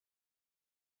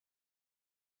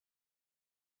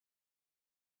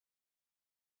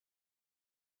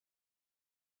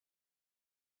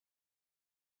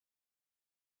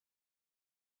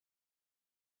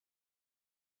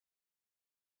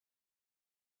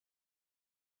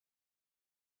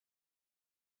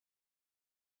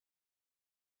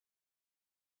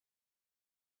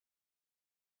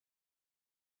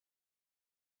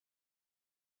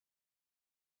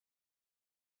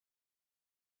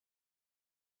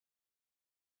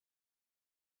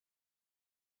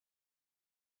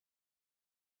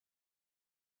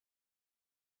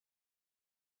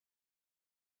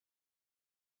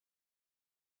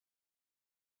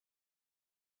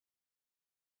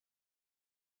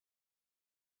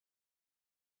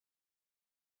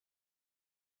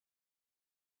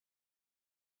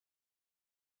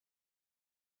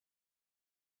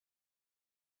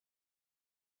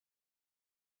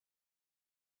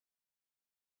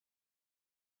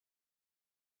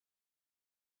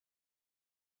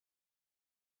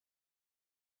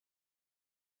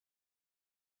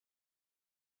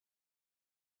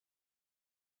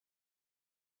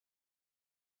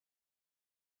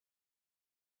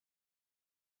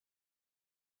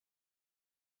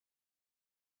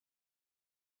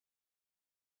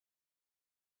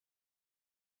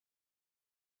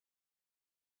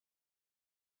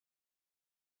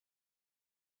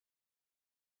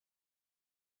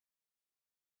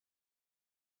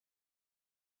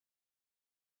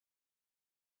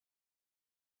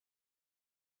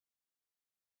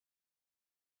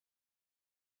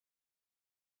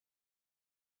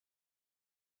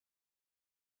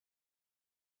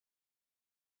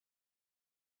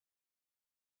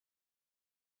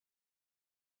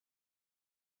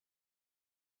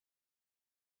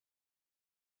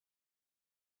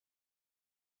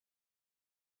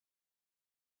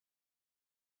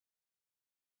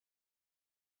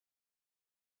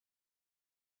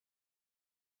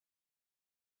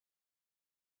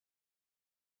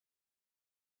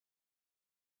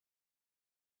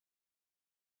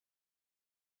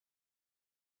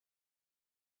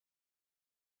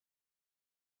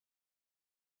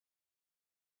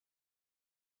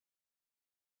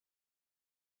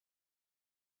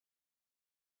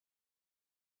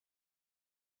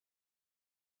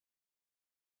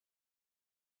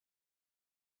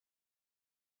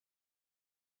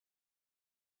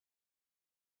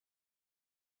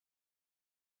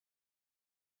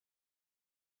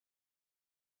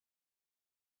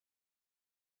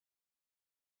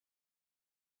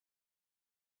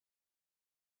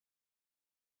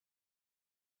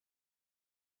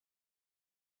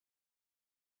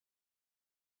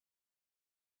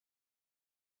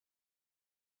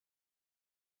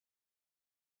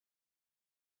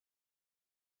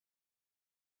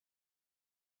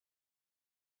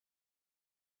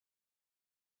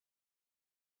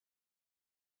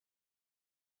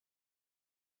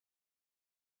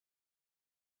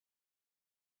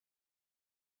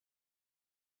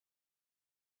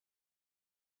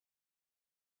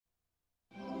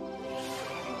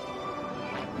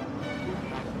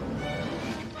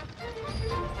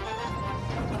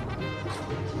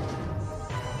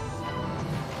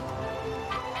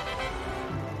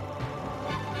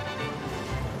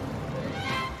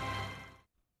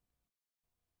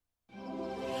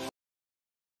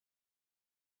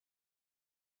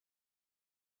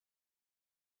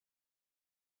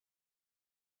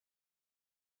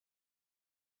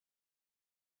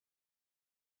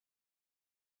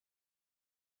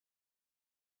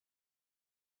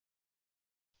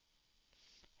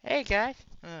Hey guys,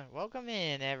 welcome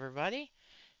in everybody.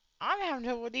 I'm having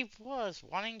trouble with Deep was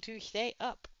wanting to stay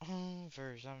up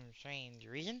for some strange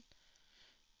reason.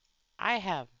 I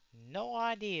have no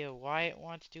idea why it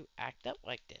wants to act up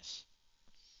like this.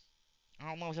 I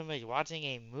don't know if somebody's watching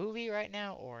a movie right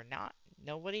now or not.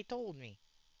 Nobody told me.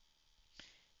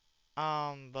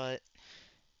 But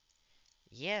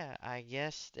yeah, I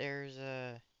guess there's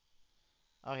a.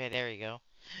 Okay, there you go.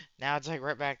 Now it's like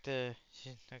right back to.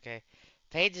 Okay,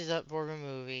 page is up for the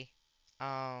movie.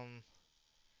 Um,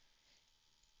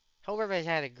 Hope everybody's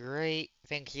had a great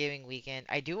Thanksgiving weekend.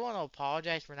 I do want to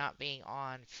apologize for not being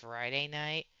on Friday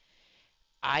night.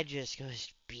 I just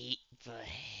was beat the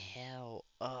hell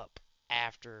up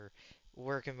after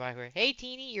working by here. Hey,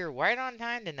 Teeny, you're right on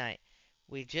time tonight.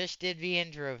 We just did the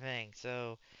intro thing,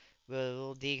 so the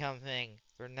little DCOM thing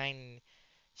for 9.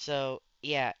 So,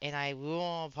 yeah, and I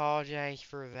will apologize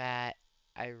for that.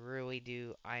 I really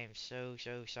do. I am so,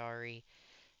 so sorry.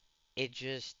 It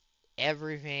just,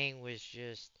 everything was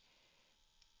just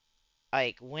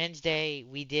like Wednesday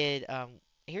we did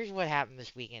here's what happened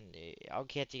this weekend. I'll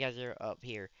catch you guys up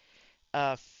here.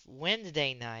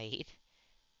 Wednesday night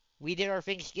we did our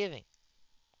Thanksgiving.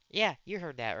 Yeah, you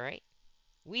heard that right.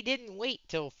 We didn't wait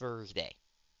till Thursday.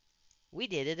 We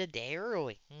did it a day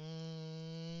early.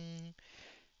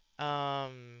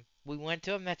 We went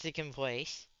to a Mexican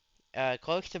place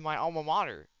close to my alma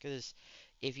mater because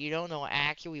if you don't know, I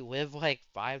actually live like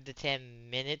 5 to 10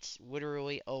 minutes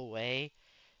literally away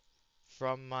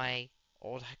from my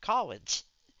old college.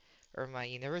 Or my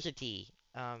university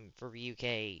for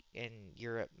UK and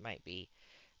Europe might be.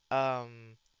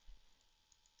 Um,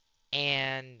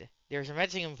 and there's a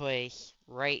Mexican place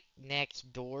right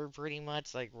next door, pretty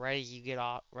much, like right as you get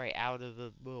off, right out of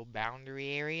the little boundary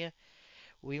area.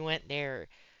 We went there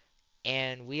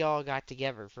and we all got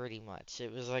together pretty much.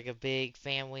 It was like a big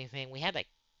family thing. We had like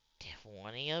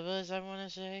 20 of us, I want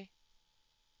to say.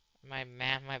 My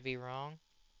math might be wrong.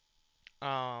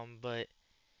 But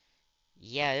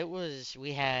yeah, it was.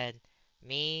 We had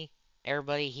me,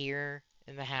 everybody here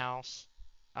in the house.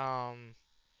 Um,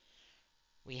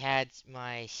 we had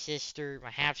my sister,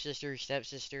 my half sisters,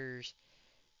 stepsisters,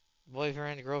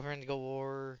 boyfriend, girlfriend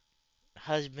galore,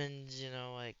 husbands,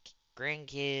 like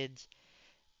grandkids.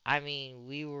 I mean,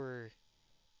 we were.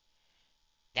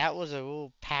 That was a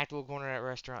little packed little corner at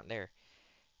restaurant there.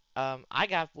 I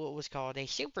got what was called a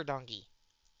super donkey,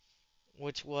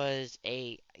 which was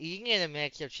a you can get a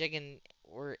mix of chicken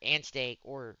or and steak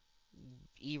or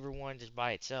either one just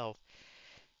by itself,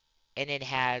 and it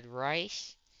had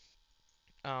rice,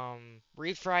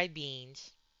 refried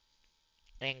beans,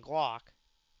 and guac.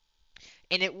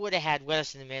 And it would have had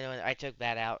lettuce in the middle, and I took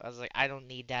that out. I was like, I don't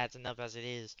need that. It's enough as it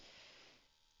is.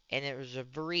 And it was a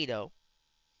burrito,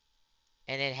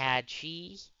 and it had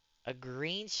cheese, a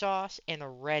green sauce, and a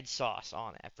red sauce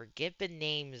on it. I forget the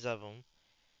names of them,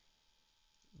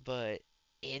 but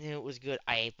and it was good.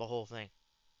 I ate the whole thing.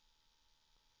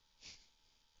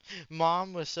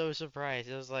 Mom was so surprised.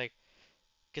 It was like,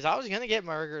 because I was gonna get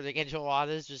burger, like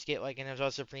enchiladas, just get like an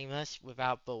enchilada supremas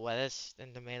without the lettuce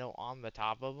and tomato on the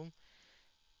top of them.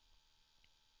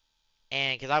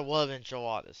 And because I love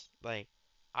enchiladas, like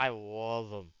I love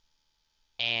them,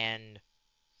 and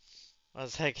I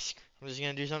was like, I'm just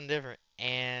gonna do something different,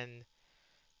 and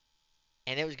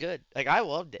it was good. Like I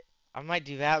loved it. I might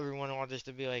do that every once in a while just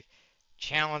to be like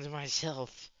challenge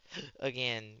myself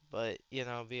again, but be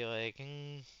like,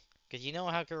 because you know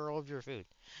how to roll up your food.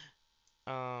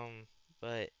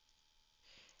 But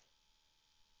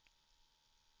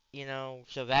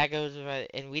so that goes with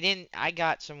it. And we didn't. I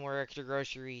got some more extra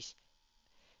groceries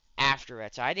after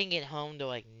that, so I didn't get home till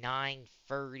like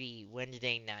 9:30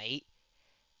 Wednesday night.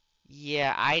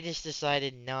 Yeah, I just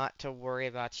decided not to worry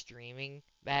about streaming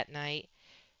that night.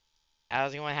 I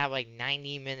was going to have like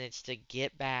 90 minutes to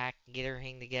get back, get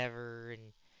everything together,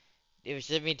 and it was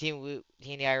 17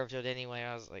 Tandy episode anyway.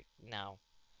 I was like, no.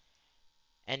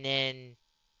 And then,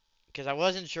 because I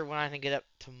wasn't sure when I can get up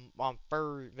to on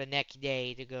the next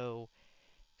day to go.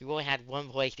 We only had one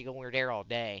place to go. We were there all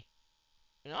day.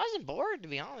 And I wasn't bored, to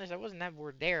be honest. I wasn't that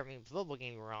bored there. I mean, football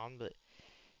games were on, but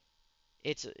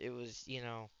it was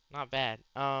not bad.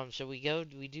 So we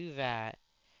do that.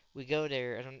 We go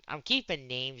there, and I'm keeping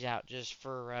names out just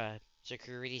for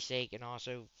security's sake, and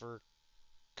also for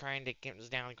trying to get this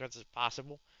down as close as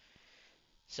possible.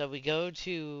 So we go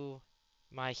to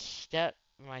my step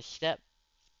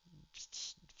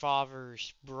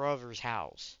father's brother's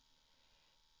house.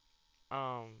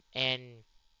 And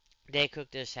they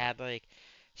cooked us, had like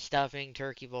stuffing,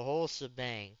 turkey, the whole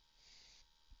shebang.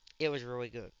 It was really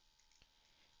good.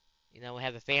 We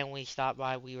had the family stop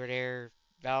by. We were there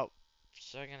about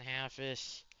second half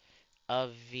is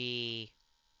of the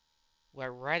we're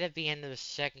right at the end of the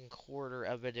second quarter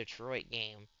of a Detroit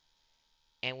game,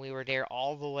 and we were there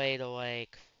all the way to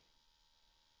like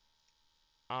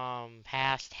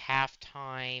past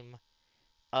halftime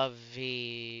of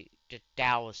the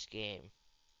Dallas game.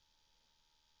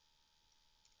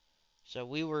 So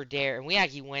we were there, and we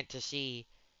actually went to see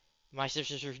my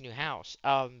sister's new house.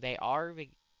 They are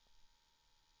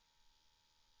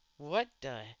what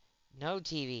the no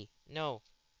TV no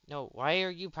no. Why are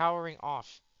you powering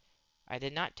off? I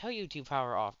did not tell you to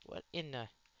power off. What in the?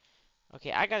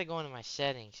 Okay, I gotta go into my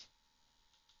settings.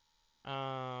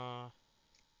 Uh.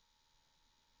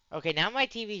 Okay, now my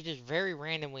TV is just very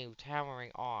randomly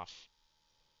powering off.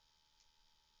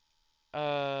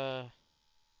 Uh.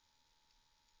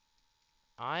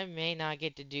 I may not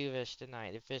get to do this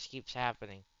tonight if this keeps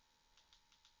happening.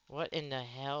 What in the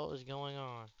hell is going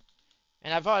on?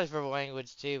 And I apologize for the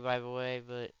language too, by the way,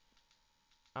 but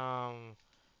no,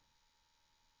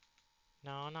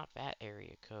 not that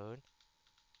area code.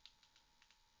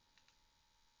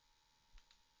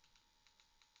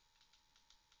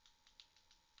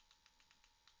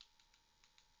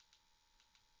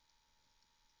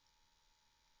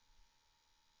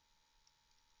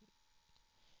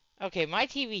 Okay, my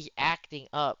TV's acting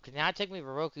up because now it took me to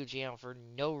the Roku channel for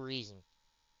no reason.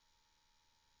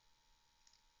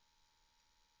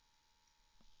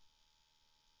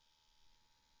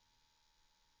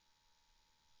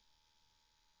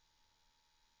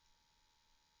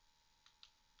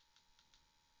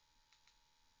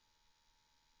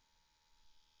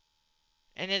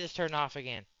 And it just turned off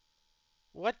again.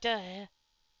 What the hell?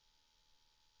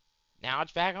 Now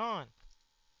it's back on.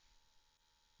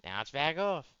 Now it's back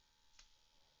off.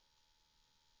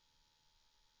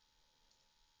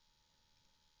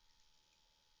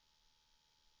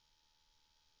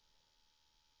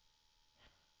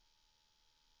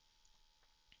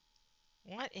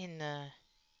 What in the...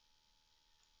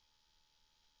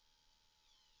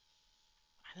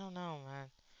 I don't know, man.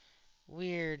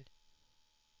 Weird.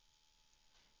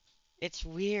 It's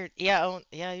weird. Yeah, oh,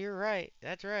 yeah, you're right.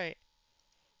 That's right.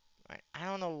 I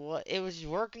don't know what... It was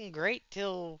working great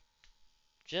till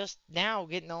just now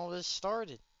getting all this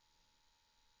started.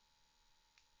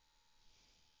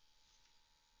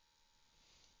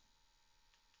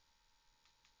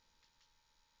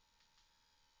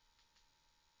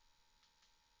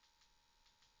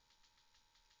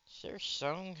 Is there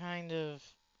some kind of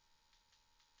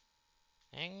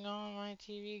thing on my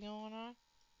TV going on?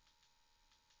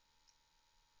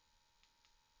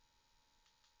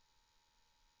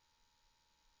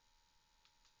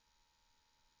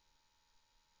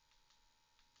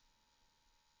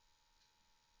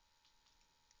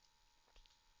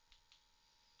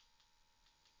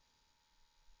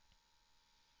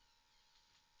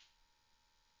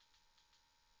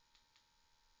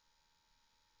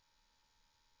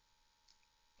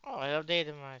 Oh, I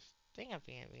updated my thing at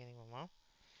the beginning of the month.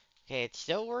 Okay, it's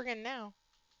still working now.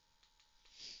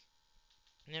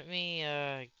 Let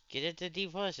me get it to D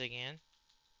plus again.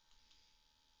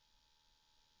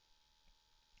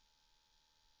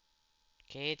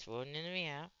 Okay, it's loading into the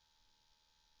app.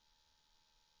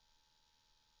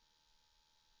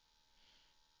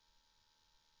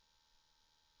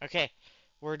 Okay,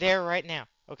 we're there right now.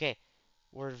 Okay,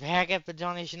 we're back at the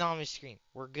Tsunami screen.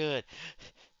 We're good.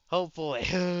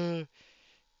 Hopefully.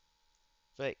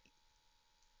 But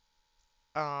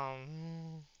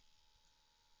um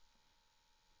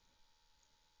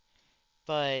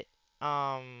but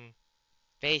um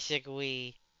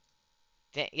basically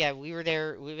yeah, we were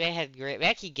there. They had great. They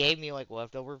actually gave me like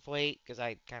leftover plate because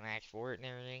I kind of asked for it and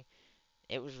everything.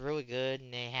 It was really good,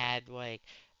 and they had like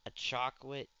a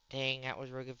chocolate thing that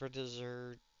was really good for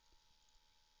dessert.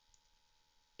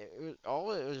 It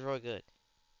was really good.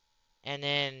 And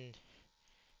then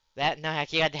that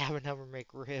night, you had to have another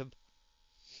McRib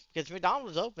because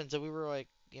McDonald's was open, so we were like,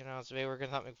 so they were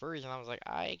gonna have McFlurries, and I was like,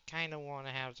 I kind of want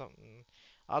to have something.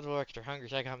 I was a little extra hungry,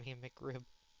 so I got me a McRib.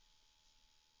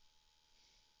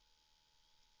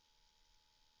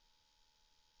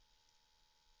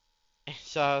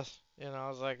 So I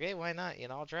was like, hey, why not?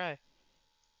 I'll try.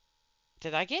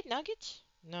 Did I get nuggets?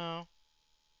 No,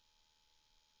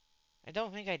 I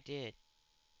don't think I did.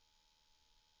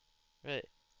 But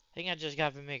I think I just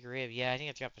got the McRib. Yeah, I think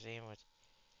I got the sandwich,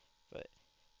 but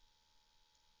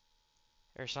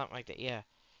or something like that. Yeah,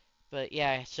 but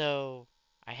yeah. So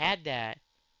I had that.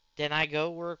 Then I go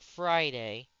work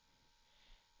Friday,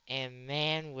 and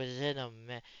man, was it a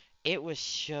mess. It was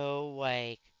so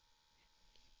like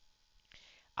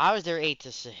I was there 8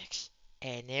 to 6,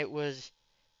 and it was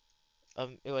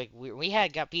like we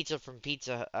had got pizza from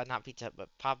Pizza, not Pizza Hut,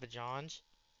 but Papa John's,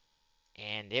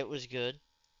 and it was good.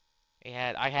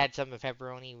 I had some of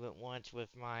pepperoni once with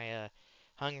my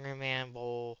Hungry Man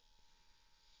bowl.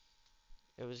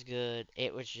 It was good.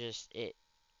 It was just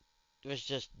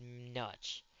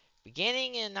nuts.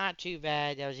 Beginning and not too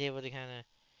bad. I was able to kind of,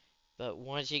 but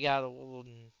once you got old,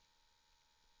 and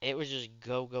it was just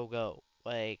go go go.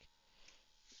 Like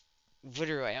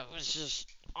literally, I was just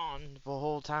on the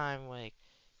whole time. Like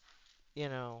you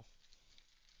know,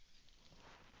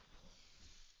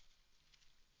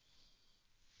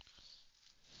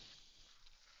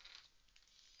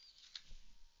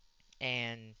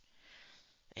 and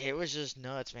it was just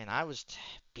nuts, man. I was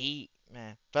beat,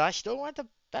 man. But I still went to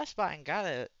Best Buy and got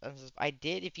it. I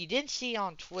did. If you didn't see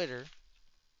on Twitter,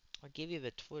 I'll give you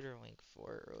the Twitter link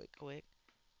for it really quick.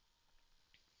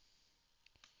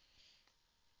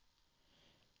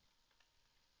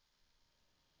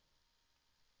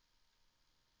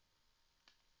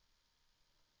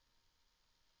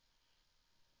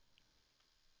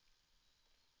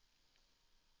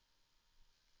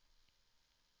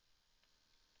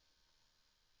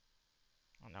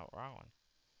 Oh no, wrong one.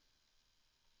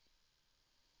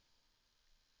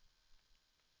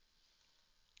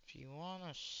 If you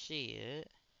wanna see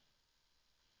it,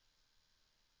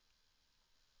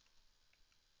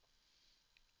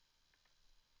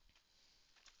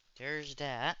 there's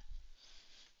that.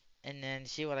 And then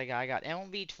see what I got. I got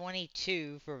MLB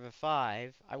 22 for the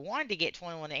 5. I wanted to get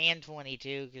 21 and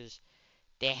 22 because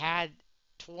they had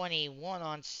 21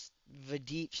 on the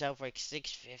deep south like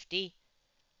 650.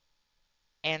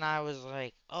 And I was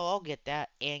like, oh, I'll get that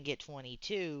and get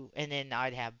 22. And then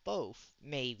I'd have both,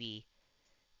 maybe.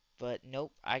 But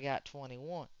nope, I got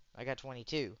 21. I got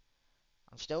 22.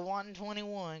 I'm still wanting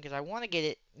 21 because I want to get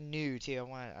it new too.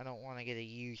 I don't want to get a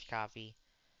used copy.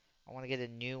 I want to get a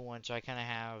new one so I kind of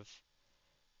have.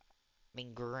 I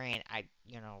mean, grant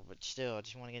but still, I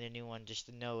just want to get a new one just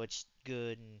to know it's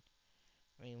good. And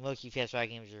I mean, low-key PS5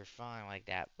 games are fine like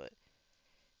that,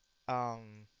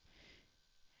 um,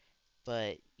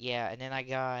 but yeah. And then I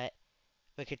got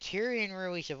the Criterion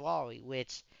release of Wally,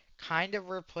 which kind of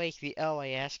replaced the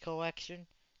LAS collection.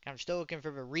 I'm still looking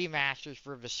for the remasters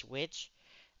for the Switch.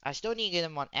 I still need to get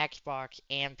them on Xbox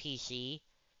and PC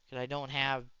because I don't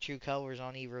have True Colors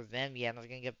on either of them yet. I was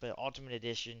gonna get the Ultimate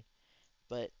Edition,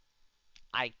 but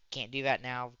I can't do that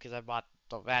now because I bought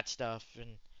all that stuff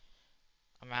and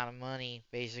I'm out of money.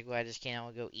 Basically, I just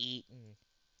can't go eat and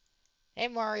hey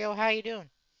Mario, how you doing?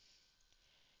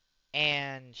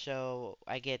 And so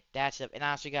I get that stuff, and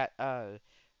I also got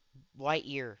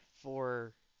Lightyear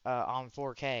for on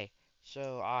 4K.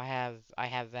 So I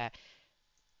have that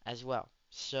as well.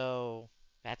 So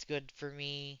that's good for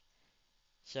me.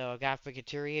 So I got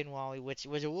Vicatoria and Wally, which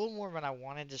was a little more than I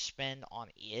wanted to spend on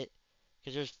it,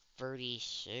 because there's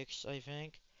 36, I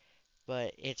think.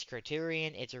 But it's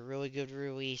Criterion. It's a really good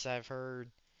release, I've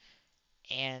heard,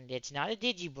 and it's not a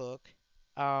digibook.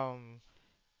 Um,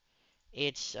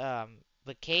 it's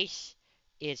the case.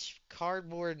 It's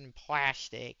cardboard and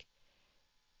plastic.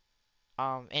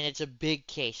 And it's a big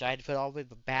case. I had to put all the way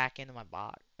the back into my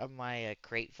box of my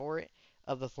crate for it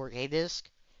of the 4K disc.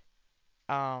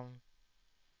 Um,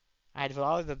 I had to put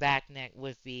all of the back neck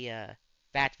with the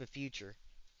Back to the Future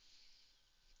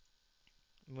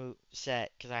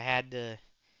set because I had to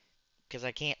because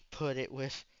I can't put it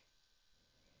with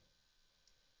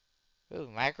ooh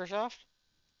Microsoft.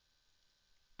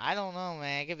 I don't know,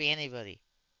 man. It could be anybody.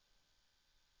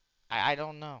 I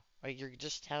don't know. Like you're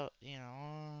just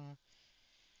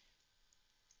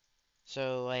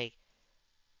so like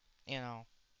you know,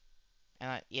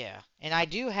 yeah, and I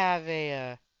do have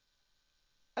a.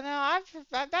 No,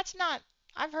 that's not.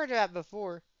 I've heard of that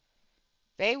before.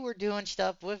 They were doing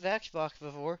stuff with Xbox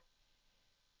before.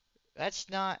 That's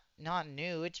not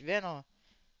new. It's been a.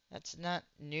 That's not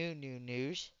new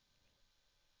news.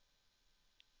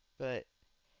 But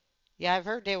yeah, I've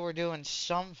heard they were doing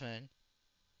something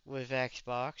with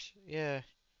Xbox. Yeah.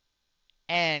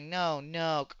 And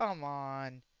no, come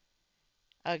on.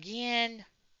 Again?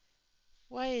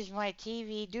 What is my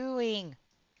TV doing?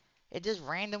 It just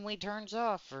randomly turns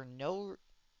off for no.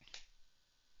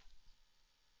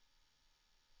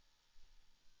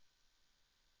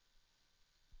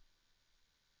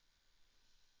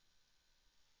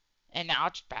 And now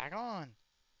it's back on.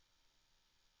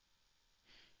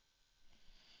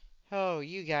 Oh,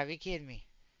 you gotta be kidding me.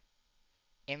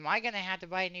 Am I gonna have to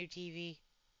buy a new TV?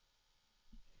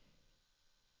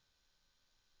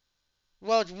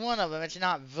 Well, it's one of them. It's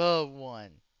not the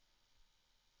one.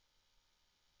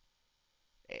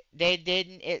 They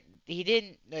didn't. He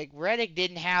didn't. Like Reddick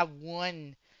didn't have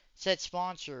one said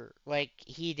sponsor like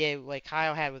he did, like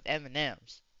Kyle had with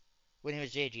M&M's when he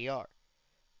was JGR.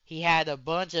 He had a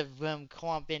bunch of them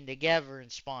clump in together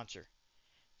and sponsor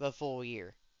the full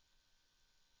year.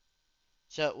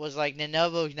 So it was like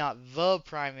Lenovo's not the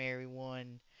primary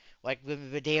one. Like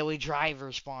the Daily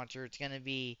Driver sponsor, it's gonna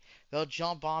be they'll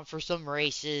jump on for some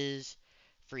races.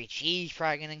 Free Cheese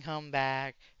probably gonna come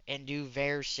back and do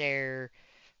Versailles,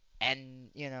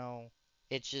 and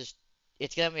it's just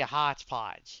it's gonna be a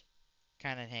hodgepodge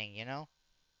kind of thing,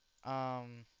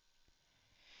 Um,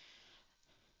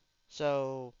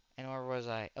 so and where was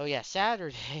I? Oh yeah,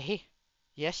 Saturday,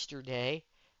 yesterday,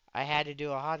 I had to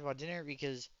do a hodgepodge dinner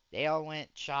because they all went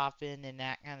shopping and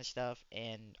that kind of stuff,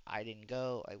 and I didn't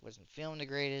go. I wasn't feeling the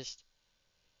greatest.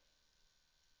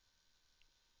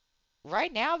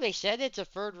 Right now, they said it's a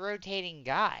third rotating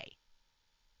guy.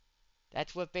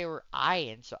 That's what they were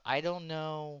eyeing, so I don't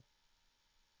know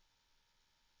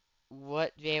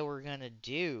what they were gonna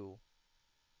do.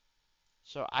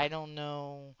 So I don't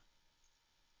know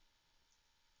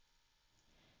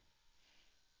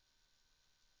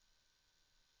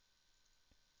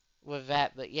with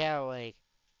that, but yeah, like,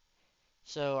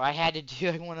 so I had to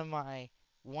do like one of my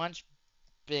lunch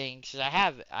things. 'Cause I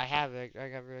have it. I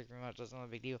got really much. That's not a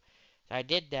big deal. So I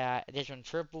did that. I did some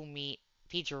triple meat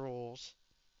pizza rolls,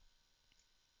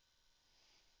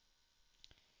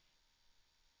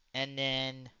 and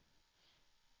then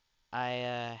I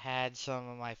had some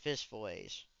of my fish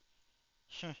fillets.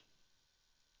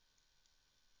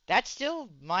 That's still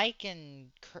Mike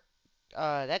and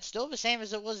that's still the same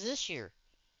as it was this year.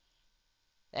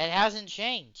 That hasn't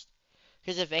changed.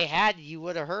 Because if they had, you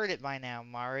would have heard it by now,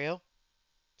 Mario.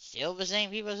 Still the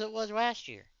same people as it was last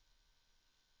year.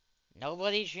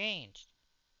 Nobody changed.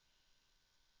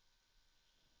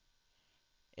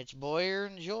 It's Boyer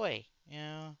and Joy.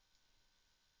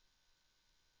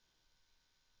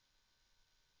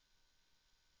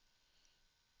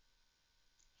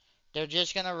 They're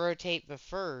just gonna rotate the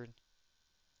third.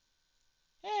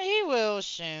 Yeah, he will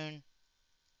soon.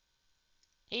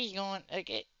 He's going.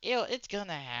 Like, it's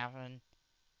gonna happen.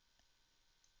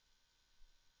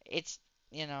 It's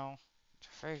you know,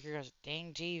 figure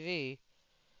dang TV.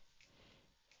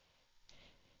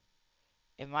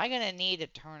 Am I gonna need to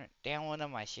turn it down one of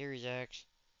my Series X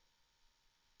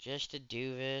just to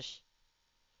do this?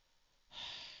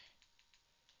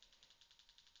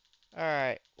 All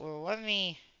right. Well, let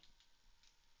me.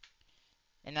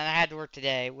 And then I had to work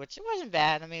today, which it wasn't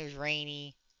bad. I mean, it was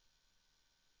rainy.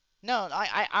 No,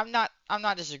 I'm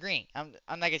not disagreeing. I'm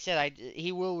like I said,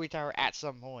 he will retire at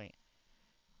some point.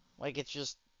 Like it's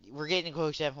just we're getting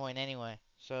close to that point anyway.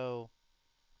 So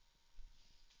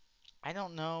I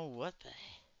don't know what's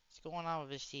going on with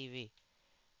this TV,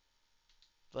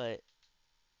 but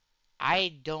I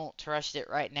don't trust it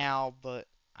right now. But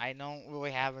I don't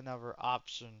really have another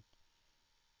option.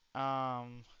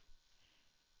 Um,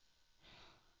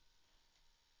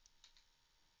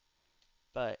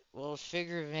 but we'll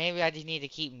figure maybe I just need to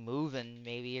keep moving,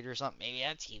 maybe it or something. Maybe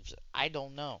that keeps it. I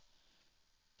don't know,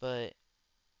 but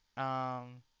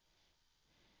um.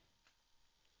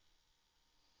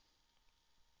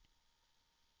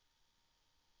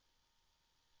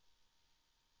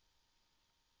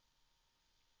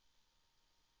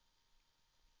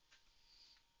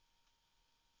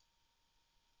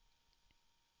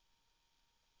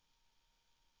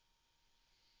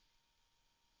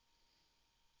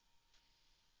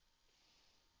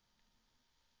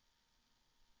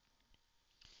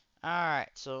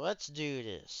 Alright, so let's do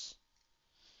this.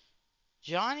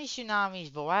 Johnny Tsunami's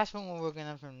the last one we're looking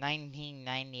at from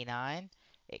 1999.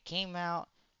 It came out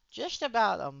just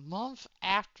about a month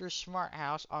after Smart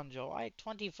House on July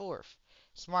 24th.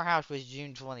 Smart House was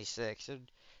June 26th, so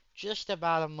just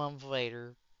about a month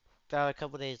later, got a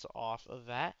couple days off of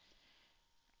that.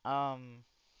 Um,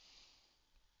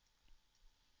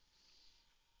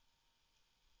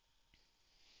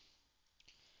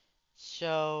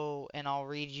 so, and I'll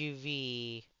read you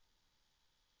the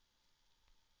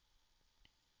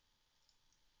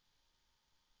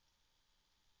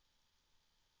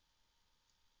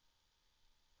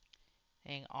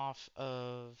thing off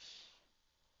of.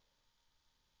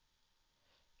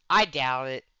 I doubt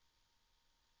it.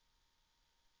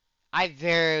 I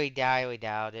very highly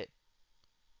doubt it.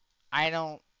 I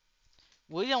don't.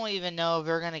 We don't even know if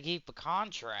they're going to keep a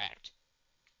contract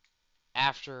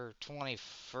after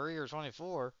 23 or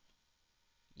 24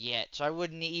 yet. So I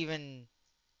wouldn't even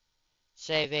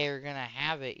say they're going to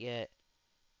have it yet.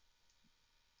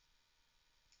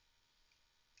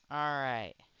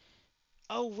 Alright.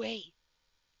 Oh, wait.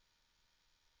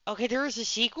 Okay, there is a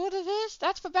sequel to this?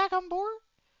 That's the back on board?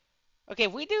 Okay,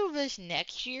 if we do this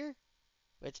next year,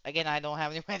 which again I don't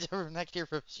have any plans for next year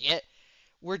for this yet,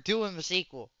 we're doing the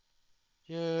sequel.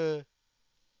 Yeah.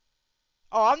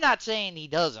 Oh, I'm not saying he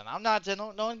doesn't. I'm not saying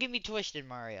don't get me twisted,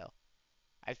 Mario.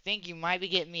 I think you might be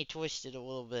getting me twisted a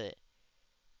little bit.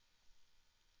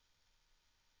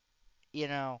 You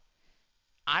know,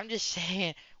 I'm just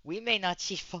saying we may not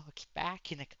see Fox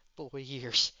back in a couple of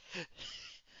years.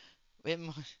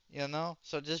 You know,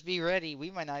 so just be ready.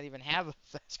 We might not even have a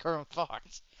fast current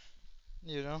Fox.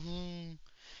 You know,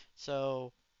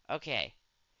 so okay.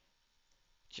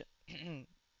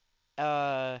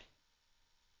 uh,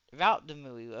 about the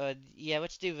movie. Yeah,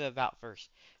 let's do the about first.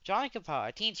 Johnny Kappa,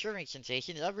 a teen surfing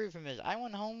sensation, is uprooted from his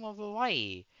island home of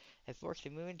Hawaii and forced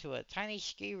to move into a tiny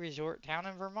ski resort town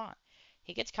in Vermont.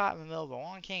 He gets caught in the middle of a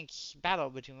long-standing battle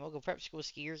between local prep school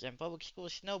skiers and public school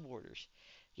snowboarders.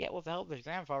 Yet, with the help of his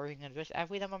grandfather, he can best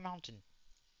athlete up a mountain.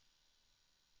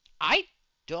 I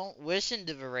don't listen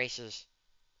to the races.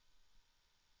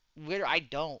 I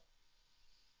don't.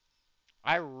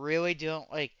 I really don't.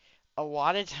 Like, a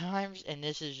lot of times, and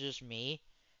this is just me,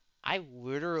 I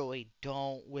literally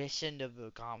don't listen to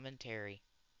the commentary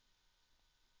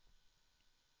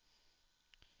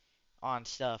on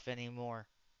stuff anymore.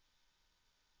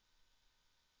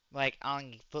 Like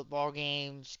on football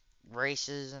games,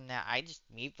 races, and that. I just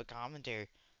mute the commentary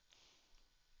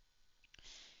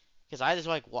because I just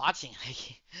like watching.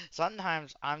 Like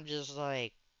sometimes I'm just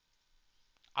like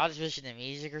I'll just listen to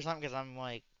music or something because I'm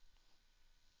like,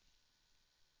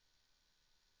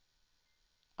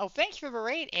 oh, thanks for the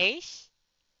raid, Ace.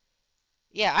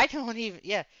 Yeah, I don't even.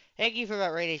 Yeah, thank you for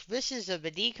that raid, Ace. This is the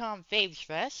DCOM Favs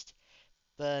Fest,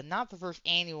 but not the first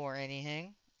annual or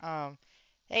anything.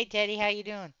 Hey Teddy, how you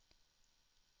doing?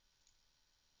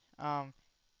 Um,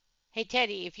 Hey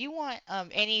Teddy, if you want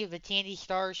any of the Tandy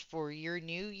stars for your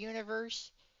new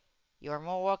universe, you are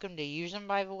more welcome to use them.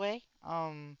 By the way,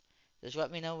 just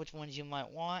let me know which ones you might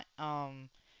want. Um,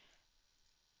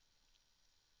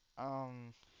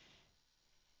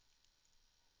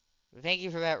 thank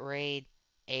you for that raid,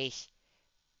 Ace.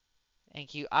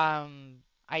 Thank you.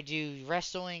 I do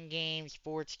wrestling games,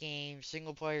 sports games,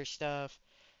 single player stuff,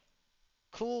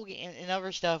 cool and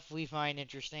other stuff we find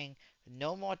interesting.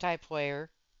 No multiplayer.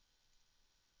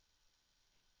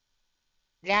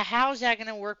 Yeah, how's that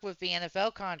gonna work with the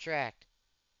NFL contract?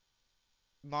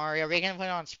 Mario, are they gonna put it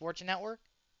on Sports Network?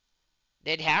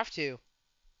 They'd have to.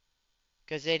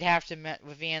 Because they'd have to met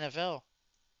with the NFL,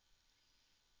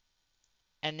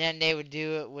 and then they would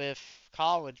do it with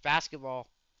college basketball.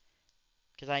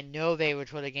 Because I know they would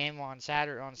put a game on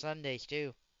Saturday on Sundays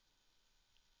too.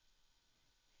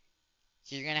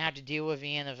 So you're gonna have to deal with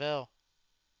the NFL.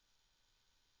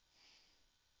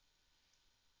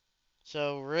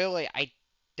 So really, I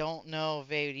don't know if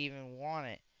they would even want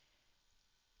it.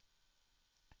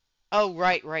 Oh,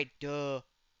 right, right, duh.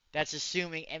 That's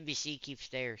assuming NBC keeps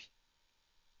theirs.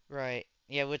 Right.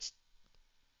 Yeah, what's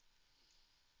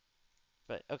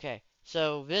but okay.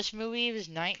 So this movie was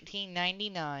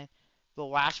 1999, the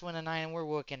last one tonight we're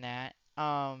looking at.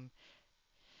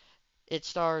 It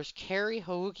stars Cary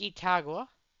Hoki Tagawa,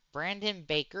 Brandon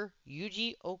Baker,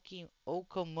 Yuji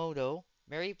Okamoto,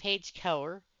 Mary Page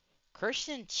Keller,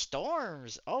 Kirsten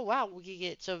Storms. Oh wow, we could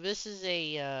get so this is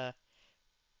a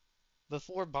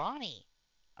before Bonnie.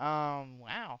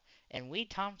 Wow, and Lee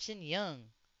Thompson Young.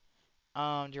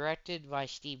 Directed by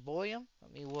Steve Boyum.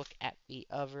 Let me look at the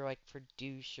other like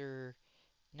producer.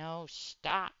 No,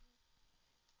 stop.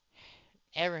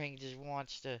 Everything just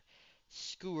wants to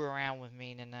screw around with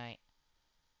me tonight.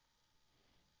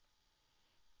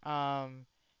 Um,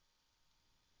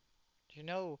 you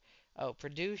know, oh,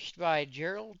 produced by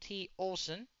Gerald T.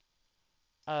 Olson.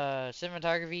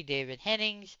 Cinematography David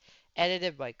Hennings.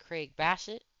 Edited by Craig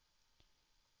Bassett.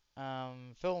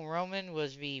 Film Roman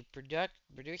was the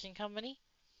producing company.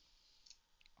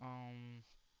 Um,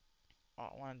 I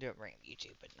want to do it right on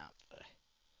YouTube, but not the.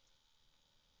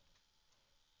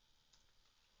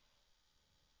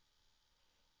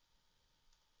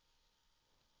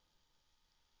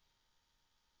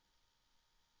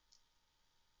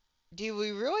 Do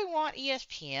we really want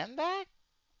ESPN back?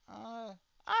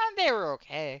 They were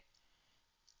okay.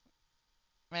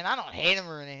 I mean, I don't hate them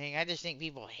or anything. I just think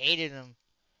people hated them.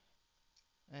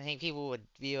 I think people would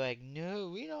be like, no,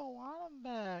 we don't want them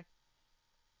back.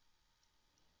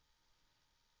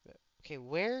 Okay,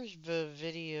 where's the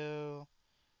video?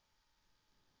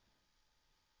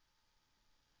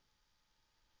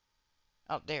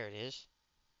 Oh, there it is.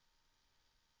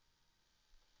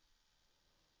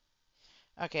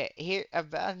 Okay, here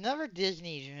about another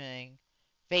Disney thing.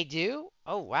 They do?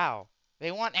 Oh wow.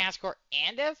 They want NASCAR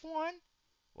and F1?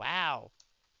 Wow.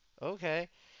 Okay.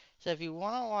 So if you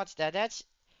want to watch that, that's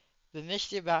the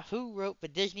mystery about who wrote the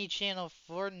Disney Channel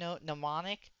for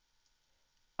Mnemonic.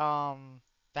 Um,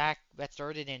 back that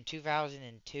started in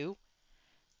 2002.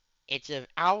 It's an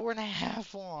hour and a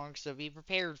half long, so be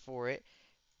prepared for it.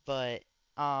 But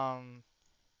um,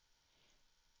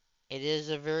 it is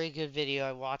a very good video.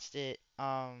 I watched it.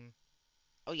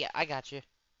 Oh yeah, I got you.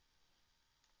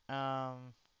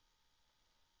 Um,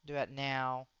 do it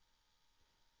now.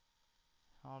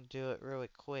 I'll do it really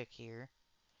quick here.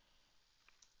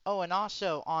 Oh, and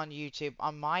also on YouTube,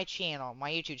 on my channel,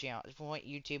 my YouTube channel, if you want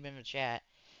YouTube in the chat,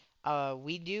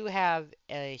 we do have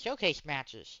showcase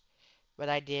matches that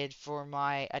I did for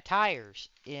my attires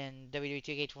in WWE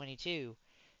 2K22.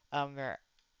 They're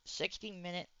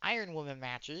 60-minute Iron Woman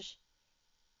matches.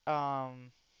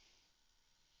 Um,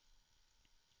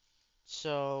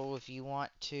 so if you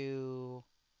want to,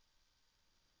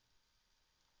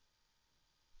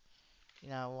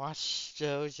 watch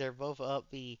those, they're both up.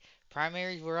 The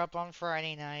primaries were up on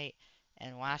Friday night,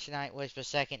 and last night was the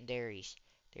secondaries.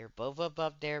 They're both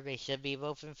up there. They should be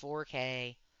both in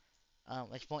 4K.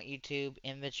 Let's point YouTube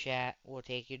in the chat. We'll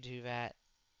take you to that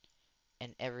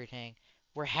and everything.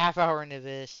 We're half hour into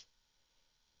this.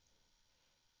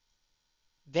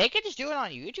 They could just do it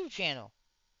on YouTube channel.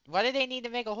 Why do they need to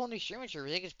make a whole new streaming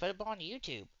service? They can just put it on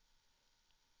YouTube.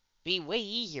 Be way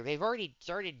easier. They've already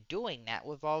started doing that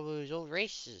with all those old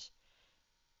races.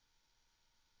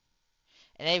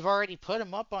 And they've already put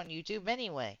them up on YouTube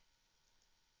anyway.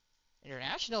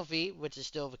 International feed, which is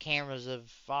still the cameras of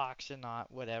Fox and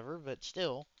not whatever, but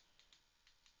still,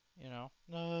 No.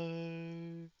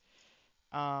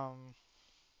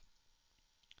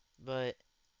 But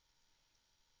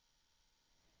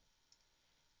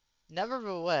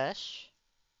nevertheless,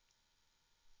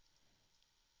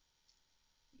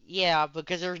 yeah,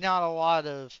 because there's not a lot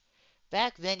of.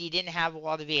 Back then, you didn't have a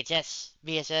lot of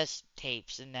VSS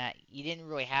tapes and that. You didn't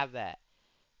really have that,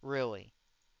 really.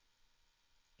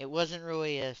 It wasn't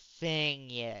really a thing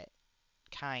yet,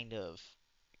 kind of.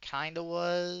 Kind of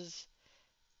was,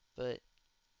 but,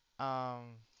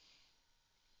 um,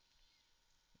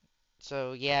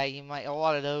 so yeah, you might, a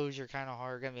lot of those are kind of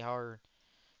hard, gonna be hard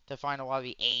to find a lot of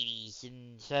the 80s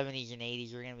and 70s and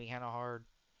 80s are gonna be kind of hard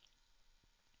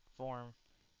for them.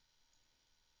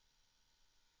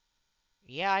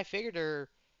 Yeah, I figured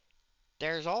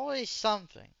there's always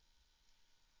something.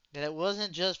 That it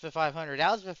wasn't just the 500.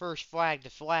 That was the first flag to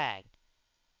flag.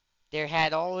 There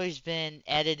had always been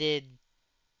edited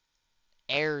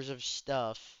airs of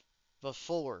stuff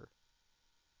before.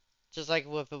 Just like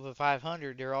with the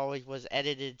 500, there always was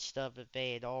edited stuff that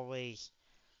they had always.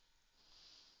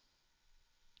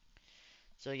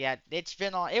 So yeah, it's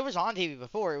been on. It was on TV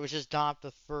before. It was just not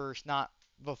the first, not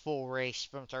the full race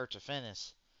from start to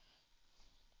finish.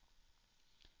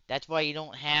 That's why you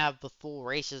don't have the full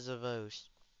races of those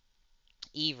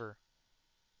either.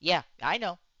 Yeah, I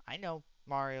know. I know,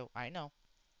 Mario. I know.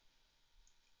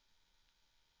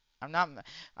 I'm not.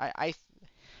 I.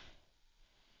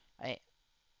 I.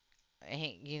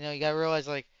 You gotta realize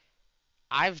like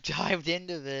I've dived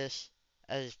into this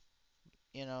as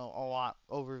a lot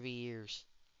over the years.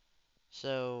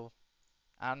 So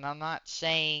I'm not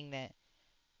saying that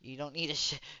you don't need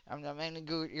to. I'm gonna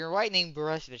go. You're whitening the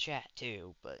rest of the chat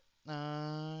too, but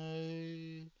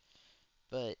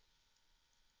but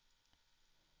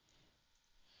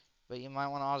you might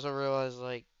want to also realize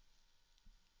like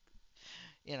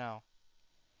you know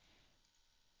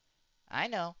I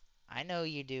know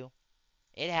you do.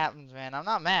 It happens, man. I'm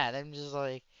not mad. I'm just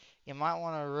like you might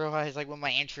want to realize like what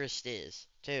my interest is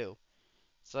too.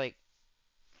 It's like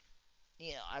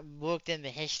I've looked into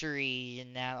history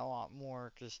and that a lot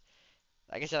more because,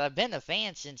 like I said, I've been a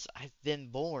fan since I've been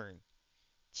born.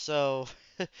 So,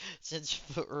 since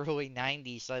the early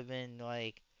 90s, I've been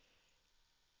like,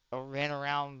 I ran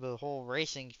around the whole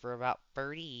racing for about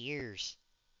 30 years.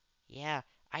 Yeah,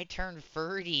 I turned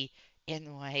 30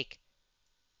 in like,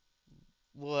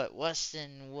 what, less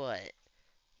than what?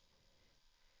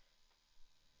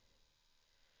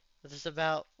 Just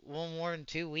about one more than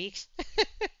 2 weeks?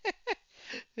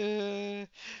 Uh,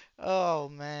 oh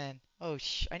man. Oh,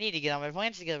 I need to get all my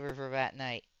plans together for that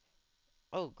night.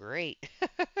 Oh, great.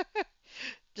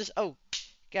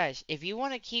 Guys, if you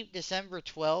want to keep December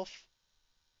 12th,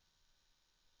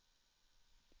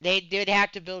 they did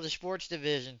have to build a sports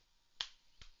division.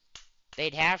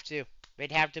 They'd have to.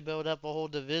 They'd have to build up a whole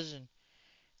division.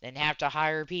 They'd have to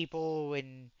hire people,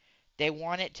 and they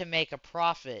want it to make a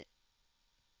profit,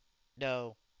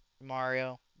 though,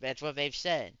 Mario. That's what they've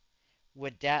said.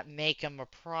 Would that make them a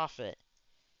profit?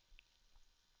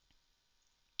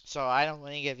 So I don't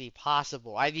think it'd be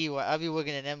possible. I'd be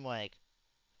looking at them like,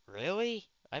 really?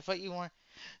 I thought you want.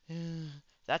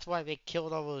 That's why they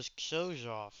killed all those shows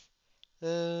off.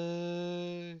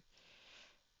 All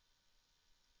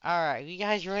right, you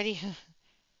guys ready?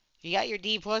 You got your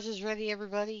D pluses ready,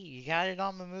 everybody? You got it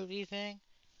on the movie thing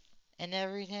and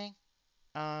everything.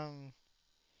 Um,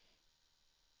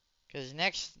 cause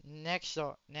next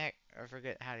I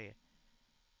forget how to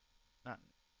not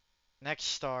next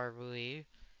star, I believe,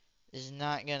 is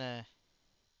not gonna.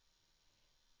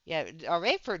 Yeah, are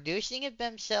they producing it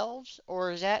themselves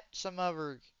or is that some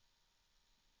other?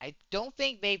 I don't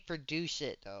think they produce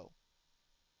it though,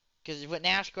 because with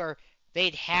NASCAR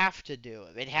they'd have to do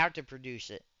it. They'd have to produce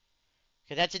it.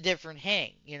 Cause that's a different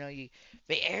thing,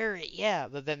 they air it, yeah,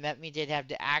 but then that means they'd have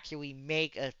to actually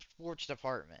make a sports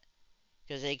department.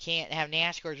 Because they can't have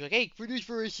NASCAR's like, hey, produce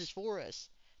races for us.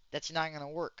 That's not gonna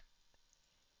work.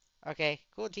 Okay,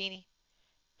 cool, Teeny.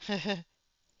 Because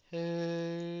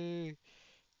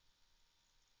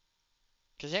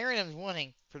airing them's one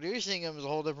thing, producing them is a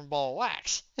whole different ball of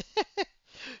wax.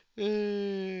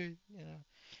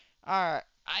 Alright,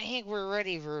 I think we're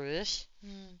ready for this.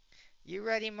 You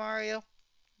ready, Mario?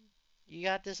 You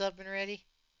got this up and ready?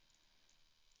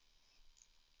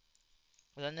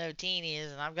 Well, I know Teeny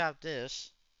is, and I've got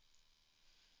this.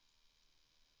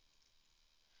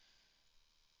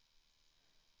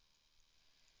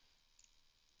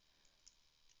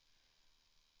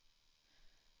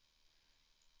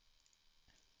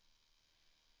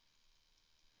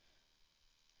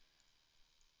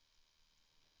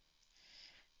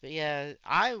 But yeah,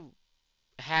 I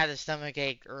had a stomach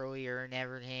ache earlier and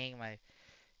everything.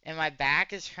 My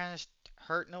back is kind of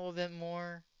hurting a little bit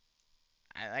more.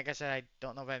 Like I said, I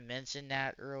don't know if I mentioned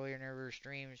that earlier in our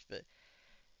streams, but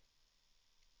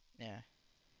yeah,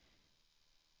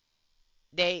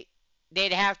 they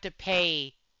they'd have to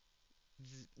pay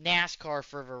NASCAR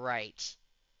for the rights.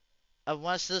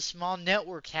 Unless the small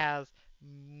networks have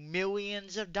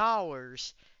millions of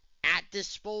dollars at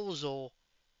disposal,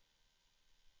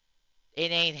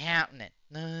 it ain't happening.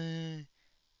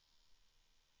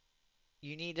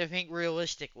 You need to think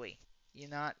realistically. You're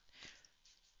not,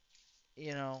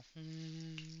 you know,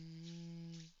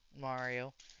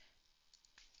 Mario.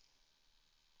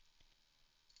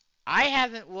 I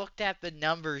haven't looked at the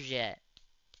numbers yet,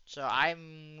 so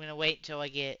I'm gonna wait till I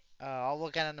get. I'll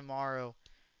look at it tomorrow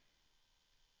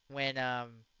when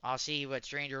I'll see what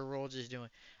Stranger Worlds is doing.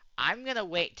 I'm gonna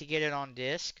wait to get it on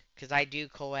disc because I do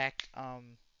collect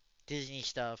Disney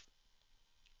stuff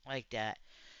like that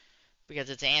because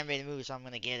it's an animated movie, so I'm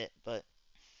gonna get it.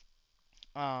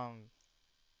 Um,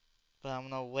 but I'm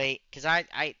gonna wait because I'd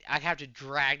have to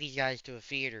drag these guys to a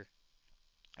theater,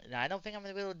 and I don't think I'm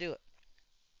gonna be able to do it.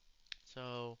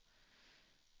 So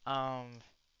um,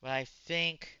 but I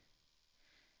think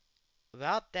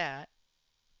about that.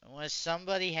 Unless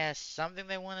somebody has something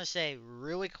they want to say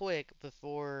really quick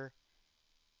before.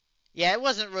 Yeah, it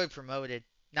wasn't really promoted.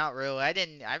 Not really. I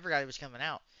didn't. I forgot it was coming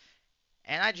out.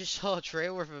 And I just saw a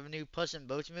trailer for a new Puss in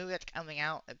Boots movie that's coming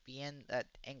out at the end at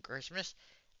in Christmas.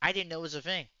 I didn't know it was a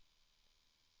thing.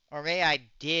 Or maybe I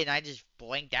did. And I just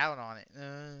blanked out on it.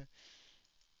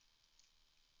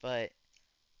 But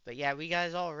but yeah, we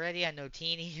guys all ready? I know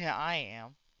Teeny. I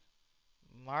am.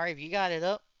 Mari, if you got it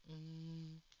up.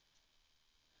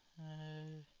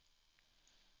 Uh,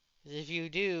 'Cause if you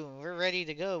do, we're ready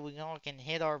to go. We all can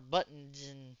hit our buttons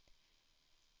and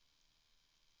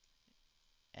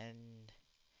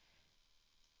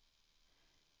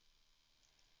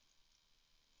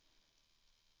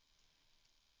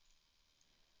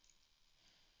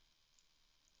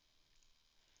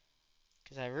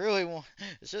because I really want.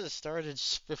 It should have started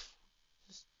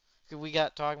before we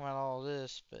got talking about all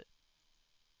this, but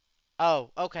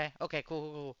oh, okay, okay, cool,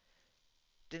 cool, cool.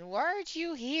 Then why aren't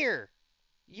you here?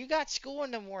 You got school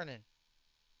in the morning.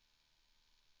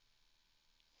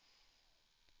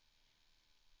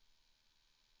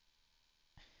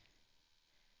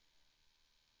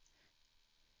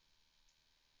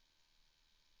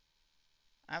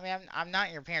 I mean, I'm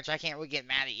not your parents. So I can't really get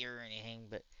mad at you or anything,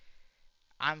 but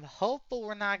I'm hopeful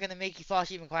we're not gonna make you fall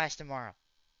asleep in class tomorrow.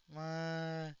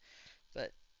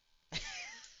 But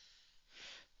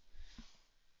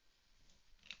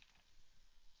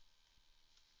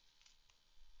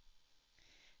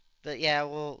but yeah,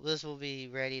 well, this will be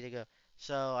ready to go.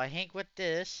 So I think with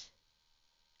this,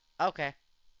 okay,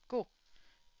 cool.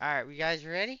 All right, you guys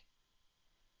ready?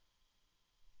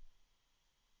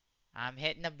 I'm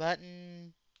hitting the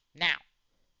button now.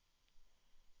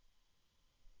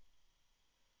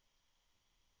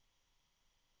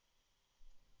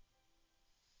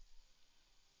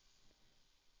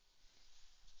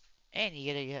 And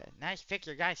you get a nice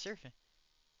picture guy surfing.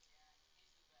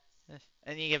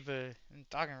 And you get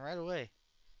talking right away.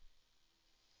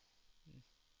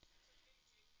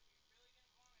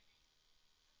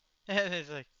 And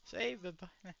it's like, save the.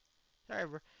 Sorry,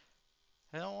 bro.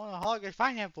 I don't want to hog a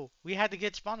pineapple. We had to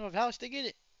get spawned with house to get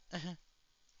it.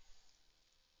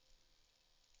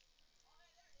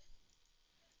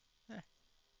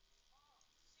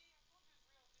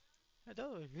 I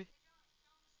told you.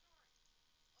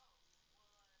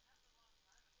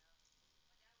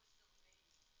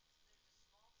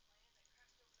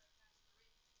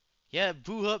 Yeah, it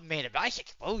blew up, made a nice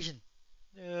explosion.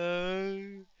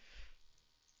 No.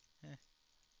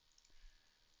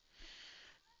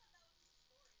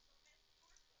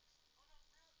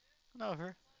 No,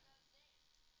 her.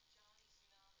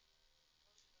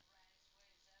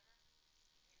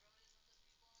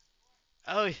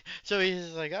 Oh, so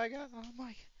he's like, I got, oh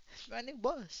my new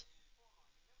bus.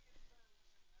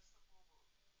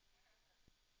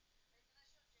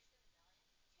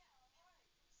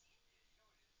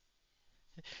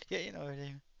 Yeah, you know what I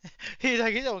mean. He's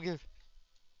like, he don't give.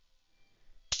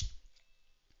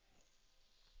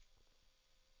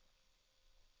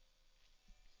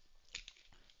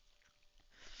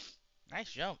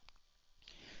 Nice jump.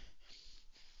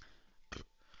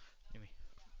 Gimme,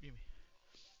 gimme.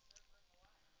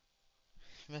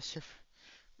 Mister,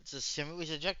 it's a similar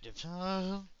objective.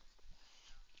 Yeah,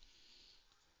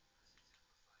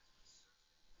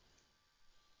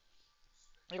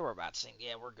 we're about to sing.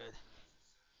 Yeah, we're good.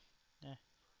 Yeah.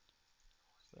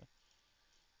 So.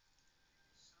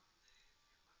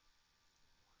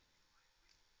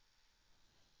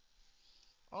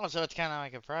 Oh, so it's kind of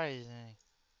like a prize thing.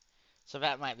 So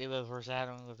that might be what we're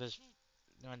saddling with this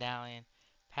medallion.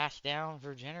 Passed down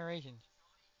for generations.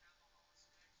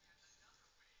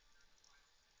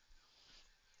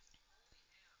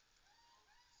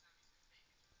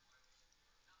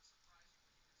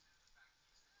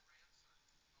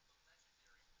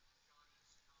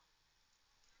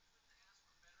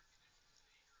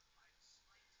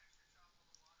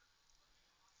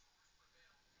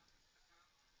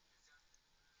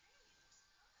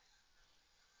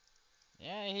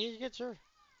 Yeah, he gets her.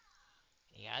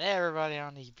 He got everybody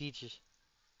on these beaches.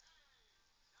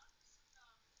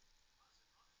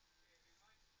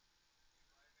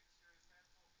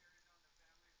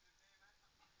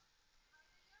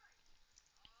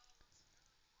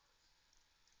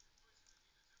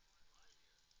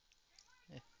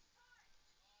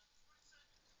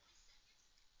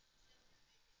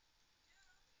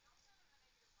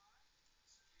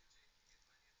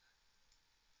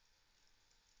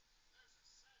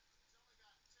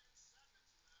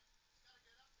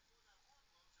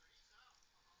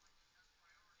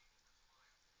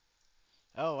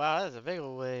 Oh wow, that's a big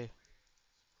old wave.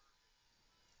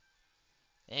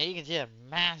 Yeah, you can see a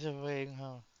massive wave.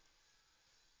 Oh,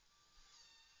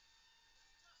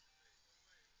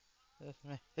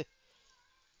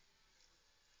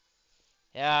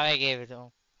 yeah, I gave it to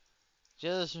him.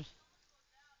 Just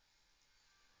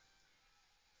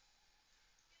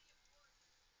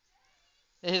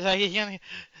it's like he's gonna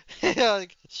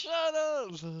like, shut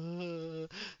up.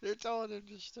 They're telling him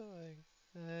to stop.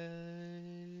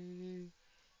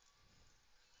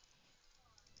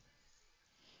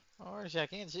 Orange, I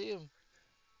can't see him.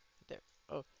 There.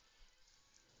 Oh,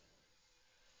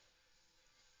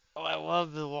 oh, I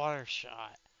love the water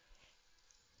shot.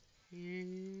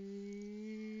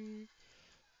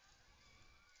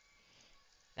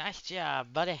 Nice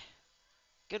job, buddy.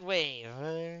 Good wave.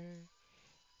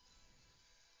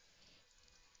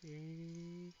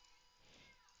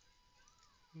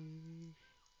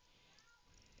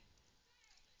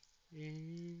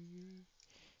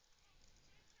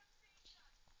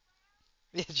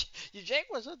 Jake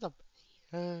was at the.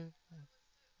 Oh,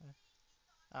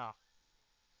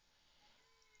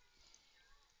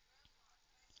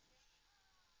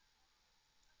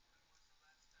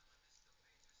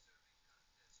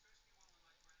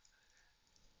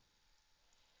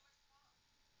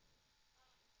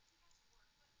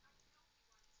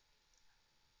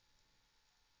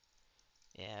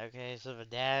 yeah. Okay, so the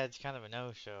dad's kind of a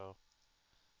no-show.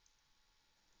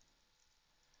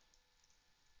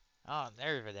 Oh,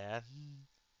 there's the dad.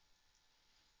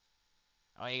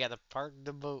 Oh, you got to park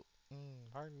the boat.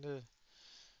 Park the.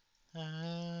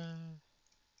 Uh,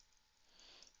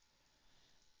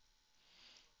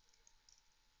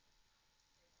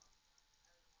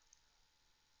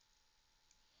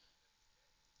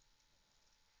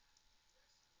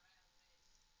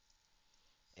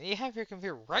 and you have your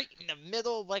computer right in the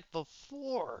middle, like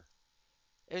before,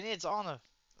 and it's on a.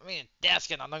 I mean,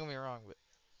 desk, and I'm not gonna be wrong, but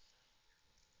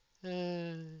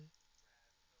Hmm.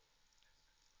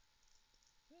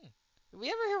 Did we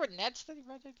ever hear what Net Study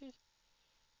Project is?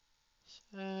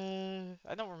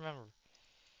 I don't remember.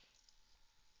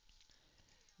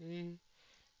 Mm.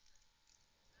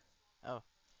 Oh.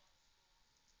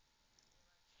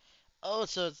 Oh,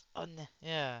 so it's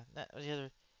yeah. That was the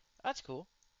other. That's cool.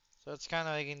 So it's kind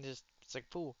of like in just it's like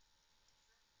pool.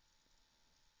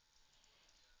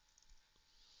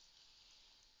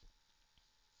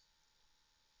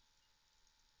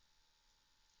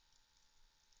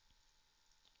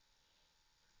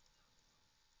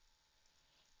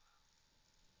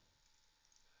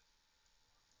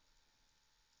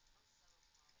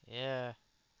 Yeah.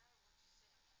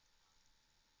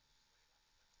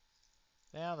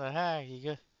 Down the heck you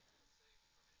go.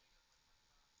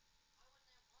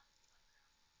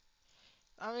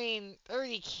 I mean,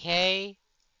 30K.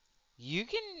 You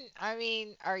can. I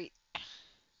mean,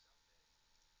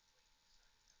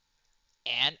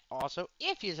 and also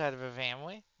if you out of a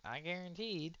family, not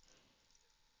guaranteed.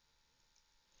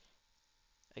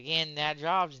 Again, that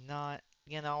job's not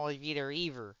gonna always be there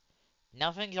either.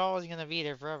 Nothing's always gonna be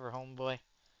there forever, homeboy.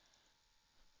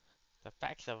 The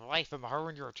facts of life of a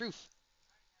harbinger of truth.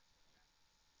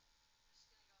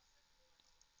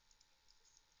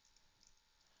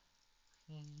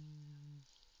 Mm,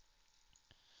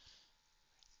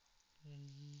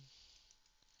 mm,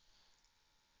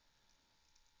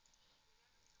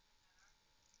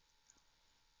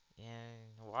 and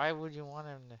why would you want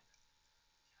him to?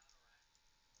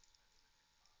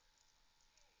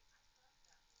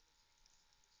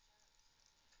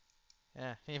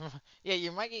 Yeah, yeah,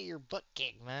 you might get your butt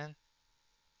kicked, man.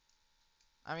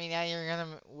 I mean, yeah, you're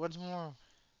gonna. What's more?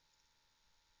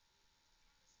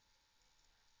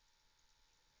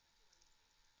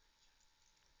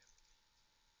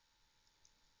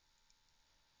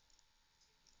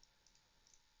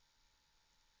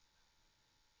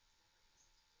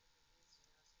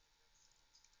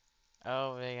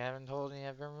 Oh, they haven't told me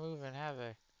if they're moving, have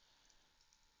they?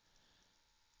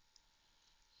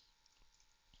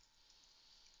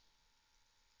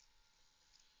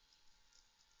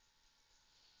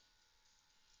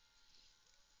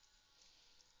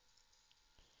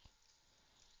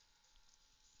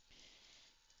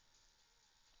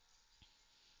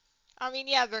 I mean,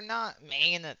 yeah, they're not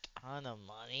making a ton of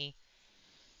money,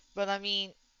 but I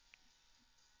mean,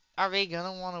 are they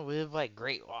gonna want to live like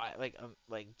great life,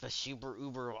 like the super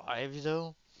uber lives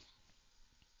though?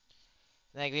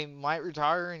 Like they might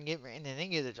retire and and then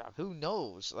get a job. Who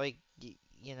knows? Like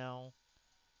you know,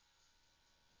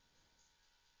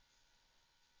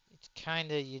 it's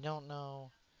kind of you don't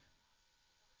know.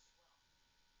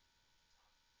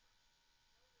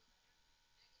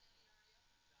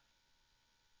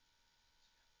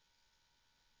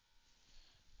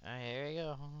 Here we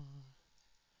go.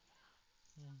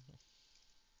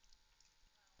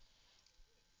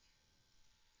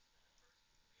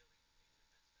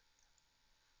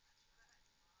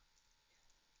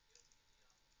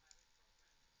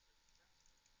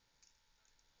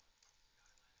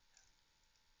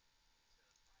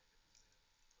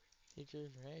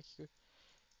 Teachers rescue.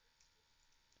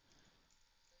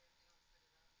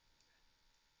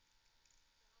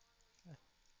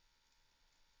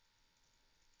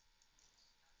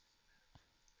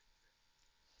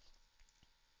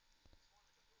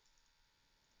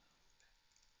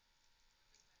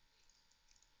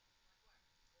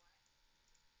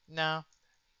 No.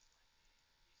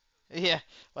 Yeah,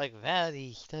 like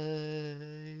Valley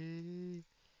State.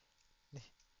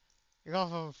 You're going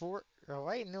from Fort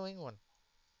right New England.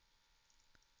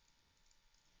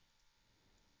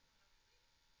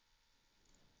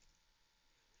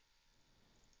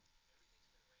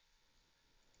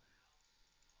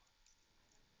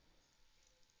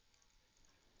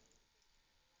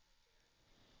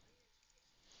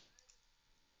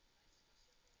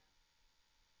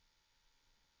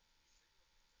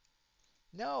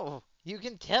 No, you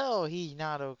can tell he's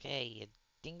not okay. You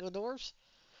dingo doors.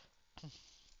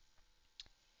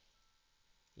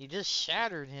 You just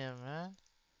shattered him, man.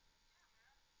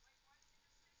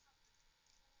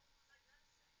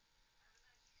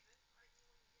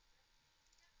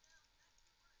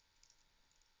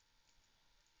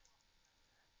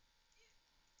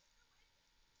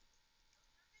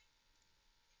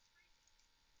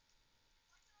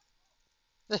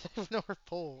 North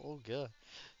Pole. Oh god.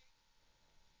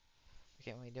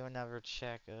 Can we do another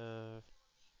check of?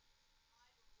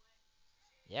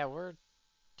 Yeah, we're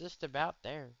just about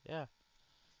there. Yeah.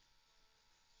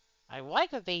 I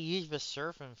like that they use the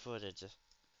surfing footage.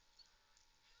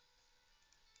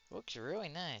 Looks really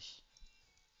nice.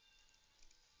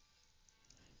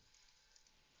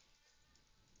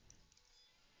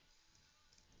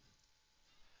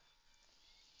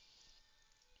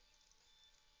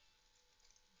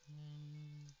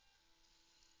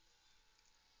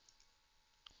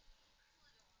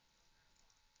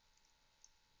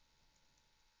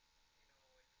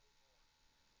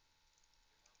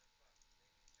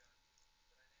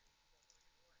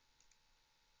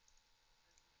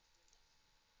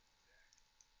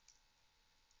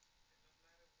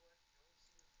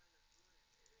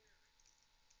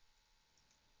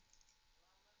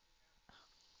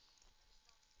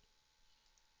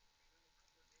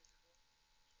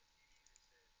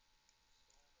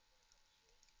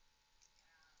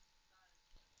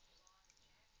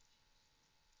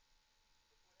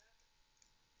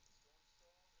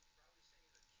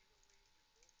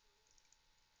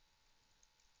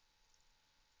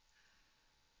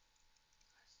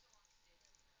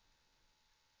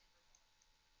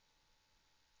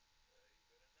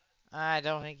 I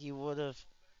don't think you would have.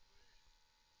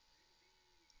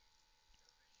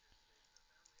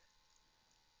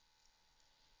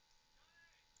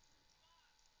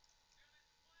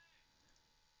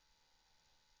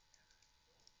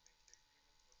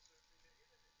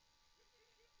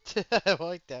 I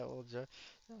like that old joke.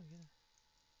 Oh,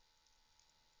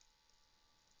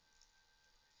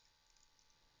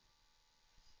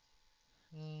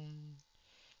 yeah. Mm,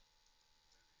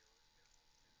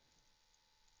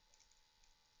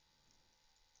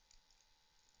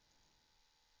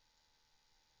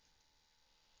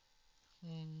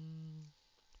 mm.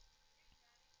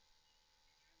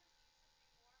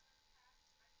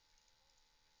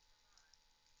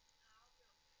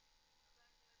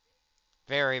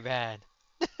 Very bad.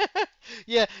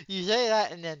 Yeah, you say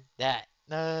that and then that.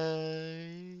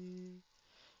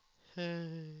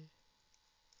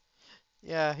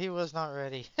 Yeah, he was not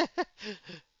ready.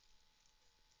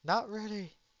 Not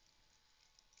ready.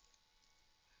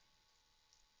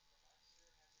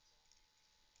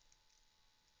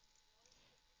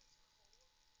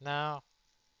 No.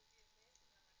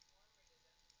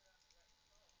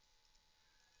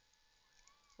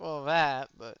 Well, that,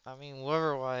 but I mean,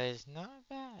 weather-wise, not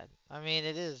bad. I mean,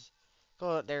 it is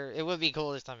cold up there. It would be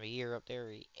cold this time of year up there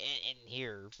in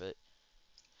here, but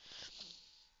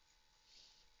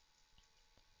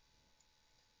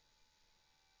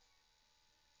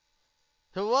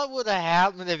so what would have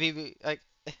happened if he like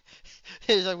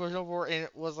his like was no more and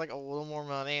it was like a little more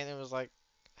money and it was like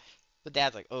the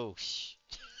dad's like, oh shh.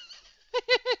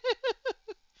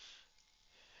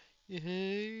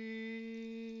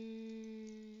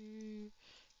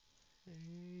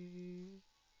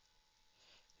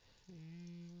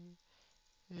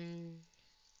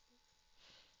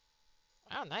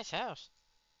 Oh, nice house.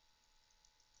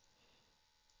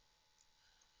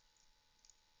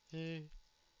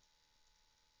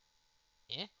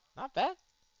 Yeah, not bad.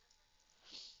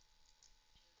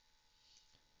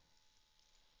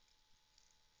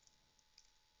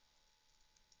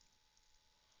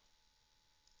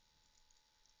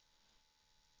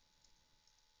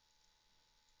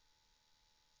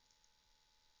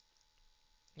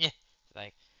 Yeah,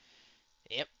 like,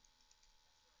 yep.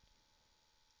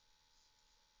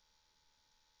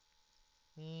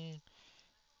 Mm.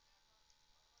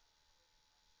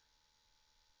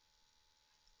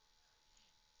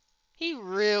 He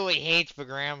really hates the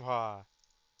grandpa.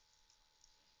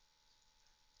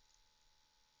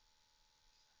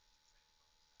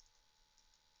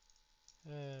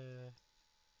 Uh,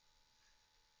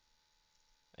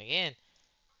 Again,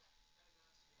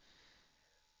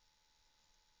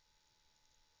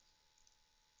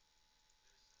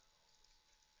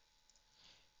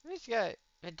 this guy,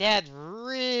 the dad's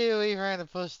really trying to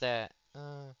push that.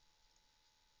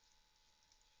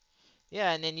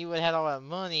 Yeah, and then you would have had all that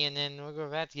money, and then look what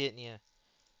that's getting you.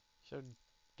 So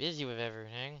busy with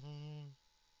everything.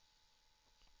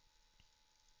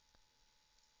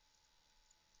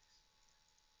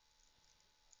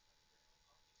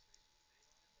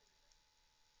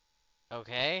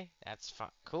 Okay, that's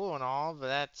cool and all, but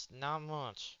that's not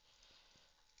much.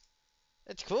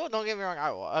 It's cool. Don't get me wrong.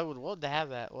 I would love to have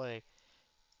that way,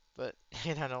 but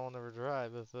and I don't want to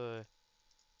drive. But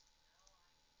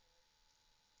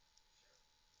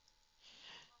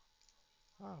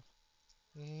oh,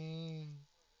 mm,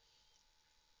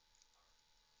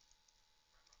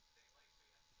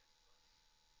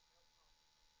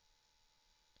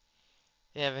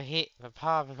 yeah, but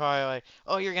Pop is probably like,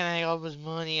 oh, you're gonna take all his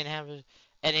money and have his,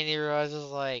 and then he realizes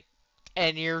like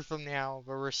 10 years from now,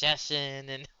 the recession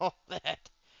and all that.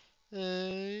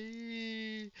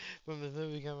 When the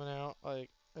movie coming out, like,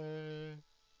 uh,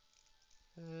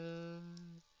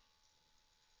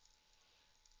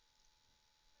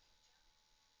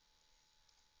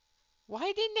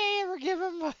 why didn't they ever give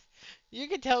him? You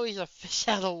can tell he's a fish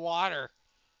out of water.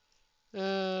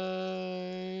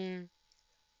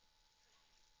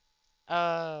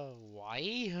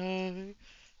 Why?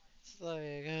 It's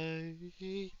like,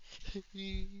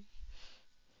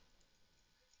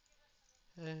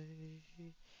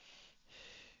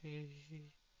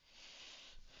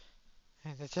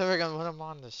 and it's ever gonna put him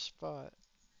on the spot.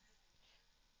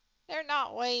 They're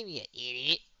not lame, you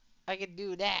idiot. I can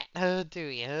do that, do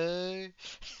you?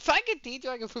 If I could teach you,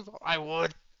 I could football. I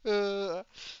would. Uh,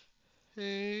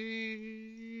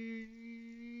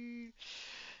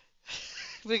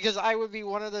 because I would be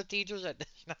one of the teachers that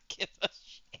does not give a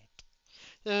shit.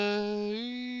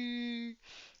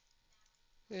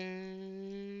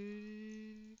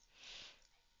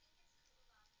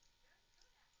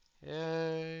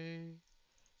 Uh,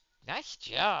 Nice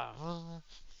job.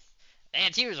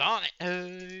 And she was on it.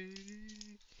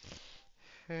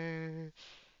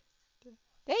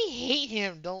 They hate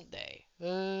him, don't they?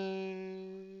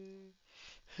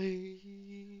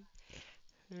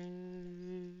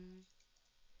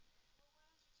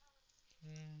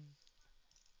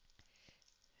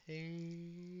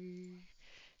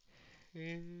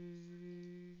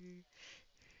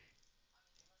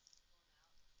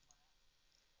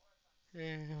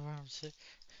 I'm sick.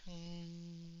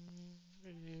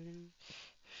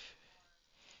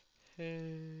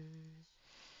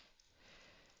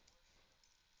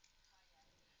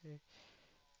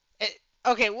 Eh,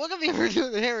 okay, look at me for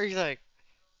doing the hair. He's like,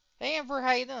 "Hey, Emperor,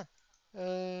 how you doing?"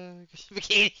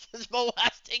 Bikini is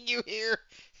molesting you here.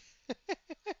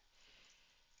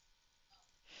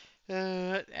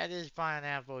 That is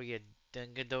pineapple, you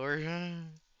dungador.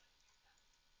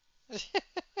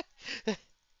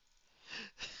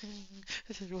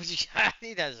 What you I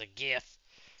need that as a gift.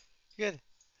 Good.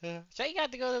 So you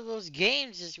got to go to those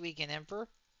games this weekend, Emperor.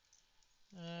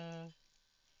 Uh,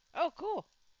 oh, cool.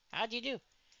 How'd you do?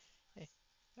 Hey,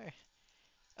 alright.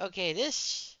 Okay,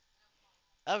 this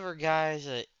other guy's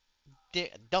a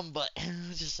dumb butt.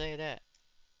 Let's just say that.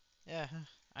 Yeah,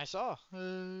 I saw.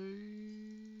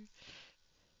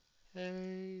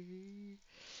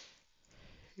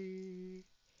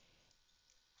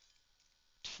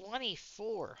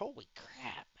 24. Holy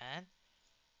crap, man.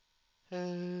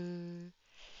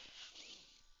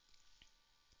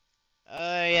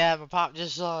 Yeah, my pop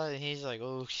just saw it and he's like,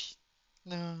 oh,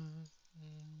 no.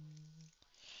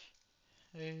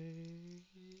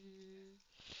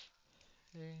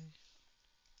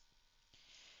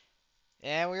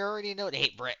 Yeah, we already know they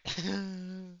hate Brett.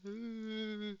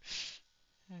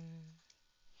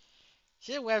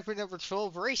 She went for number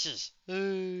 12 races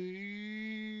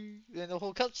in the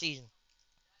whole cup season.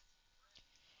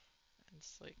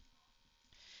 It's like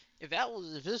if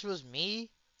this was me,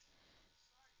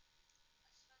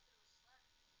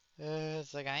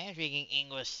 it's like I am speaking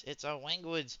English. It's a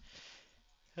language.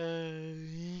 Uh,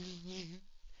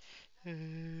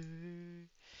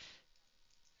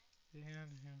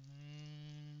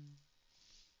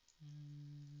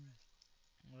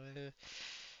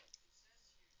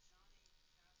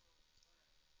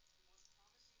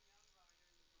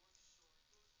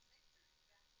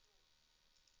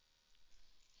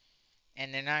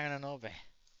 and they're not gonna know what's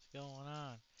going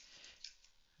on.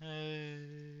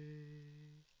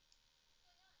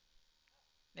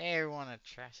 They want to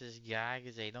trash this guy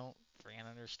because they don't freaking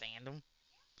understand him.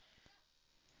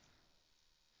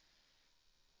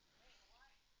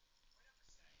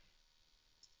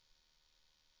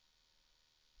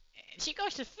 And she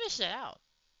goes to fish it out.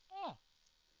 Oh,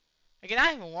 like, and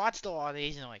I haven't watched a lot of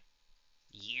these in like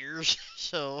years,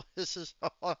 so this is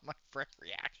all my fresh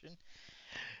reaction.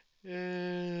 Uh,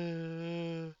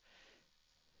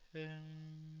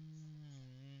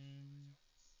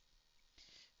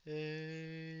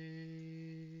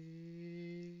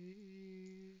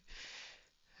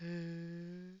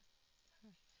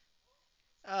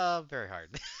 very hard.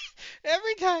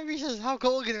 Every time he says, "How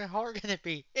cold and hard can it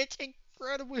be?" It's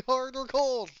incredibly hard or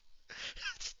cold.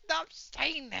 Stop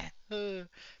saying that,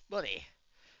 buddy.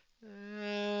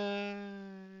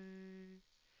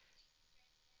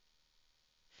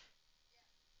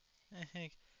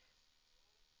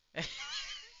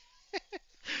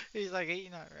 He's like,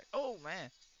 "You're not right." Oh man.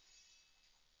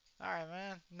 All right,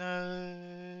 man.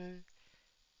 No,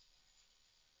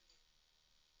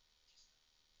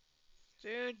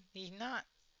 dude, he's not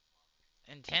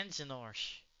intentional.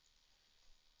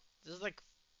 This is like,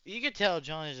 you could tell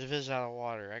Johnny's a fish out of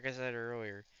water. Like I said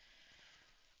earlier.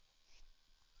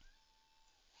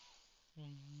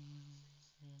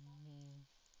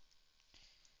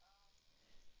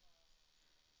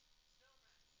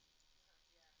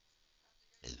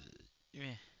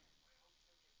 Yeah.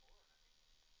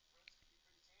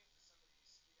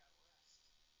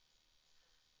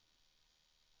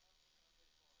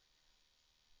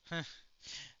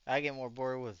 I get more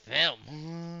bored with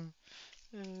them.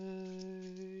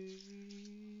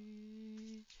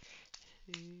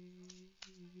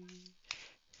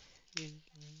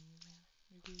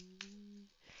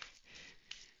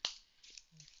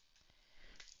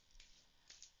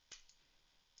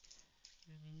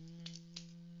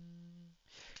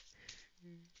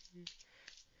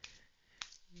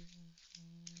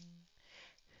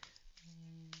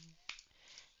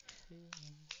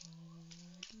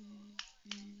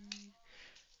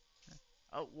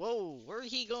 Oh, whoa, where's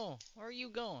he going? Where are you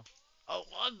going? Oh,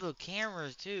 love the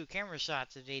cameras too. Camera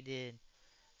shots that they did.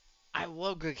 I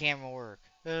love good camera work.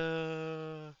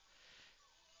 Where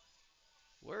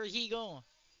is he going?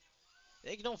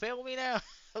 They don't fail me now.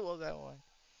 I love that one.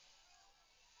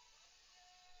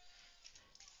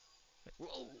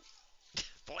 Whoa.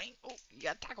 Boing. Oh, you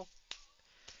got tackle.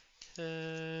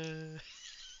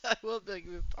 I love that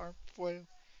arm flail.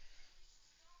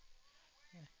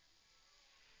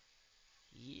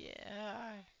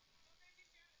 Yeah.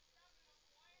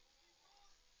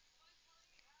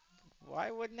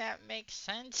 Why wouldn't that make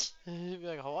sense? It'd be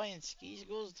like Hawaiian ski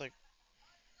schools. It's like,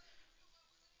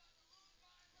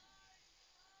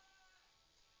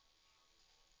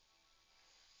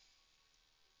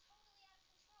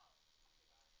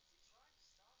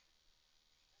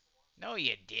 no,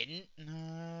 you didn't.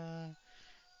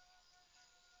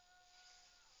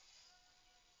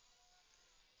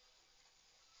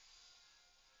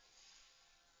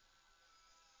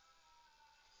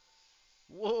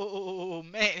 Whoa,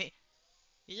 man.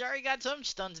 He's already got some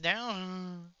stunts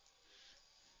down.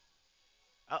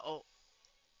 Uh-oh.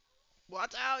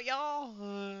 Watch out, y'all.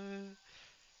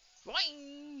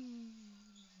 Boing.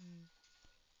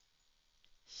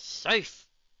 Safe.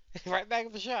 Right back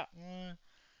at the shop.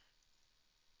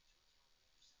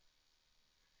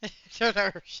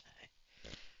 Turnover.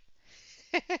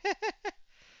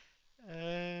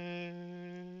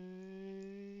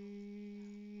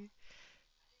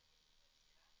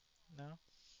 No.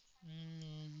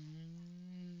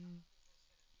 Mm,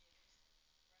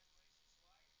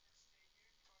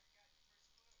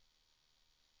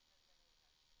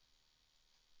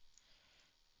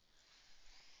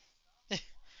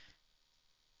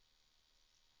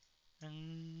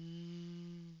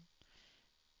 mm,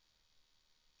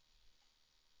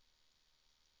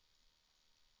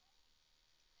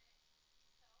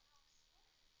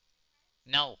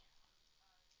 no.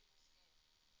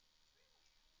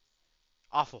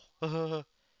 Awful.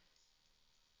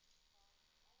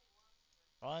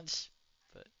 Once,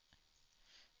 but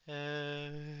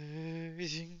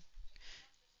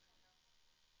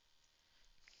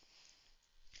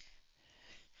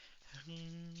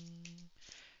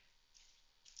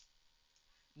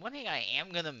one thing I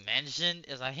am gonna mention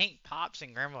is I think Pops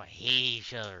and Grandma hate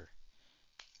each other.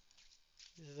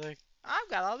 He's like, I've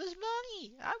got all this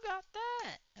money. I've got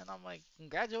that. And I'm like,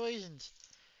 congratulations.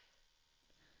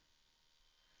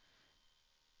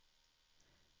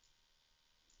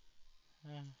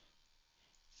 Uh,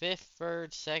 Fifth,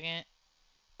 third, second.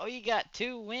 Oh, you got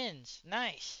 2 wins.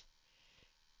 Nice.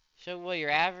 So, what, your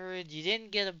average? You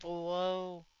didn't get it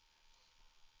below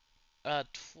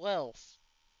 12th.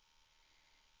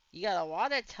 You got a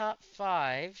lot of top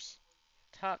fives,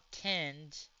 top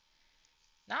tens.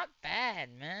 Not bad,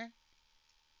 man.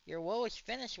 Your lowest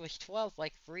finish was 12th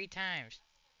like 3 times.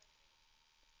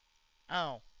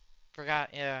 Oh, forgot,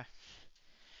 yeah.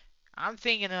 I'm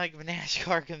thinking like a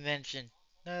NASCAR convention.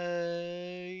 Uh,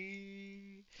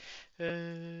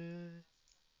 mm,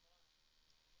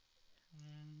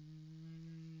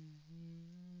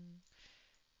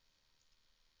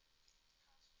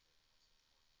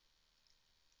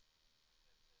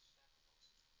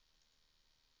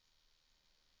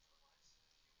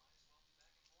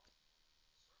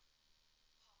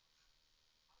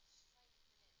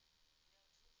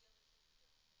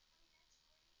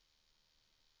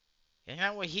 Isn't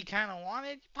that what he kind of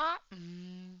wanted, Pop?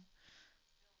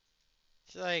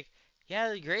 It's like, yeah,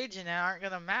 the grades in that aren't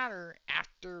gonna matter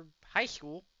after high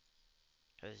school,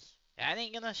 cause that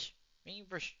ain't gonna mean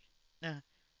for. Uh,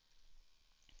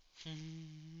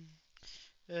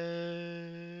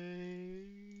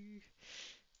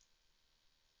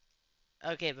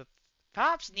 okay, but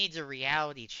Pops needs a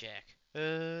reality check.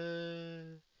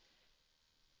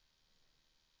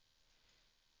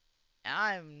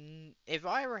 If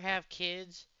I ever have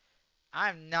kids,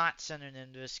 I'm not sending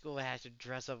them to a school that has to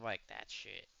dress up like that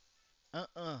shit.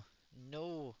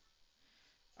 No.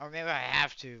 Or maybe I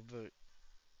have to, but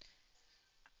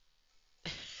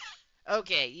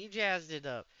okay, you jazzed it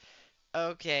up.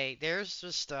 Okay, there's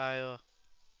the style.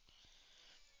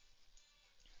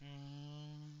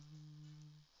 Mm,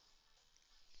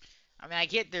 I mean, I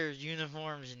get there's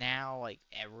uniforms now, like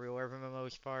everywhere for the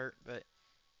most part, but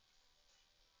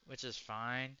which is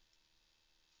fine.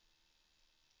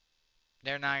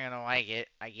 They're not gonna like it.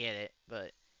 I get it,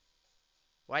 but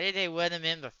why did they let him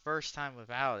in the first time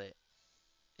without it?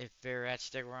 If they're at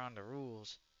stick around the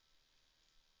rules,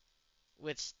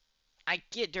 which I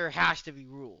get there has to be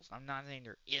rules. I'm not saying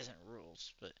there isn't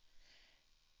rules, but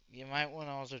you might want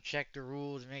to also check the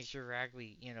rules, make sure they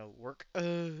actually, work.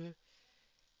 Mm.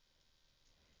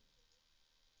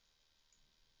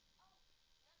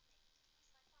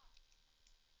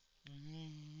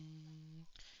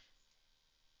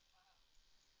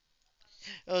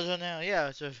 Oh, so now,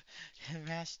 yeah, so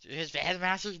master, his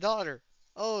headmaster's daughter.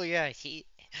 Oh yeah, he.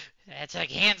 That's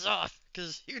like hands off,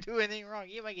 cause you do anything wrong,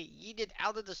 you might get yeeted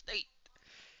out of the state.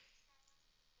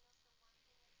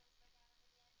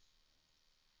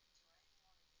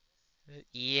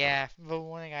 Yeah, but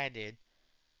one thing I did.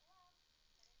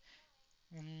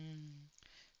 Mm,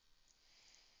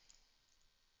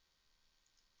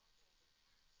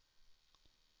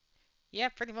 yeah,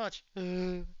 pretty much.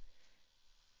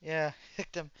 Yeah,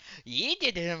 kicked him.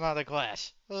 Yeeted him out of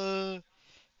class. Uh,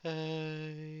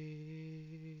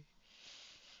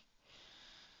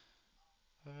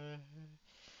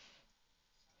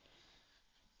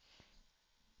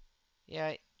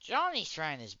 yeah, Johnny's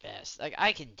trying his best. Like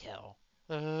I can tell.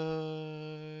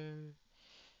 Uh,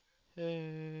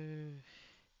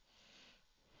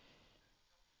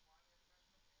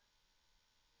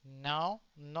 no,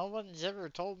 no one's ever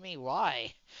told me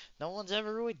why. No one's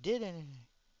ever really did anything.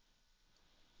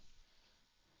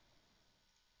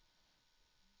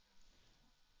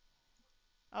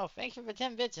 Oh, thank you for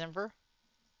 10 bits, Emperor.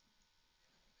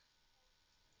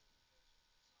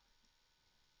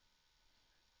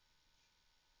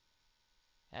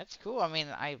 That's cool. I mean,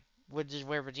 I would just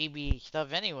wear the GB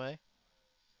stuff anyway.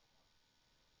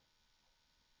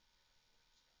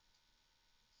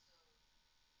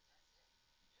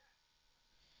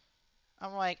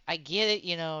 I'm like, I get it,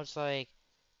 it's like,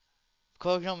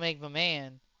 clothes don't make the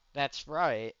man. That's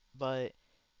right. But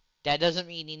that doesn't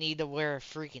mean you need to wear a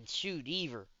freaking suit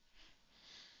either.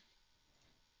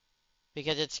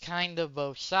 Because it's kind of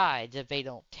both sides if they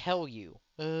don't tell you.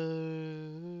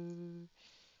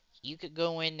 You could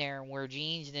go in there and wear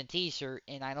jeans and a t-shirt,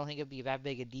 and I don't think it'd be that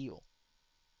big a deal.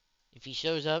 If he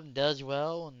shows up and does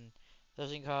well and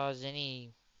doesn't cause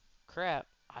any crap,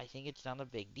 I think it's not a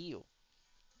big deal.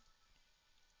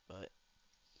 But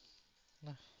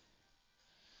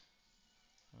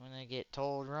when I get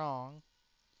told wrong,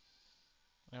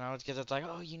 it's because it's like,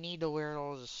 oh, you need to wear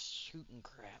all this shooting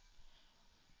crap.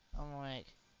 I'm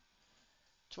like,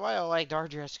 that's why I liked our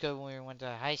dress code when we went to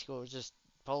high school. It was just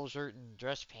polo shirt and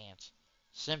dress pants.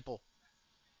 Simple.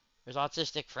 It was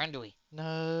autistic friendly.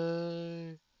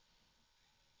 No.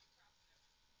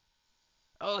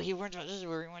 Oh, this is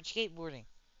where he went skateboarding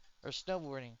or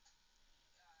snowboarding.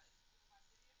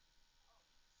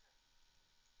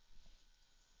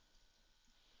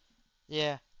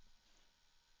 Yeah.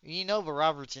 The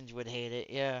Robertsons would hate it.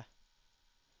 Yeah.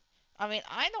 I mean,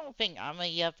 I don't think I'm a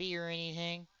yuppie or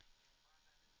anything.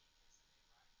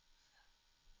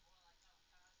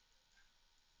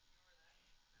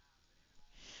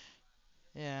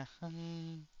 Yeah. I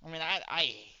mean,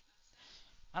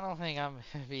 I don't think I'm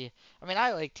gonna be. I mean,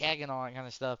 I like tagging all that kind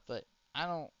of stuff, but I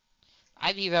don't.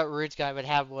 I'd be that rich guy, would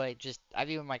have like just I'd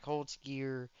be with my cold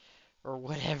skier or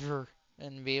whatever,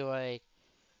 and be like,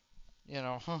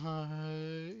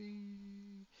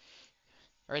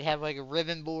 or I'd have like a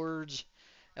ribbon boards,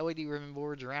 LED ribbon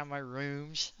boards around my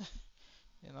rooms,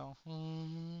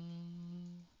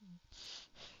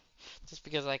 just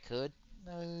because I could.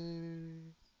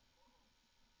 No.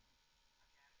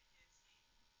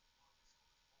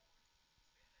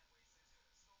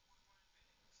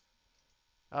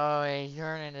 Oh, hey,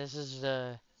 Vernon, this is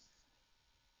the.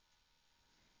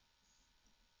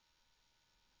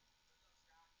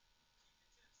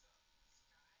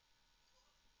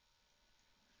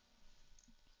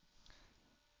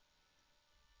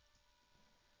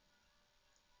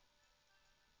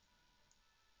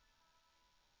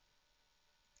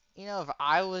 If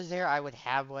I was there, I would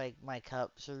have like my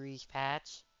Cup Series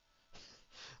patch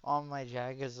on my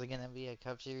jacket because it's gonna be a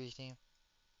Cup Series team.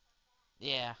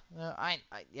 Yeah, no,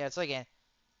 yeah, it's like a,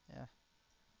 yeah.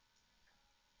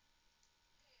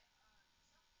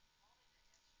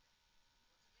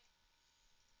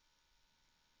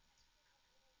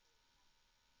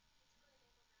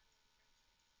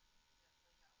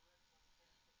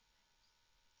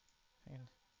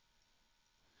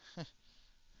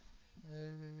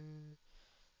 And,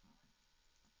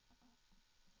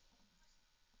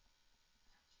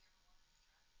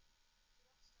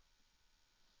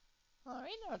 uh, oh,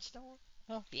 it's no.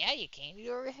 Oh, yeah, you can do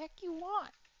whatever the heck you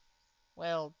want.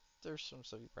 Well, there's some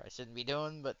stuff you probably shouldn't be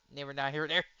doing, but never not here or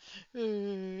there.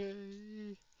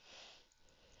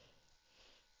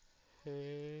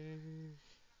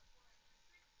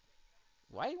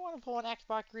 Why do you want to pull an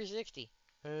Xbox 360?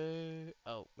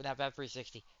 Oh, not bad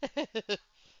 360.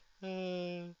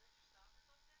 uh,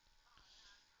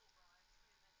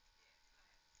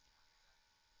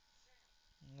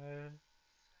 uh,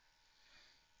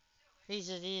 he's,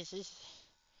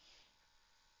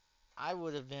 I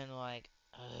would have been like,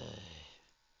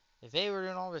 if they were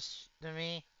doing all this to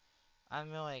me,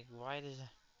 I'd be like, why does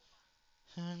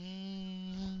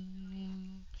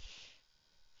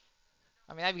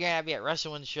I mean, I'd be at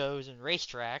wrestling shows and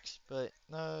racetracks, but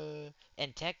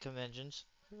and tech conventions.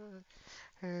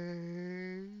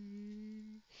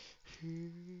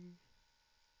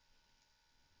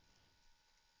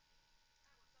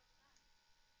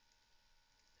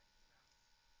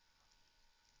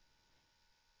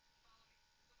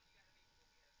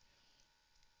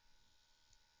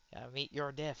 Meet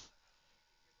your death.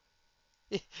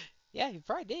 Yeah, you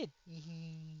probably did.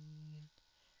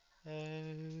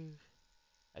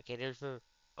 Okay, there's a.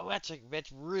 Oh, that's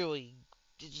really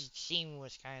just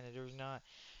seamless kind of. There's not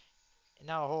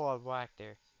a whole lot of black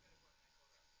there.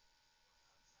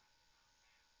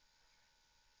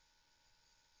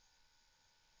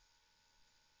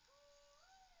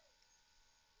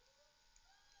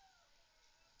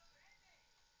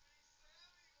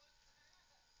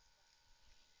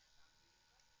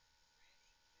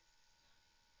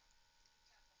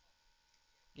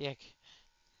 Yeah.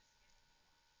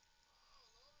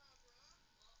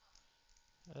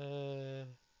 Uh.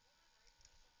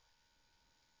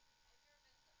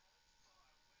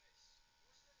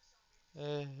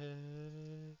 Uh.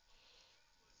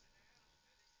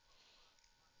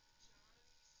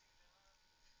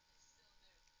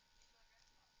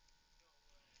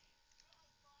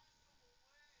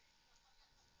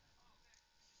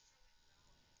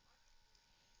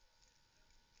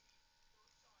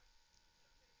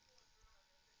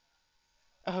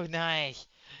 Oh, nice.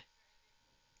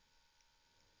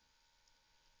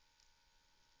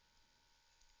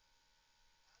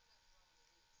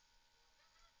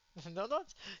 Don't.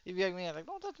 You'd be like me. Like,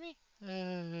 don't touch me.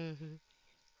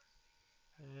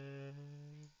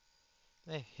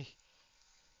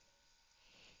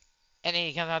 And then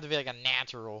he comes out to be like a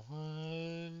natural.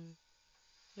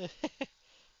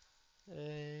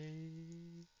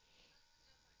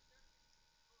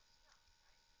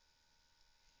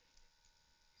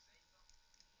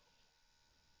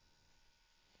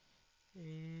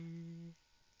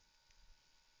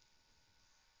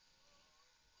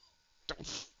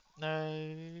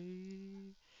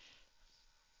 No.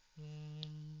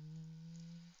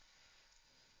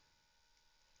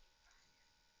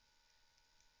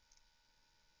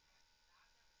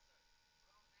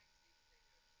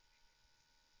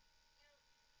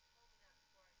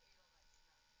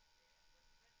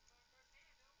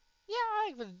 Yeah,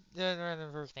 I would rather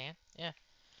firsthand. Yeah.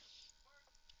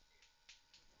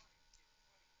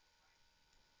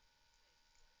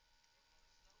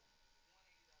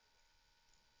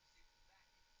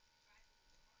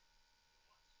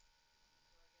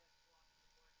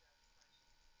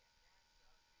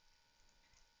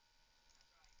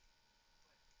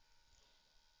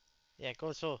 Yeah,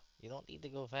 go slow. You don't need to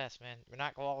go fast, man. We're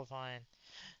not qualifying.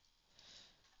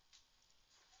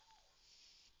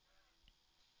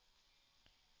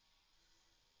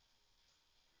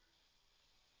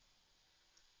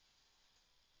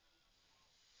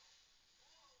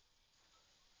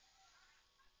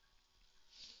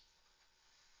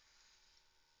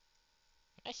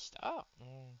 Nice stop.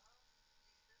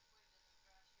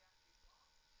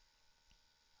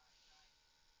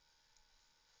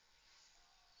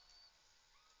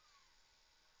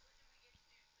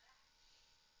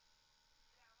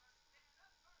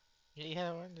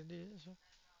 Yeah, we're to do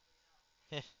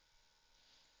this.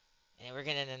 And we're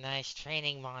getting a nice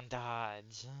training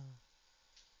montage.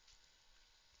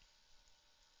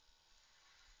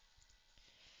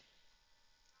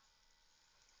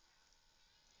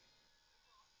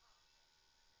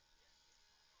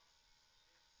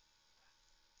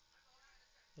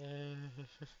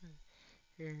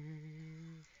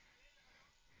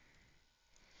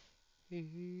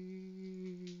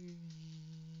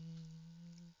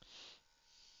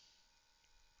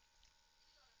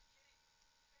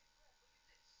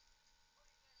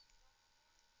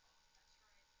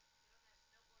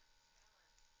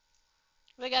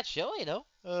 They got chili though.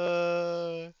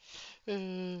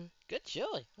 Good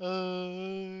chili.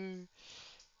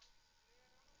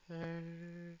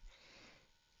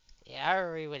 Yeah, I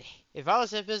already would. If I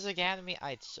was at Physics Academy,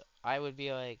 I would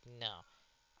be like, no.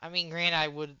 I mean, granted, I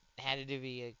would had to do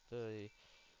be like, the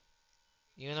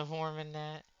uniform and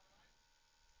that.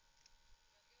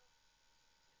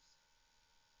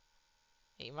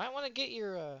 You might want to get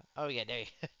your. Oh yeah, there.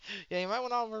 Yeah, you might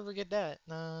want to never forget that.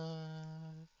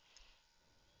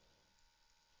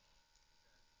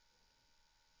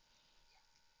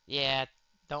 Yeah,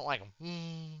 don't like them.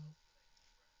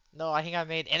 No, I think I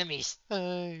made enemies.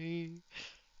 The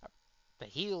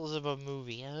heels of a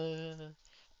movie.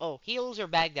 Oh, heels are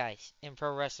bad guys in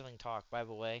pro wrestling talk, by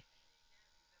the way.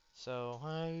 So,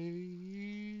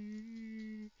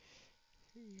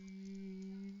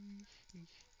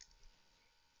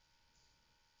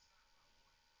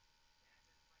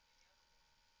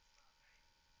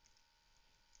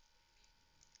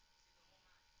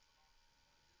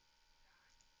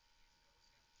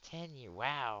 10 year.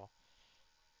 Wow.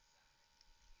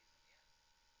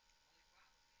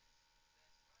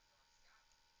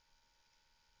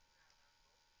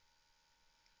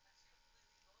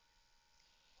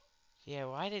 Yeah,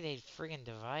 why did they friggin'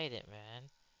 divide it, man?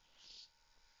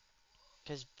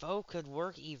 Because Bo could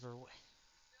work either way.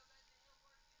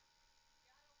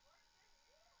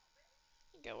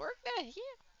 You can work that,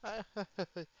 yeah.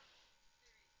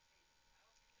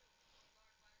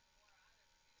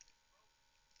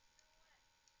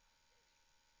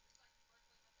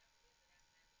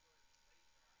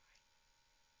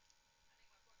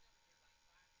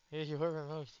 Here's your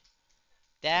remote.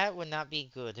 That would not be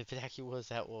good if it actually was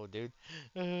that low, dude.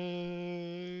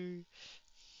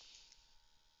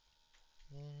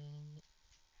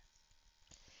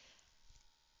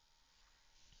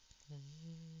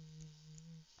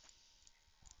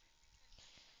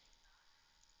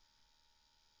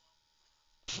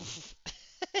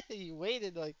 You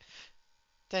waited like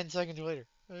 10 seconds later.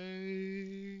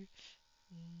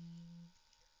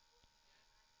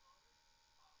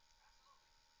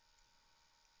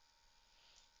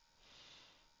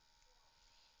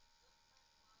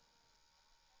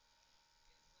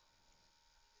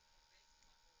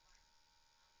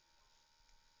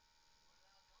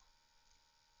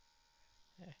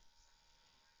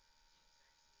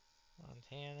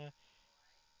 Montana.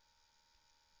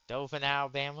 Dothan,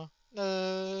 Alabama.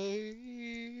 Oh,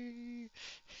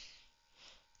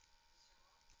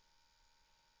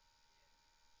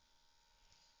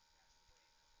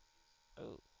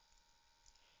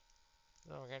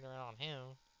 don't get around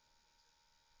him.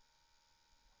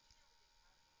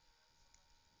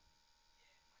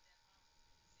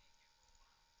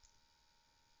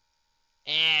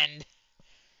 And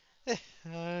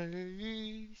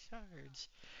shards.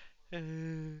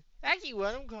 Actually,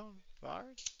 what I'm calling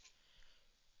shards.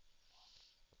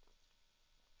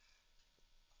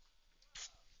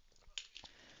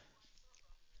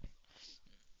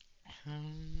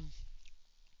 Um,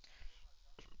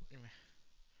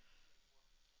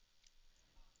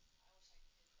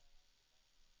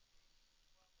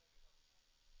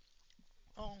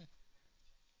 oh,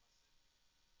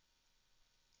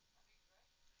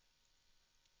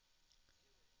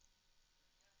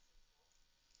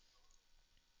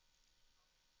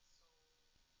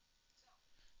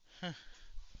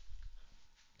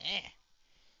 eh.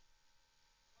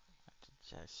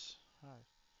 Just,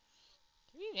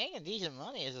 you making decent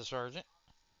money as a sergeant.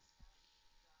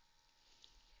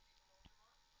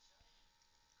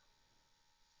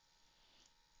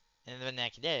 And the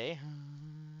next day.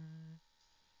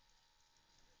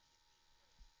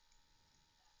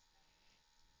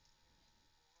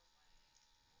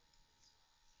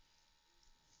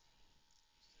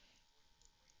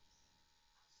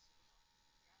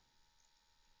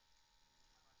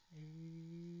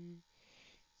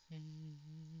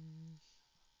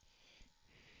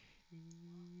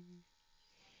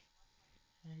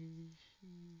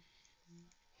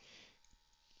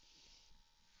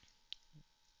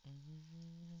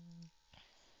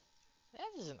 That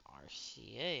is an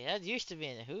RCA. That used to be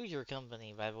in a Hoosier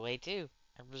company, by the way, too.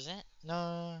 Represent?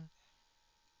 No.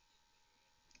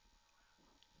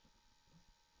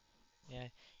 Yeah.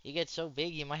 You get so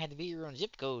big, you might have to beat your own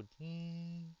zip code.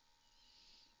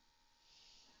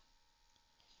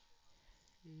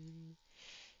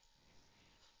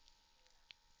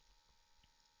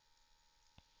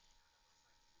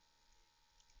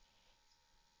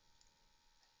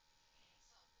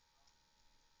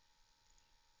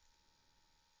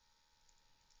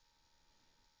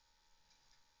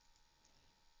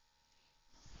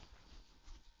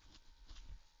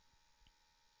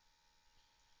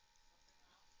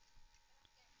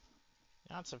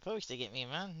 Not supposed to get me,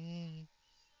 man.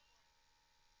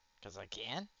 Because I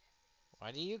can.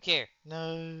 Why do you care?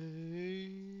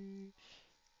 No.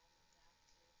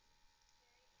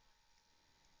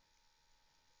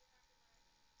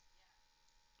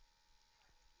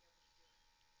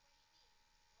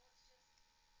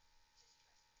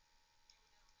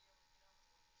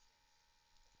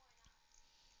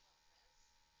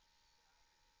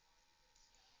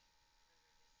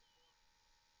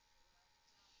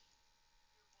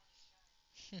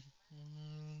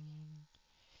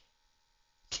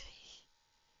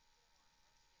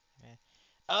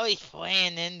 Oh, he's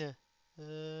playing into.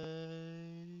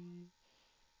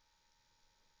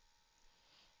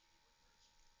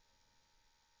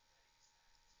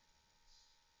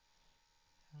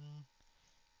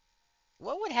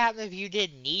 What would happen if you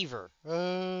did neither?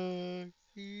 There's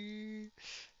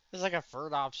like a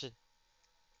third option.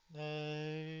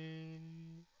 Uh,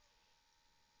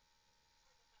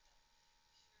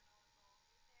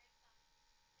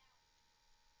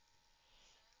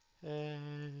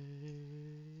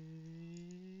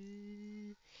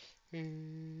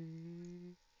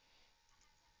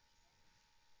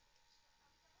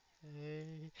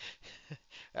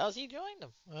 Else he joined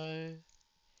them.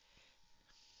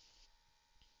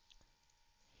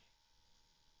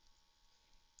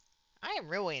 I am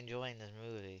really enjoying this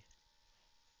movie.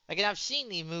 Like, and I've seen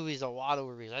these movies a lot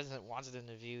over years. I haven't watched it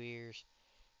in a few years.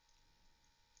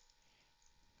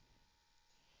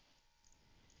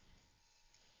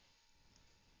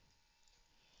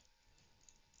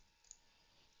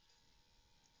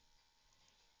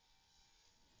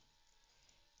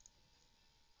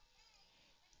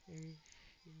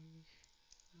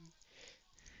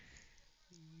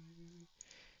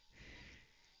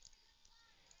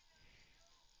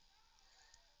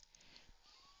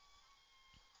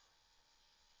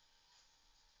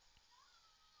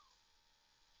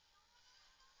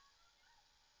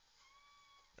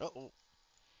 Uh oh.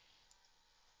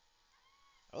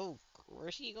 Oh,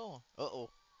 where's he going? Uh oh.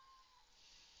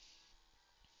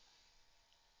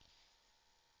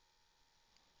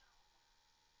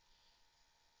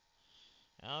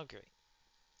 Oh, great.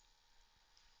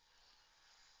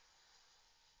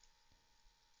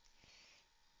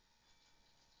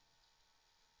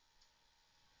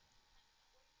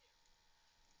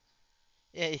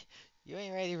 Yeah, you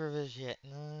ain't ready for this yet.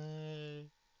 No.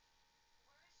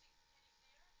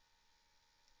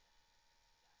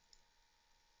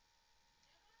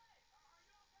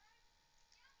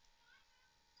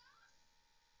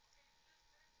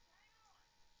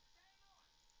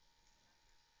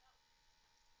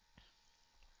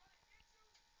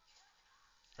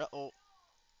 Uh oh.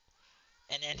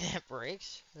 And then it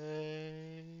breaks.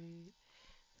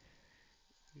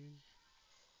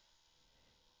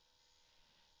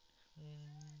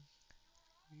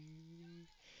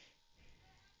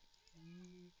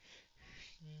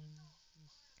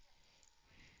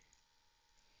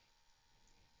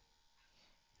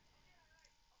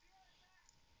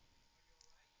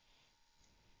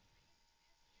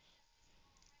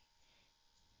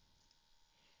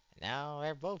 Now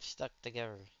they're both stuck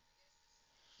together.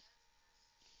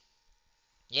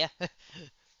 Yeah,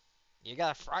 you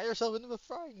gotta fry yourself into a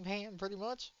frying pan, pretty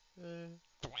much.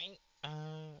 Twang.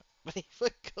 But he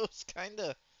foot goes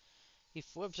kinda. He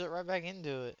flips it right back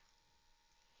into it.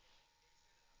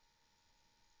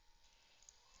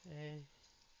 Uh,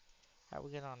 how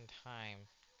we get on time?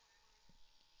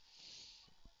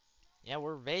 Yeah,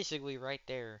 we're basically right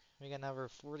there. We got number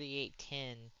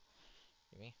 4810.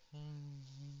 Maybe.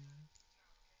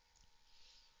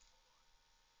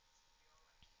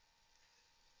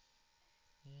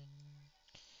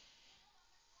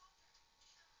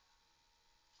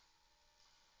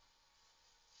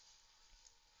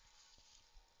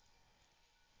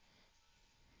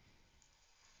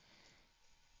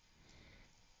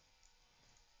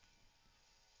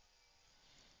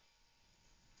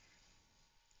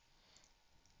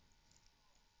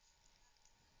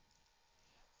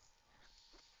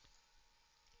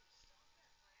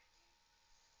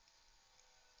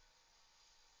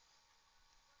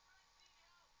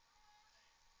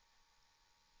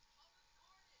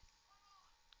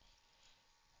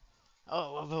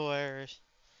 Oh, of course.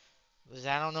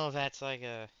 I don't know if that's like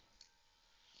a.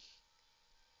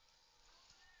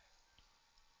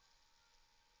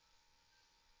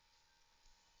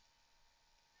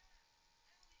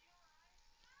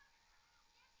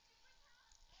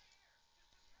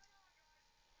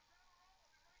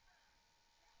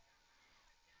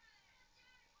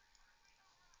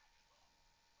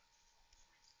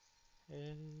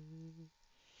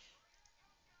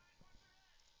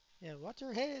 Yeah, watch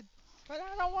your head. But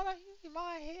I don't want to use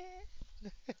my head.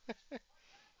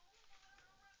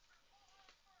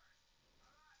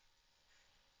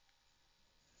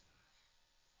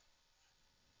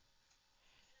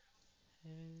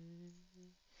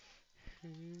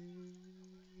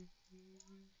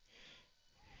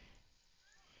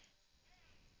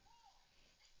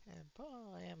 And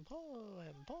pull, and pull,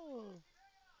 and pull.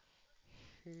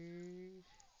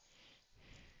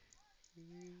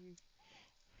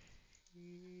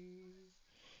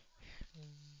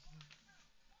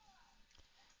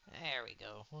 There we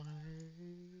go.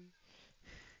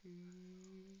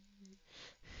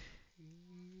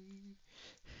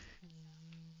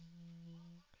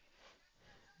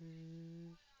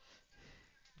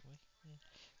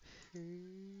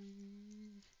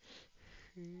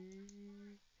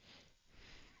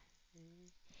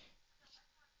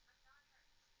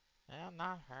 I'm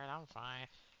not hurt. I'm fine.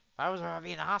 If I was, I'd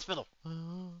be in the hospital.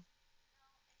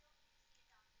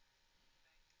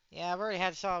 Yeah, I've already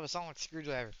had saw with a sonic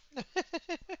screwdriver.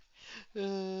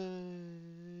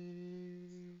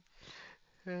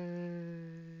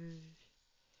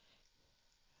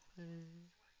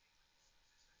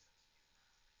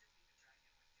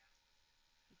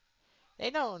 They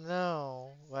don't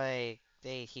know. Like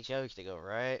he chose to go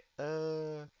right.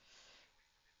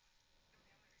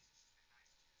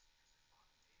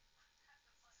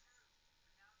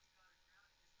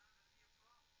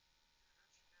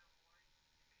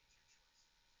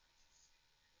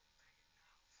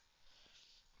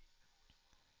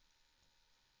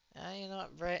 You know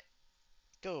what, Brett?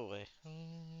 Go away.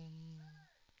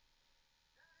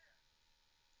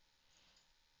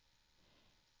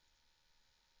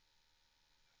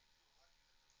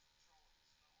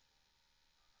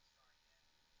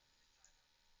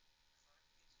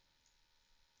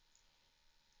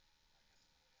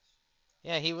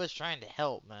 Yeah, he was trying to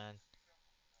help, man.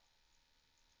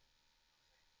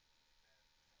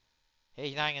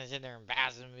 He's not gonna sit there and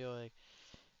bash him and be like,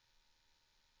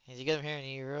 as you get him here and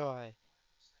you realize.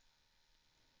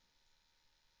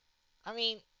 I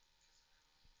mean,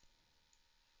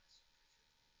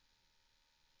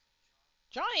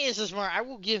 Johnny is smart. I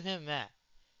will give him that.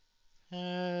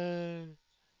 Uh,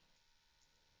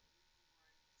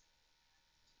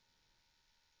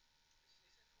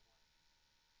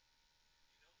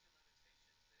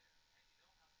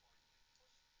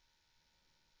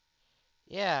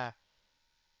 yeah,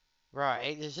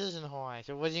 right. This isn't Hawaii,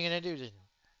 so what's he gonna do? Just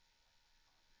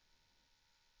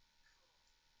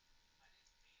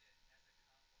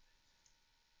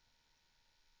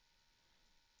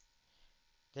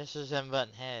this is them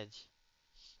button heads.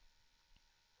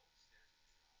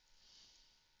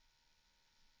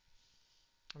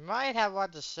 I might have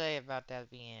what to say about that at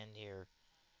the end here.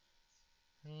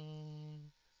 Hmm.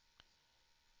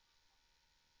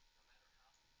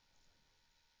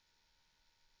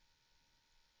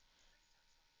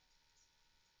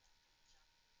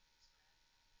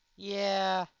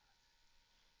 Yeah.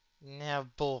 Now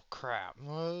bull crap.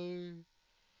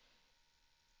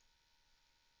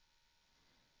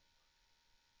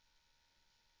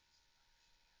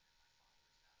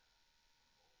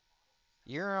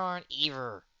 You're on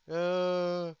Ever.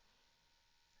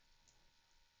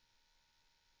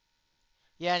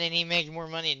 Yeah, and then he makes more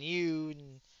money than you.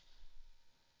 And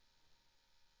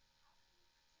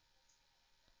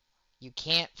you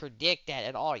can't predict that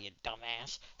at all, you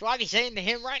dumbass. So I'll be saying to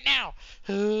him right now.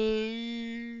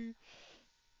 Hmm.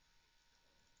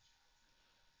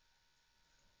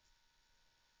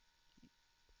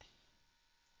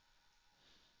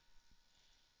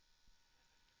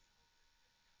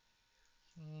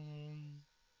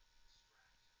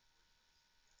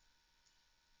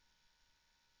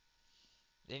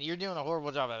 Then you're doing a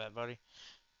horrible job of it, buddy.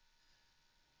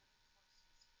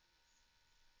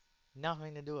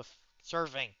 Nothing to do with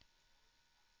surfing.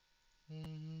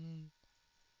 Hmm.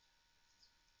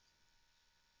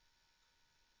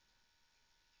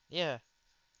 Yeah.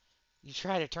 You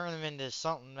try to turn him into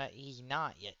something that he's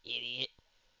not, you idiot.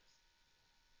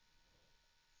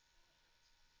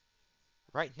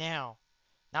 Right now.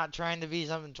 Not trying to be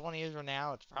something 20 years from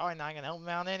now. It's probably not going to help him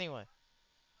out anyway.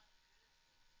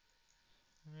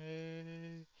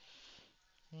 Uh,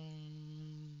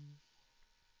 hmm.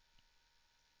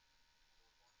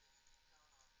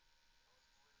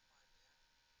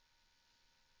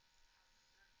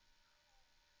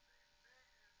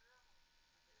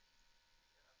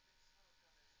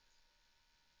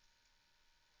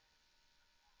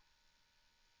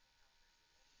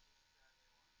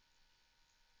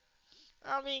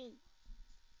 I mean,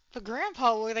 the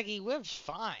grandpa looked like he whips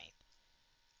fine.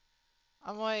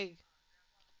 I'm like,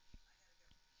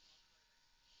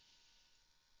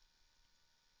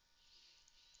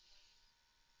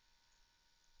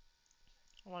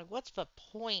 what's the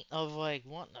point of like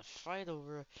wanting to fight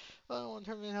over? I don't want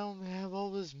to turn me home and have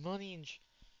all this money and.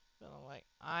 But I'm like,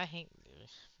 I hate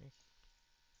this.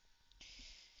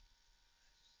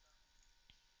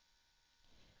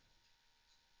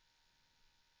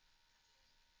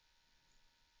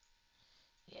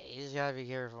 Yeah, you just gotta be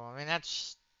careful. I mean,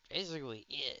 that's basically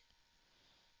it.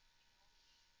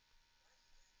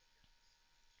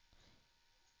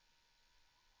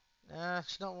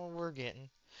 That's not what we're getting.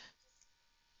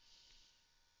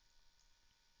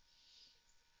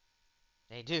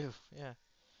 They do, yeah.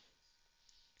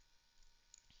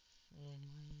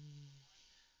 Mm-hmm.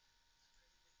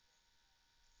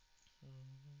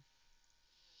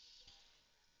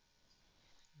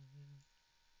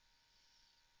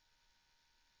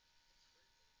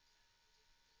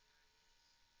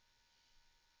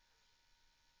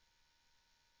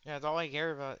 That's all I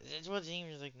care about. It's what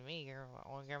seems like to me.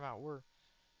 All I care about work.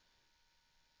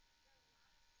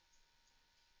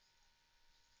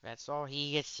 That's all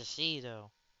he gets to see,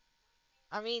 though.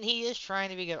 I mean, he is trying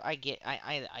to be good. I get.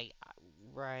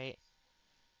 Right.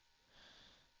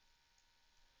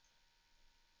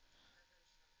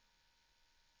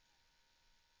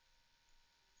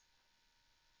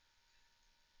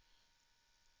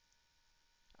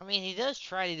 I mean, he does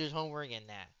try to do his homework in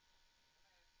that.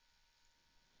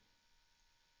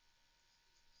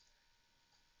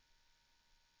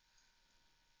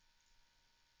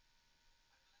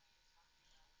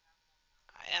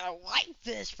 I like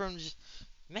this from just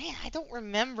man. I don't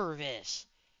remember this,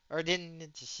 or didn't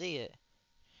get to see it.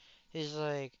 He's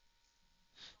like,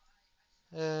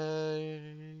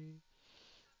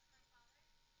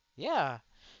 yeah,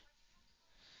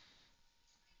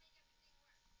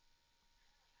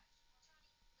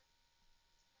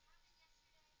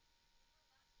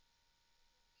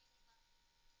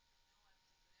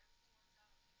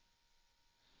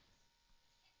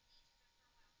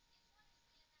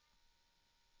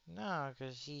 no,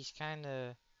 because he's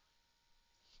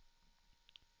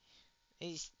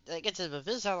like it's a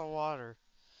fish out of water.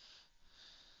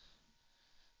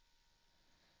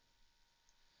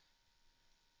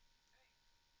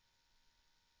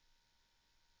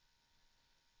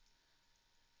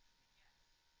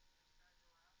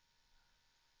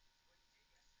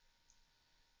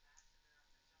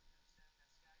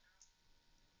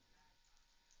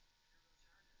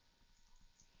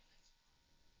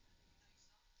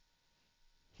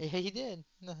 Yeah, he did.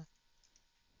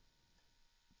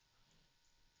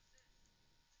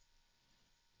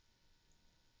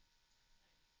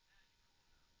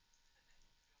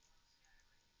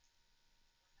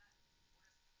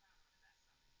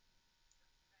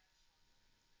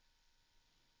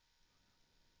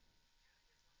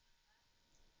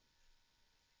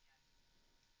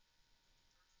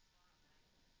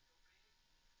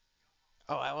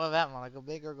 Oh, I love that one. I go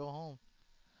big or go home.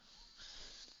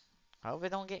 I hope it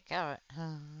don't get caught.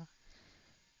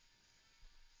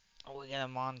 Oh, we got a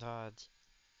montage.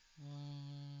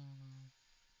 Mm.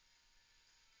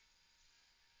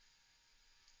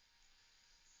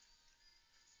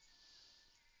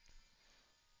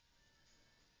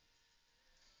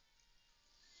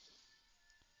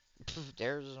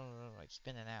 There's like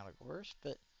spinning out, of course,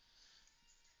 but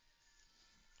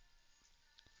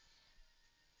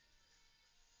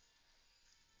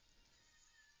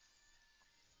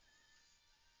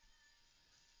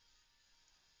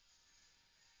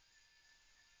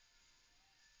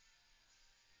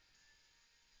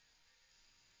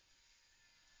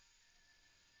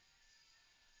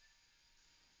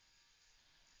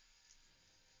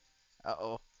uh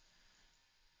oh,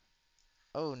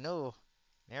 oh no,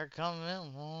 they're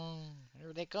coming.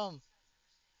 Here they come.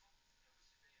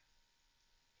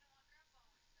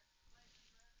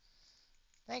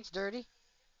 Thanks, Dirty.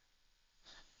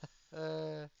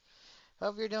 Uh,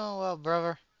 hope you're doing well,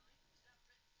 brother.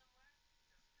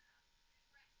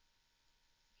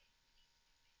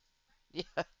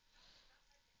 Yeah,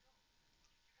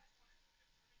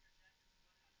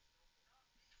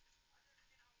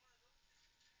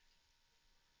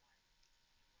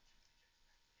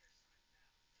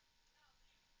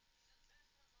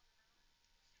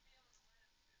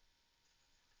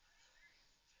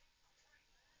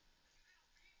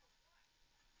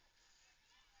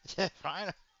 yeah,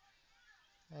 fine.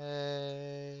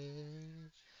 Mm,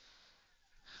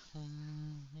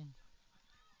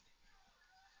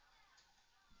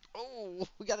 oh,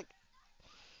 we gotta.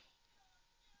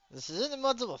 This isn't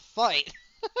much of a fight.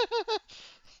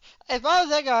 If I was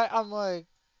that guy, I'm like,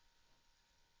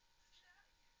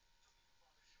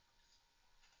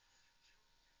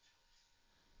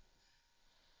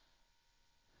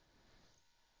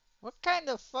 what kind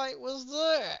of fight was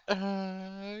that?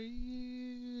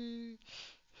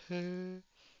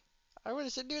 I would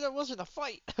have said, dude, that wasn't a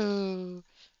fight.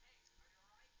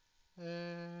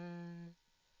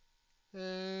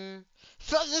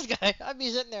 Fuck this guy. I'd be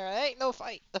sitting there. I ain't no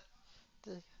fight.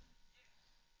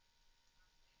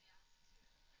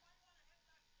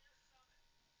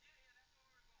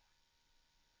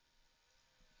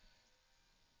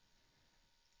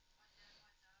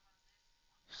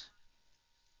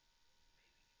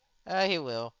 He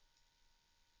will.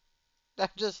 I'm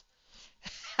just.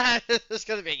 It's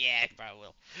gonna be yeah, he probably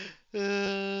will.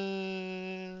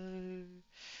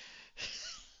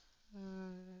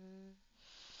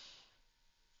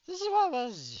 This is what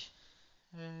was.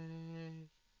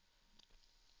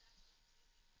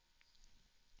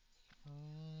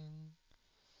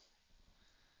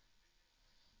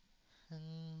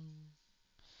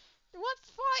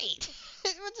 fight.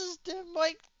 It was just them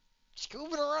like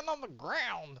scooping around on the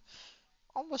ground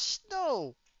on the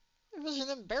snow. It was an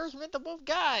embarrassment to both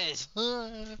guys.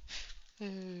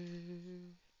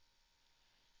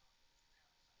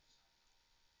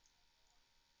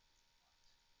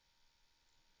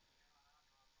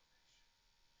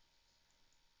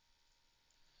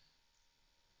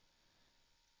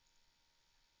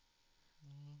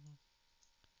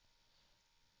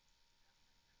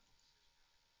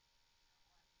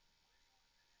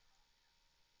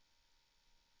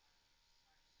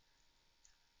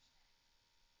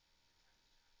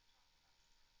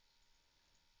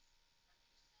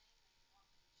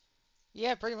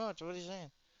 Yeah, pretty much. What are you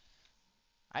saying?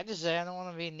 I just say I don't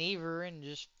want to be neither and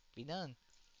just be done.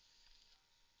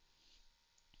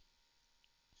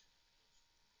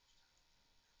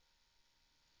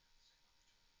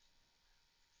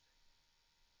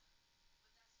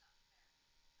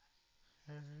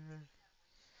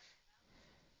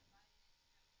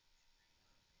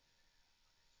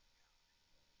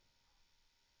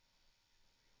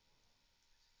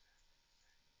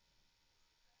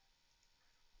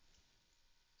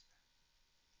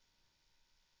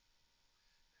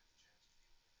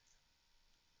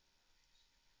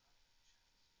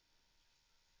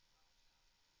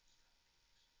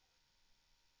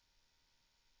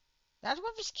 That's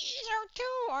what the skis are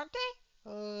too, aren't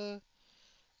they?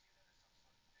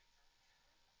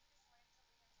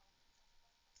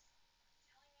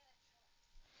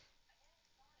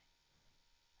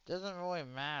 Doesn't really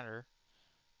matter.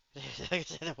 Like I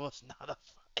said, it was not a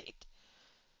fight.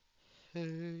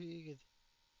 You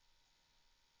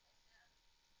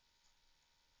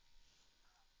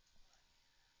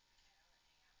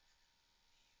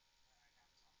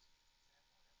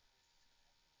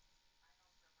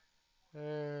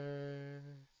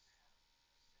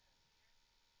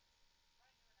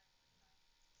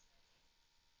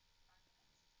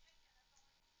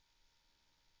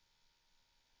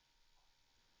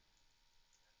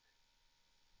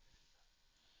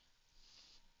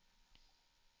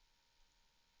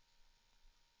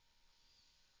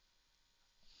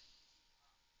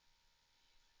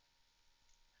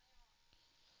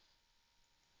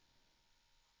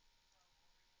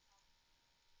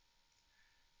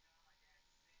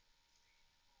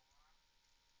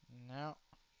No,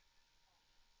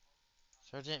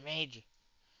 Sergeant Major.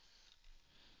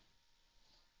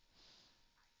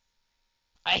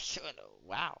 I should.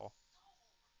 Wow.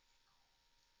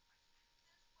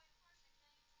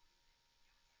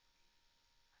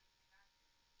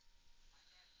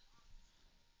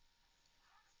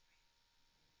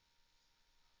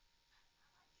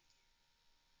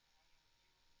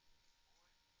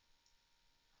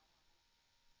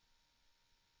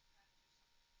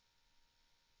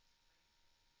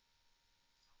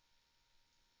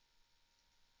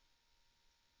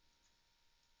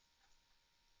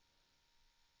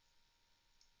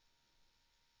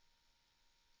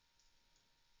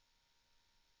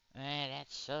 Man,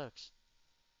 that sucks.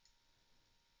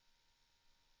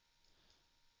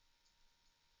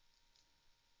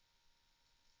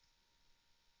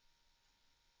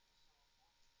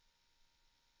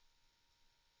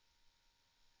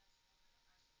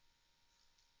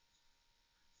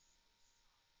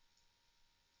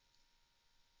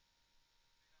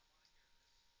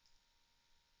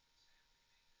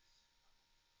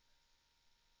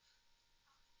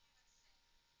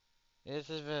 This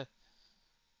is the.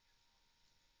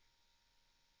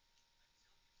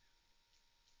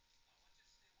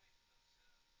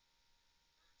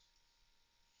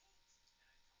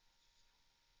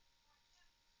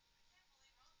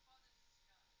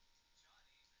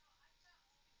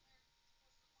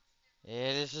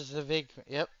 Yeah, this is the big.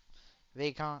 Yep,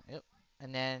 big con. Yep.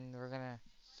 And then we're gonna.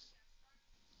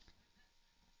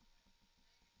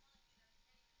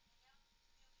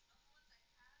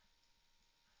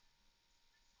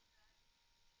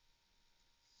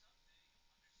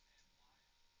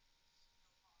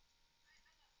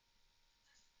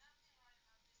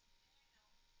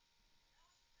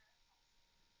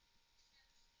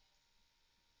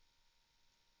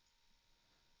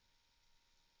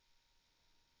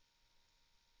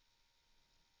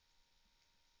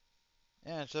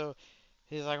 Yeah, so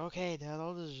he's like, okay, Dad,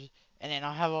 I'll just. And then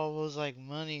I'll have all those like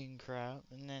money and crap,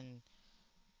 and then.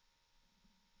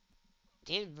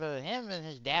 Dude, but him and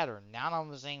his dad are not on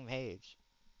the same page.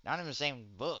 Not in the same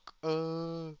book.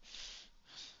 Oh,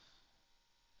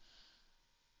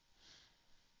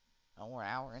 we're an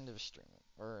hour into the stream.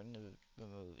 Or into the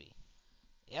movie.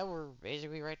 Yeah, we're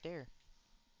basically right there.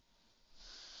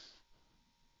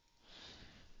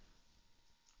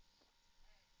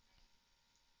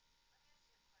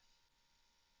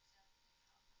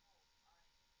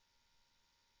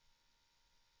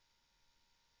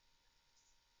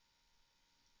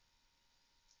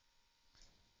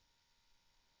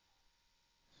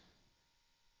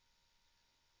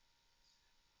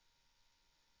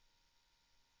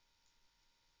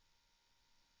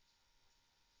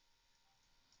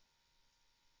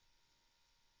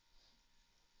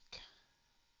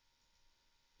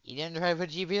 You didn't try to put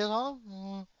GPS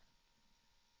on?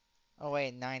 Oh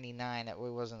wait, 99. That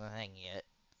wasn't a thing yet.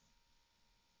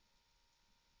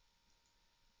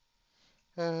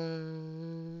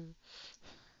 Uh,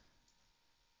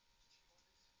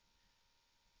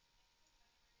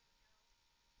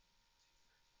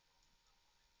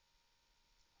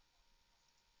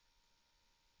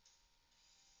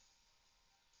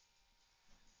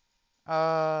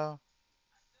 uh.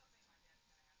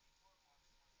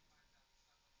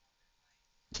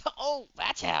 Oh,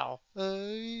 that's how.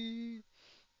 They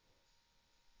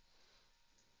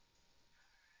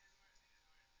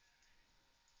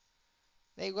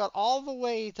got all the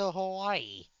way to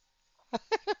Hawaii.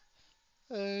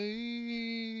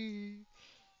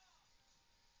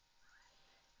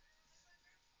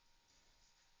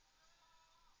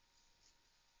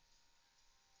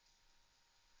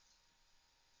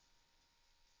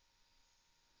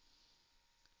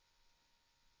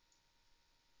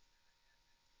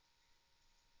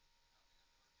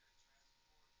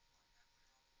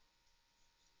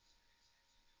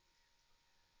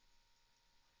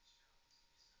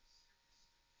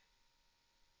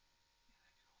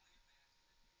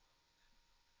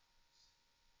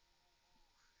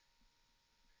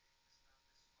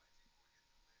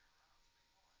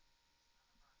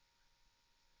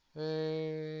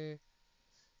 Uh,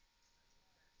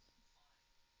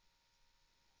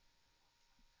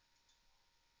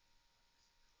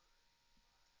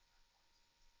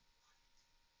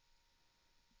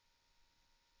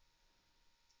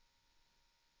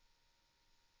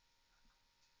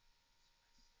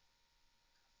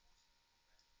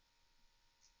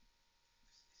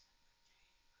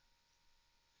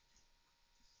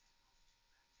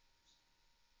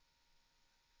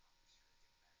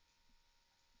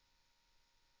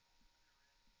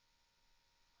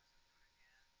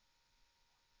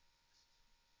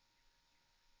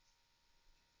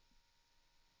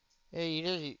 uh,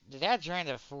 yeah, the dad's trying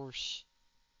to force.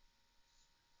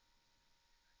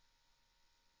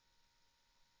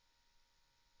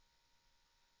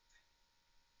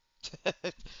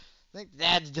 I think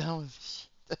dad's done with this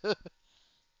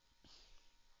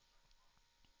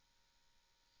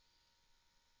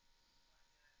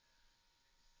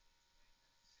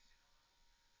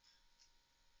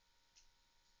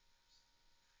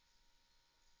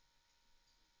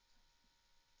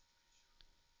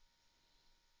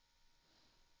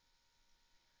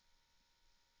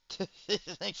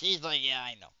shit. She's like, yeah,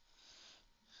 I know.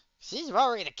 She's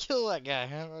about ready to kill that guy.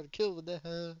 Huh? About to kill the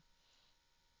dad.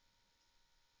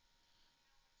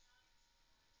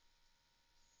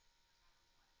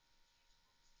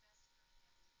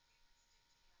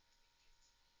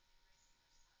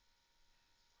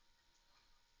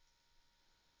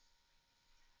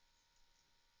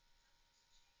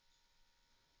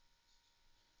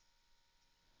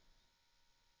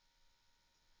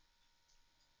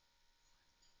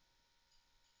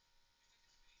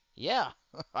 Yeah,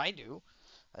 I do.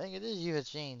 I think it is you that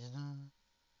changed.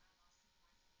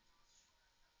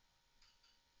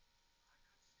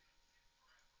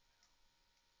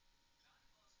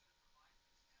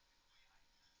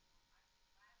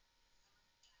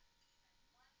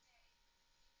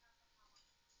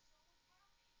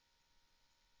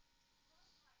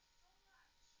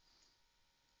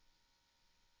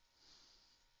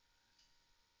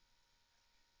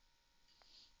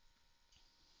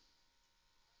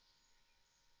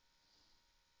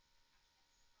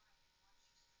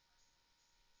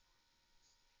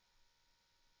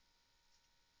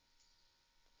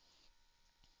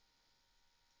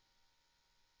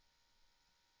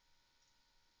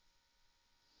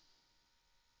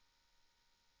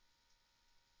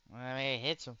 I mean, it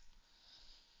hits him.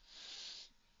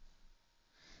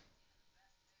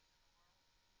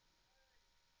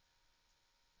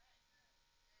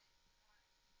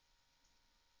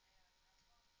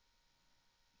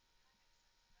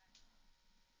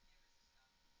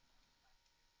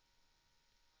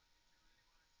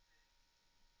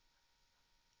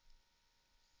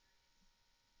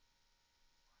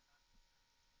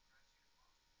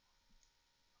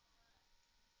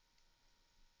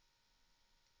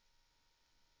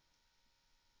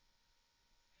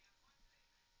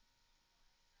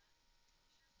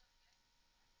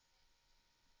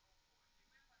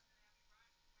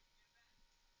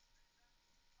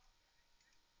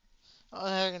 Oh,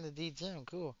 they're gonna DCOM.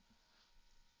 Cool.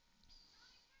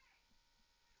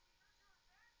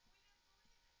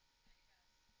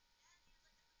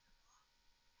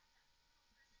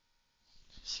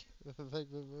 Like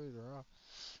the boys are off.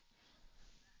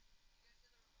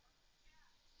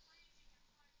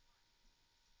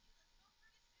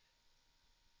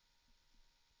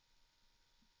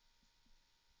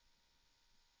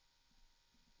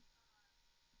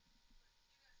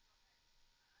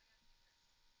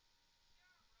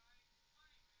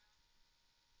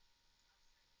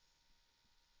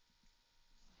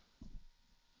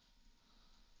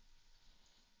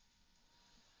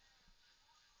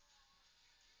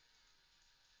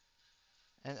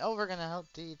 And oh, we're gonna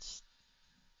help teach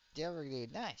the other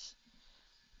grade. Nice.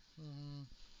 Mm,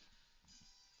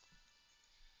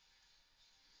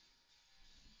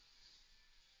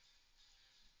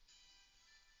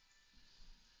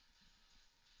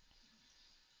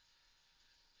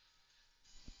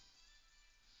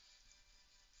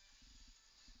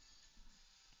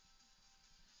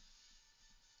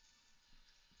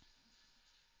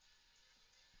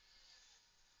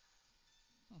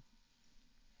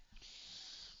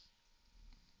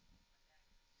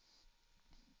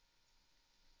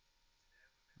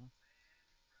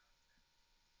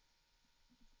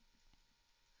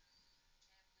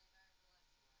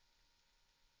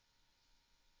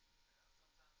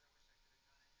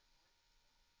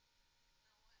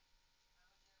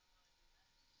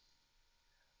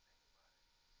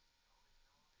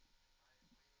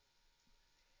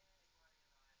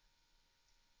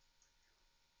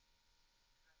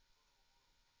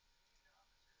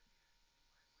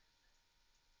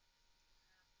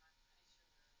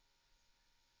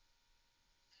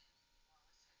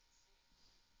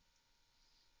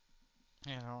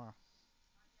 you know.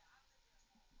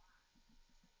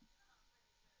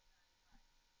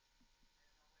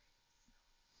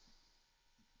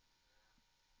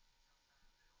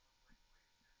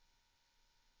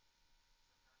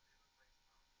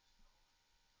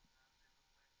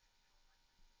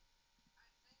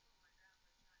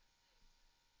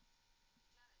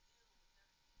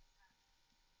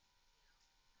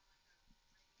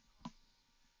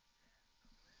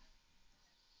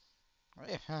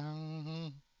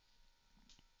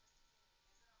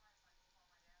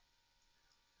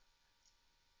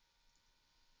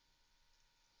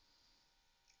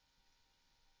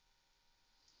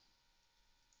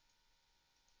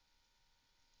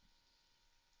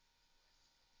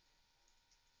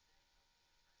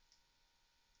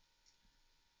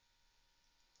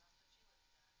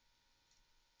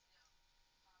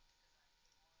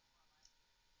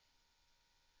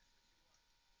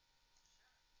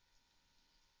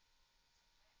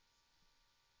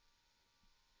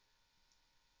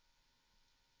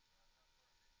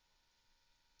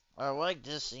 I like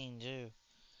this scene too.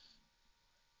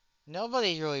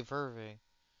 Nobody's really perfect.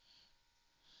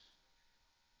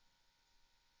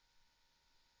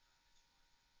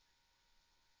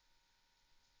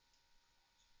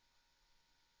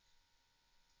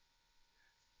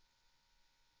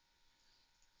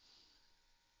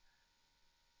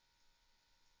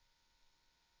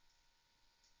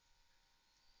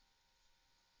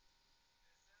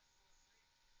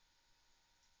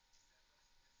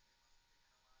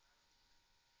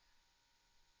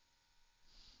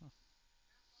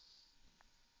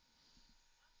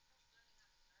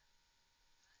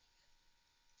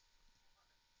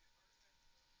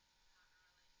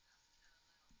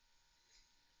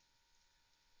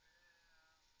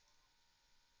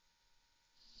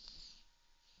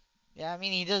 Yeah, I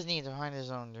mean, he does need to find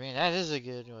his own dream. That is a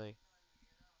good, like,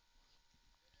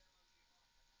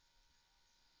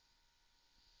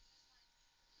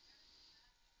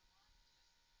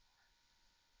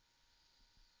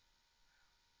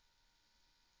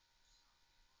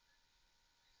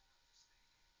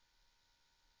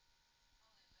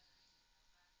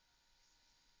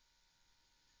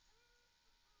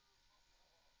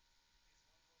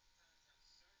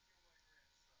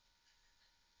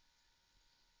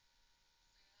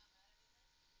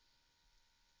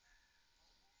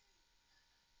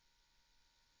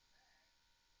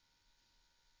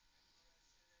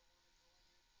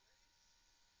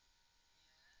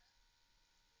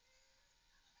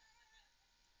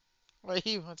 what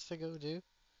he wants to go do.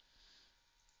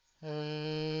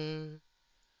 Uh,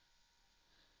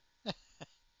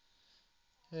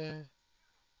 uh,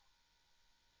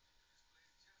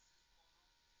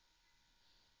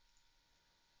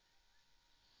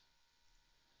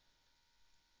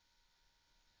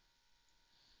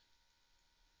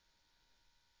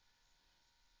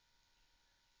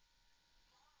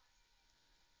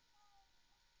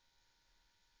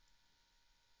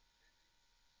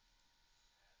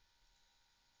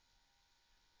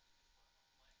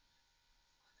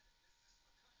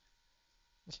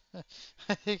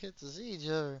 they get to see each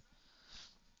other.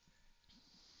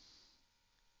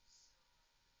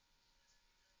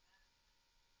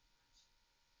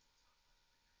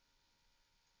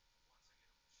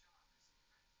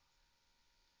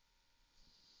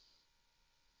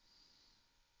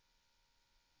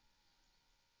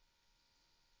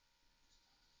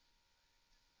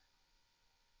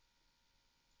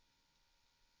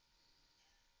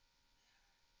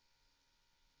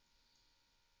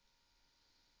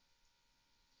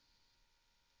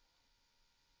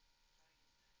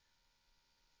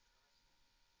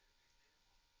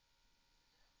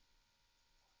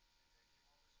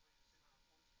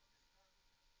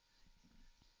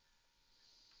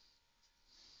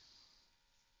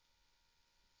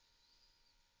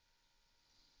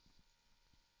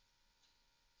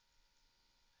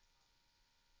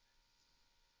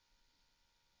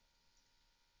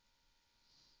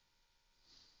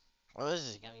 Oh, this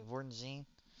is gonna be boring scene.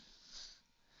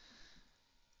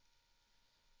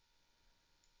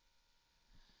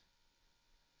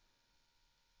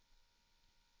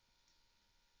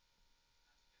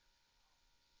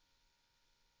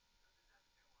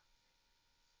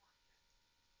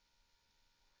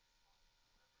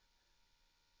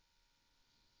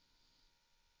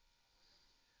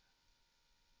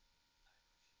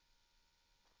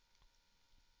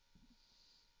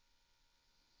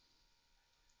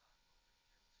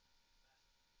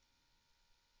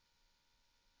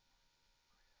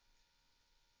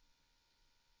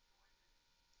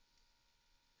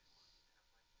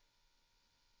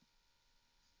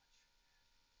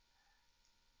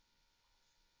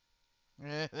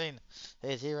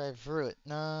 They see right through it.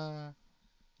 No.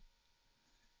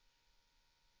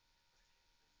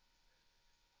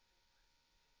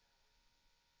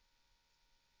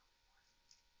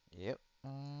 Yep.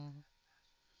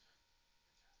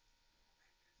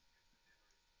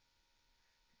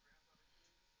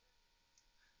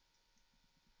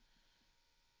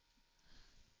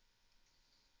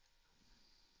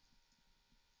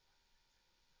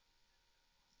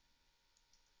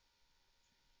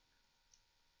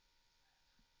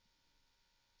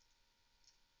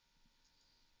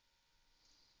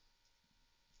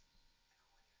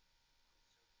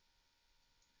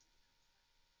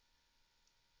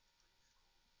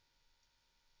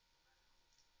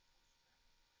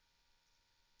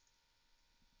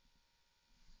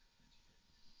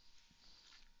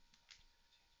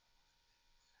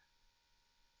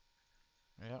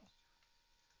 Yep.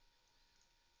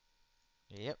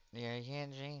 Yep. Yeah, you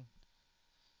can, Gene.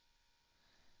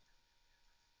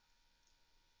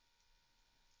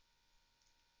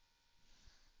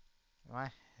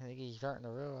 Why? I think he's starting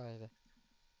to realize it.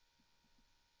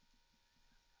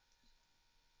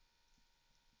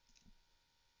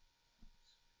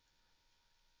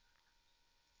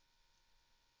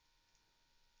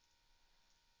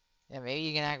 Yeah, maybe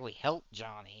you can actually help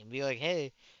Johnny and be like,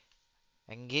 hey,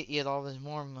 I can get you all this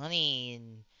more money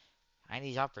and I need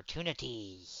these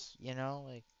opportunities. You know,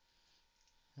 like,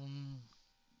 mm,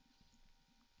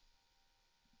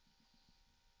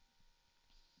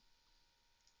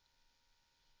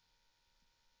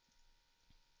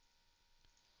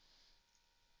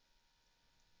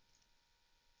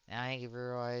 now I think he's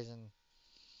realizing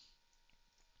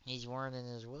he's learning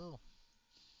as well.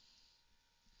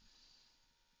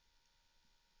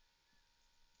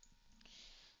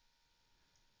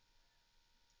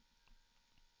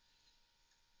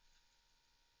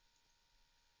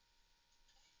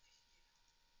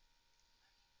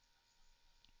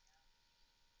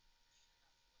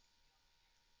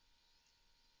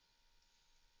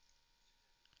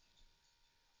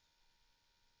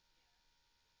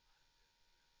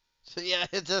 So yeah,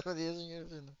 it definitely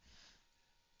isn't.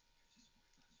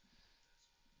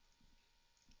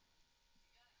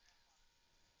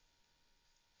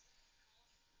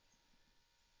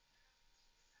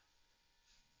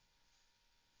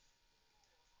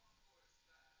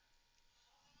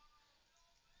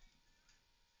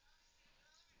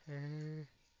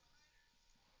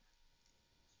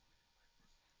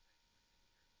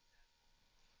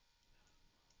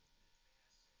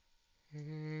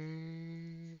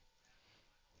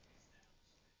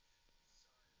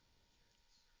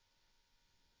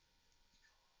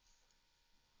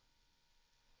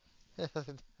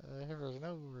 There's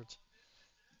no words.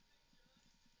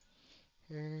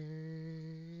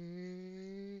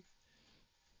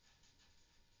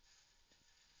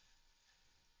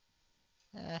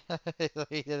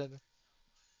 He didn't.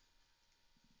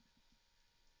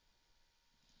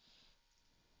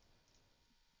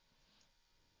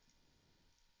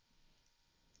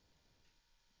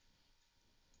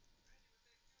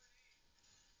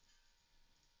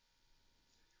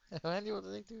 Andy, what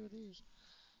do they do with these?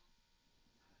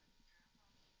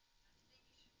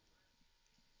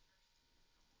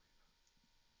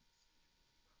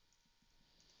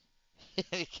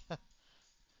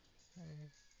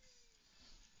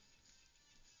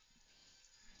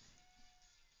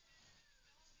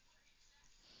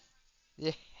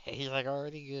 Yeah, he's like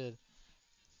already good.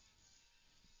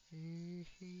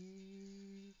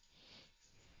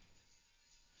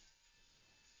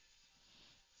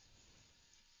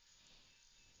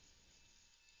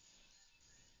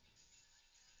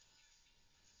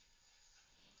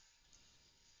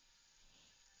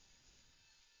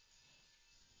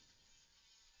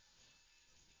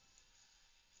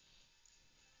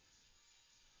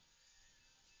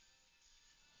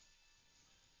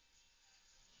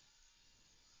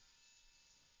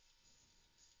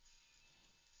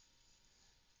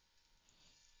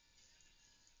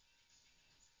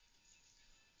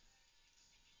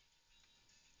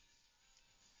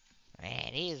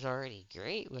 And he is already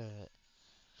great with it.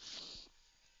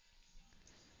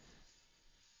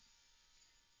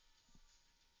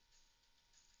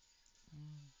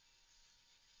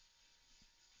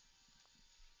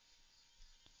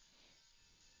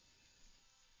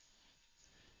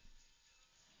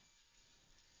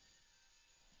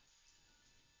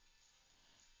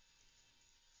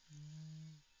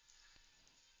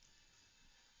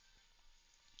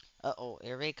 Uh oh,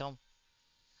 here they come.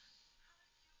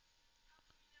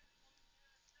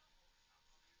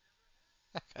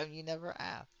 How come you never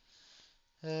asked?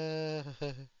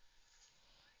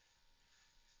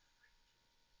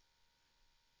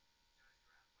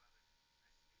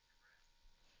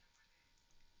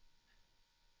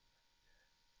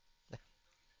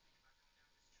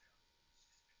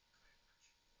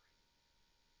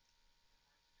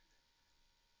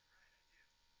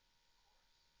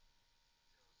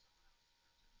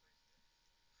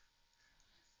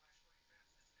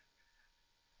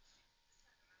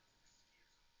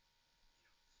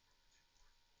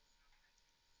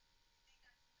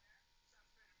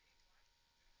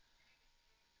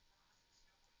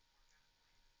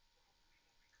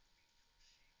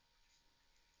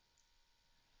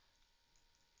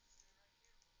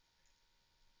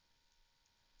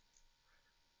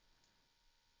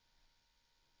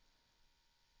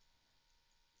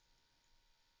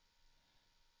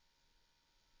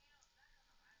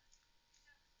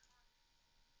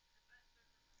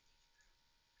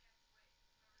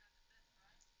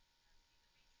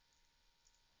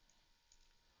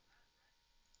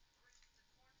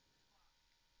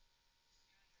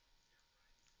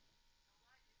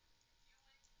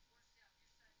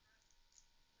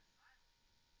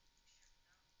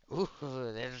 Ooh,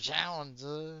 there's a challenge.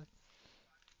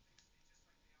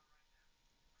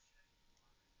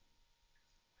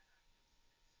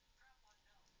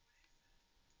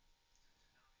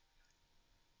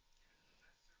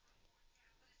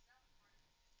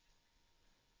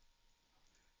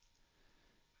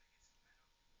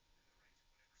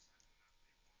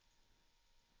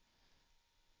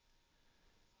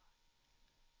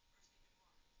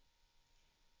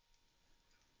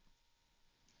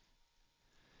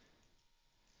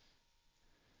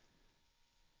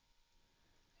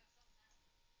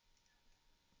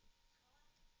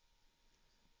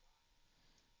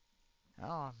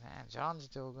 Oh man, John's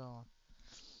still going.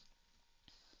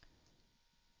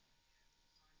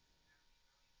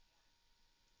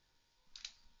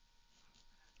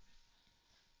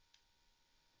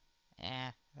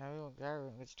 Yeah,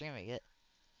 everyone could stream it yet.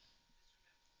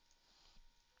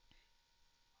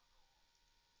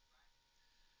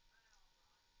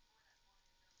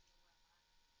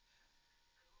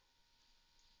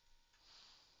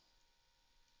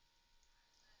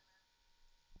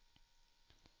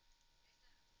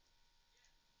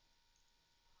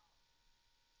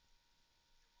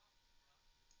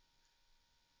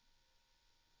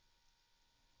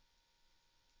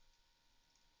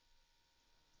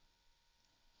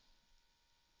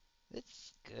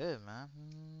 It's good, man.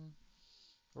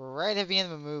 We're right at the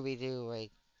end of the movie, too.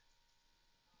 Like,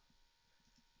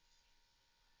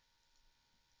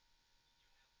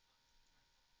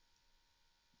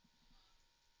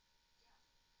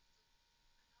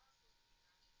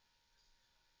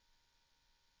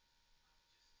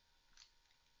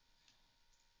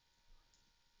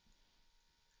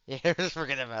 yeah, just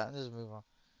forget about it. Just move on.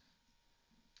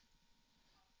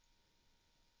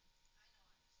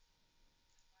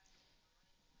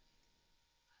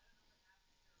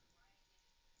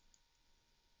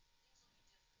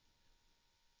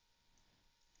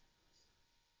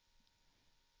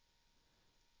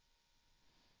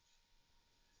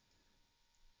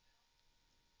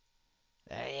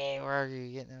 Hey, where are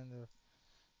you getting into?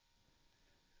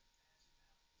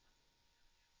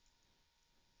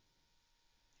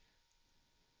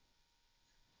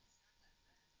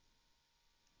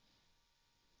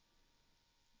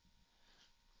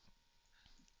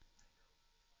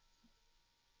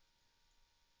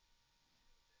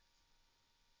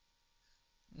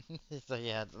 So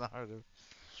yeah, it's not hard.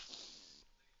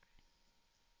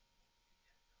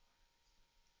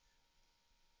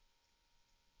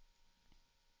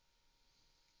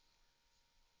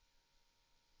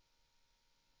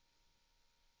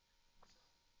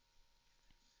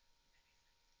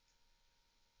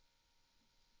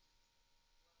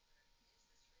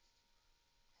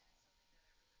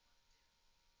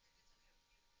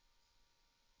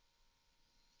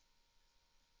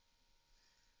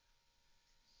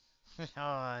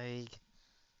 Oh,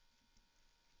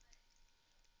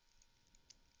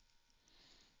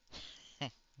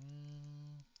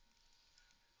 mm,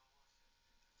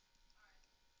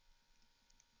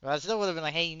 But I still would have been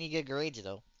like, hey, you need good grades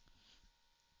though.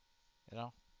 You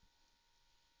know?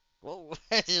 Whoa.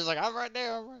 She's like, I'm right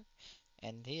there. I'm right.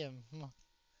 And him.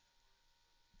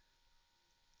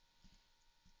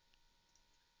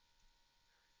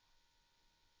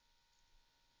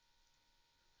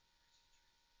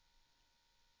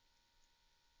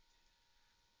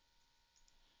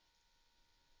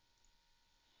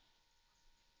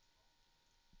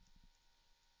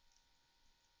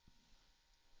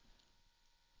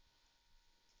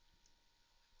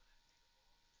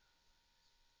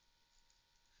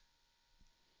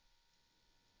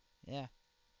 Yeah.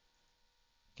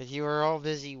 Because you were all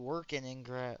busy working and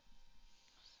crap.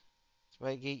 That's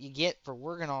what you get for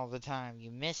working all the time. You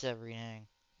miss everything.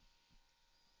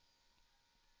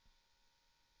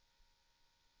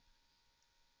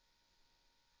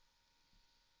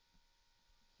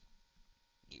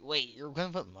 Wait, you're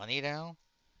gonna put money down?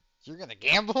 You're gonna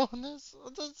gamble on this?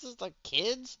 This is like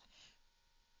kids?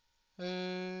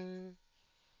 Uh,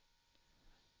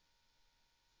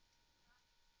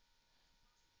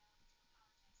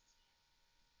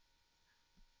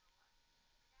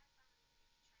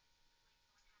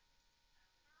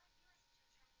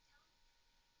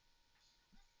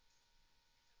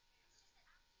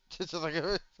 just like,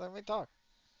 let me talk.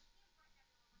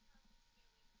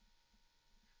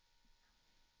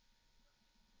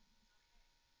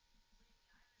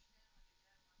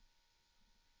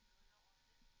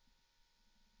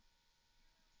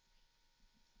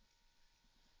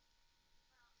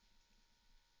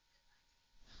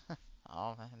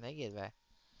 Oh man, they get back.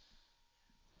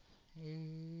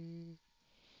 Mm.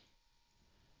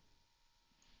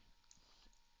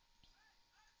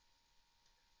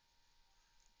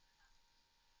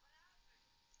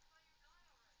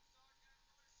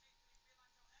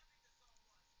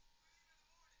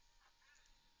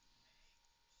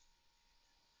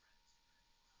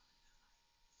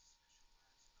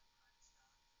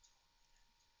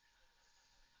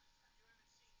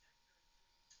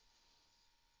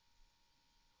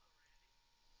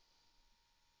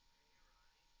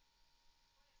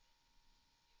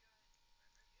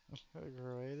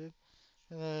 Aggravated.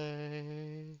 Uh,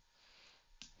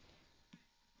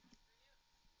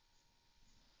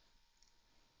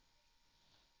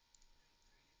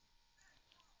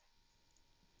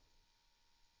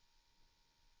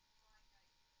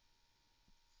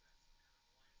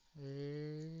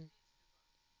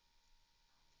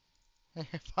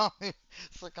 uh,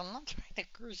 it's like I'm not trying to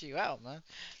curse you out, man.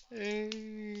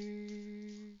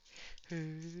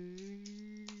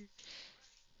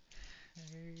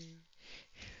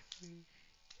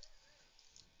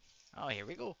 Oh, here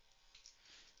we go.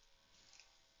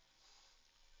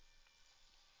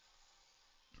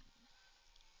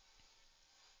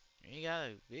 You got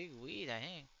a big weed, I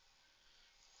think.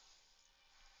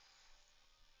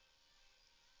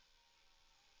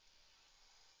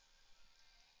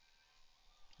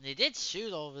 They did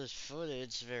shoot all this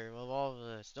footage there of all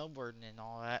the snowboarding and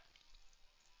all that.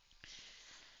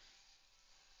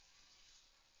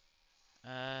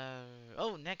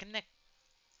 Oh, neck and neck.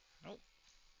 Oh,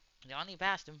 Johnny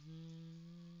passed him.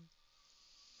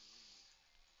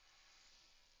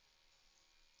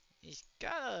 He's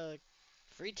got a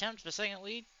 3 attempts per second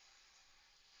lead.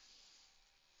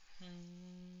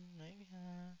 Maybe.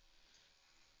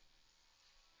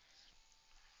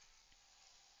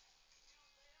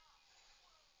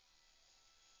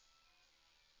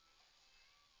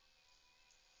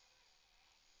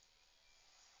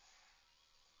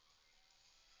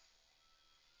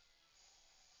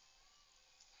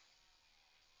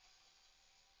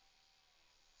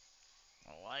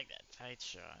 I like that tight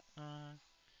shot.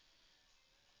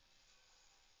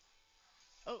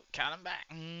 Oh, count him back.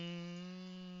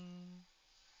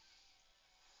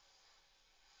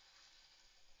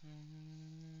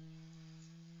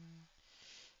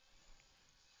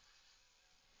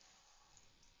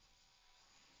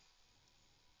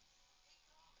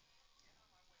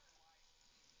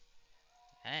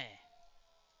 Hey.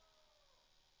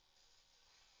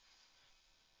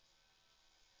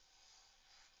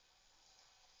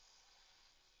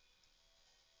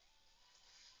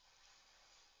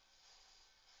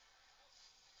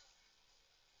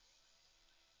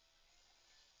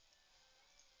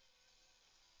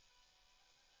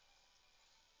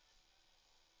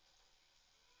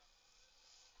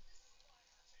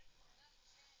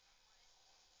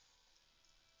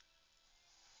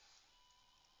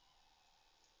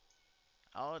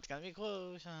 Oh, it's gonna be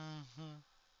close.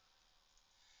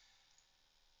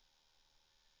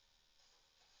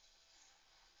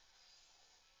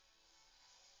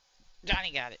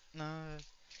 Johnny got it. No.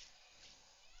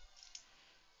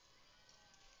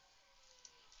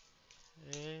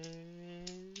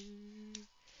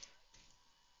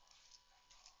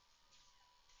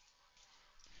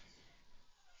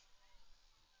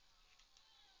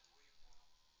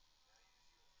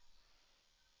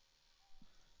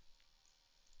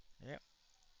 Yep,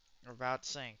 we're about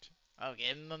synced. Oh,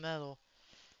 give him a medal.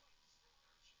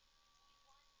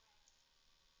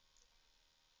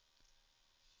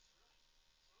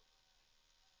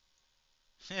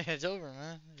 It's over,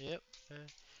 man. Yep.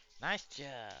 Nice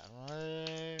job.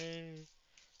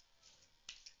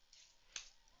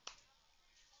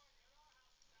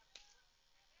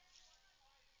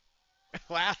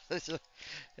 Wow,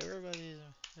 everybody's.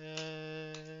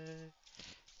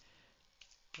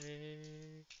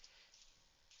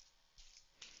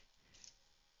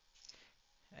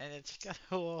 And it's got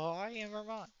Hawaii and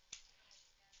Vermont.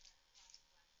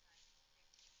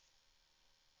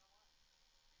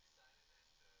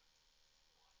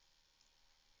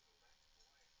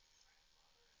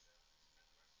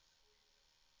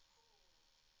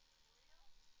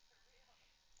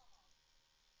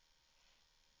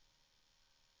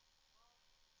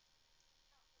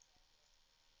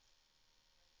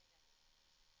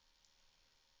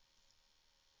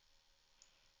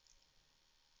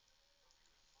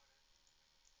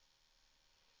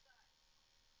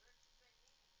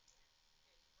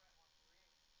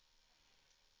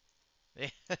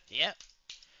 Yep.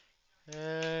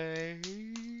 Uh,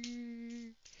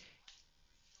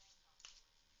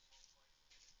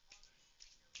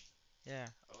 yeah.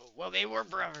 Oh, well, they were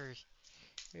brothers.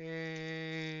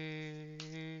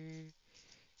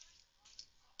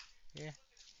 Yeah.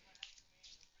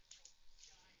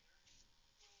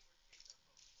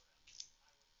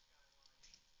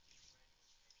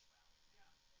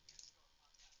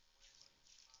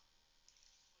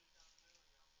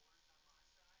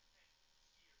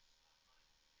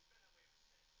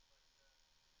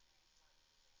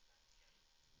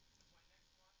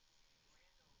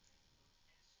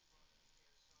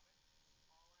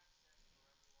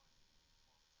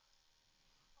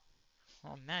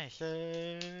 Oh, nice.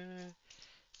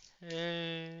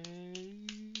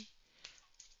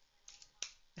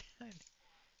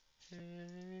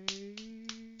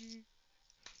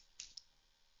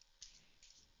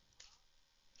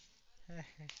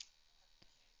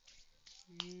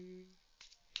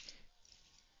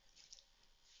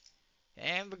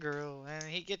 And the girl, and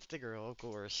he gets the girl, of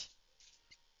course.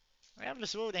 We have the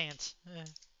slow dance.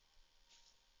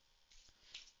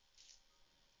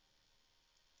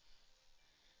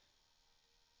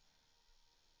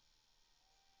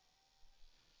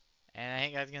 And I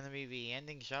think that's gonna be the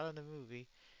ending shot of the movie.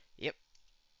 Yep.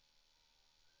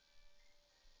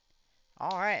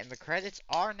 Alright, and the credits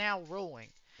are now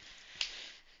rolling.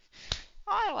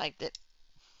 I liked it.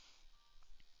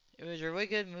 It was a really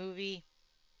good movie.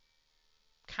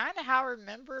 Kind of how I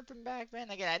remember it from back then.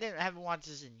 Again, haven't watched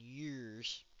this in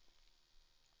years.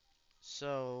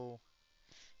 So,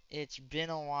 it's been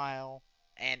a while.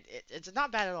 And it's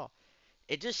not bad at all.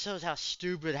 It just shows how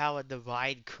stupid how a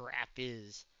divide crap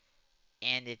is.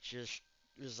 And it just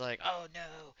was like, oh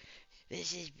no,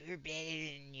 this is we're better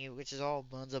than you, which is all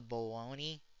buns of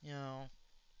baloney, you know?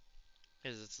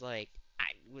 Because it's like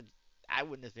I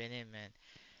wouldn't have been him, man.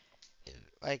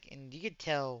 Like, and you could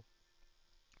tell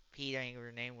Pete, I think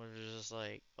her name was just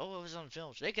like, oh, it was on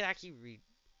film, so they could actually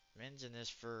mention this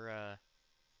for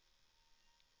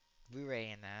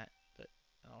Blu-ray and that, but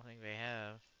I don't think they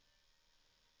have.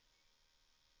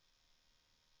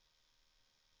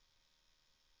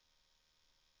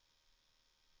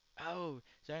 Oh,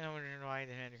 so I'm wondering why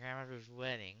they had grandmother's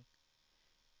wedding.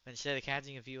 But instead of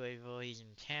catching a few while he's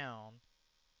in town,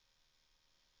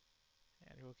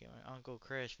 and okay, my Uncle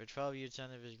Chris, the 12-year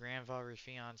son of his grandfather's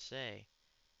fiancee.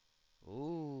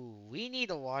 Ooh, we need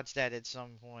to watch that at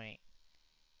some point.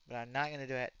 But I'm not gonna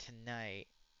do that tonight.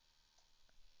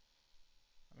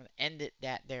 I'm gonna end it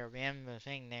that there, end the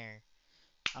thing there.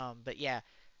 But yeah,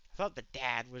 I thought the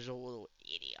dad was a little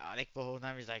idiotic the whole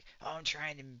time. He's like, "Oh, I'm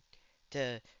trying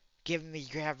to give him these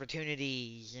great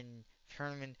opportunities and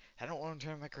turn him in. I don't want to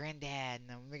turn my granddad,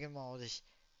 and I'm making him all this."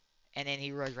 And then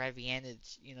he was right at the end.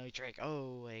 It's he's like,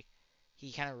 "Oh, like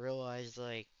he kind of realized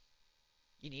like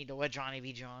you need to let Johnny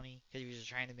be Johnny because he was just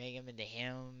trying to make him into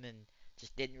him and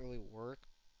just didn't really work."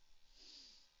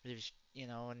 It was,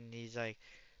 and he's like,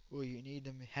 "Well, you need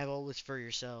to have all this for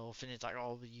yourself," and it's like,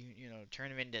 "Oh,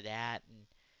 turn him into that." And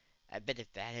I bet if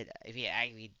he had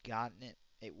actually gotten it,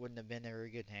 it wouldn't have been a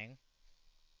very good thing.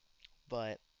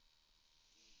 But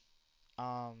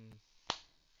um,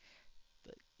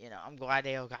 but I'm glad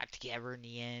they all got together in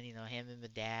the end. Him and the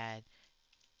dad.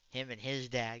 him and his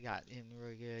dad got in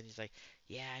really good. He's like,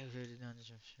 yeah, I would have done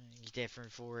some things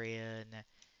different for you, and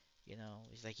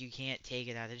he's like, you can't take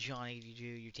it out of Johnny if you do.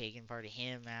 You're taking part of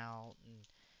him out,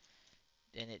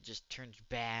 and it just turns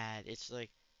bad. It's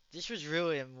like this was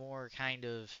really a more kind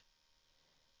of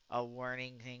a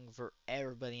warning thing for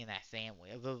everybody in that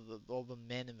family, of all the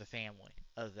men in the family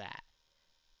of that.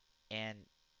 And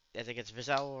I think it's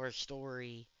Visalla's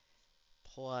story,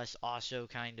 plus also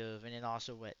kind of, and then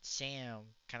also what Sam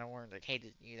kind of warned, like, hey,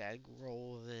 you gotta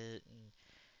roll with it,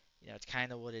 and it's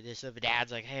kind of what it is. So the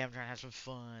dad's like, hey, I'm trying to have some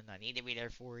fun. I need to be there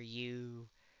for you.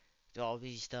 Do all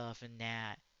these stuff and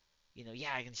that.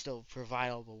 Yeah, I can still provide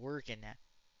all the work in that,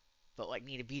 but like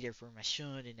need to be there for my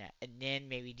son and that, and then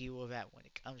maybe deal with that when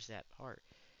it comes to that part.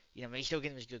 Maybe still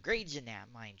get him his good grades in that,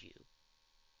 mind you,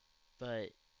 but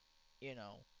you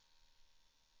know,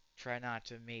 try not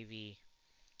to maybe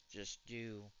just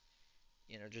do,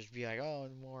 just be like, oh,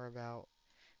 it's more about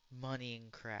money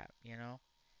and crap.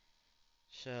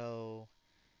 So,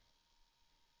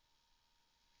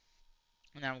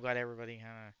 and I'm glad everybody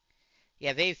kind of,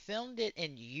 yeah, they filmed it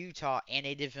in Utah and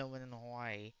they did film it in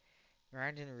Hawaii,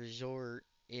 right in a resort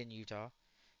in Utah.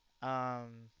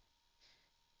 Um,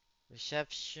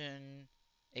 Reception,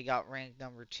 it got ranked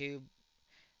number two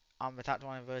on the top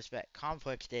 20 votes that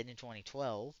Complex did in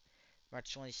 2012,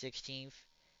 March 2016.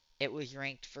 It was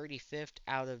ranked 35th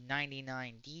out of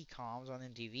 99 DCOMs on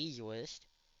MTV's list.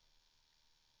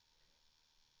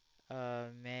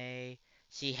 May.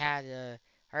 She had a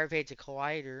Higher Page to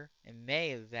Collider in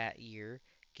May of that year,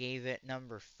 gave it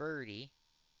number 30.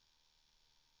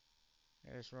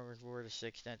 There's number 4 to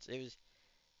 6 cents. It was,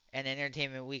 and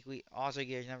Entertainment Weekly also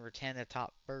gives number 10 the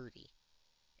top 30.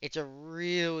 It's a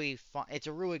really fun, it's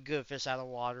a really good fish out of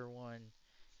water one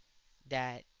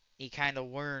that he kind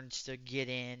of learns to get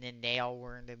in, and they all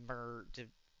learn to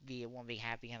be a one big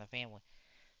happy kind of family.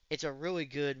 It's a really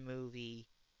good movie.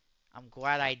 I'm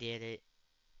glad I did it.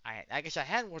 I guess I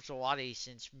hadn't watched a lot of these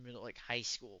since middle, like high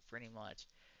school, pretty much.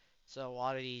 So a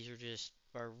lot of these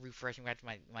are refreshing back to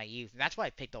my youth, and that's why I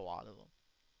picked a lot of them.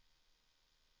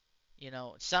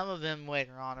 Some of them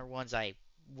later on are ones I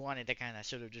wanted to kind of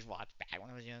sort of just watch back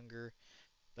when I was younger,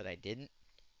 but I didn't.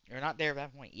 They're not there at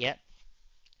that point yet.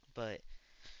 But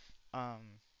um,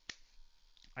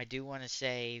 I do want to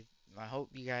say I hope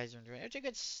you guys are enjoying it. I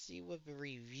could see what the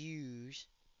reviews,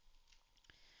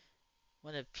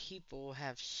 what the people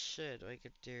have said. Like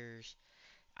if there's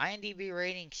IMDb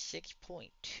rating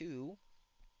 6.2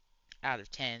 out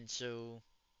of 10. So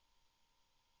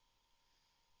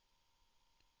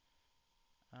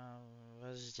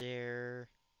was there?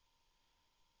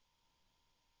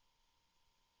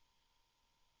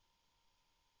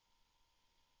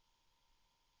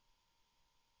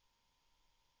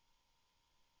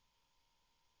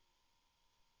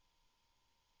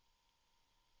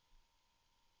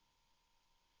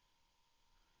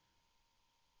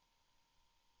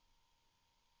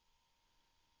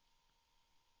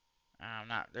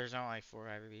 Not. There's only like 4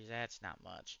 reviews. That's not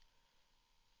much.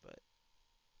 But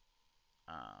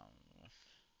um,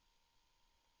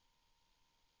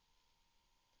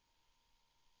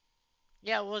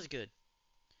 yeah, it was good.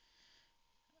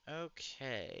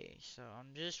 Okay, so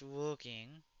I'm just looking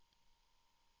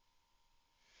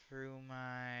through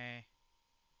my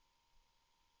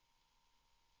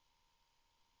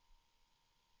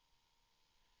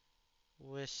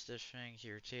list of things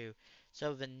here too.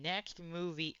 So the next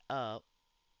movie up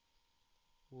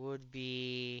would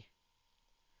be,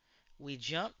 we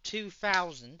jump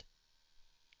 2000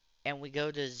 and we go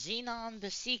to Xenon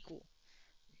the sequel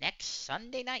next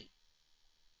Sunday night.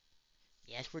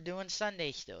 Yes, we're doing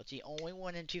Sunday still. It's the only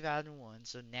one in 2001,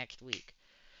 so next week.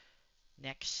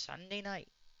 Next Sunday night.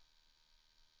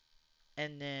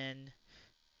 And then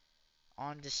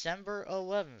on December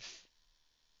 11th.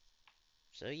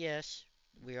 So yes,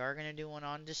 we are going to do one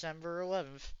on December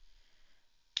 11th,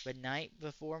 the night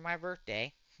before my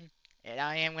birthday. And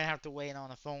I am going to have to wait on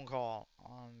a phone call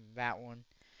on that one,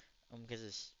 because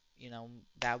it's,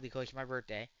 that'll be close to my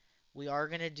birthday. We are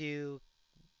going to do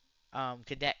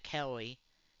Cadet Kelly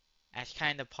as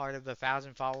kind of part of the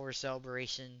 1,000 followers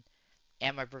celebration,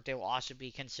 and my birthday will also be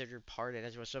considered part of it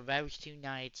as well. So those 2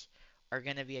 nights are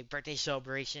going to be a birthday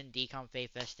celebration, DCOM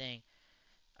Faith Fest thing.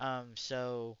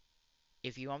 So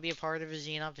if you want to be a part of a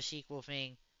Xenon the sequel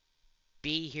thing,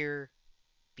 be here,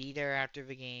 be there after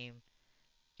the game.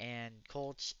 And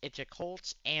Colts, it's a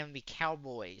Colts and the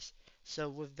Cowboys. So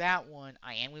with that one,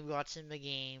 I am going to be watching the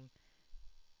game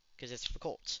because it's for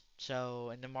Colts.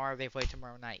 So, and tomorrow they play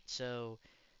tomorrow night. So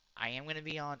I am going to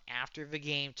be on after the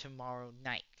game tomorrow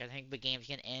night. I think the game's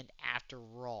going to end after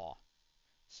Raw.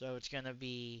 So it's going to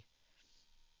be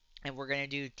and we're gonna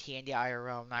do TND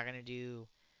IRL. I'm not gonna do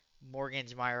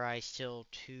Morgan's My Rise till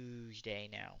Tuesday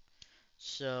now.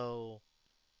 So,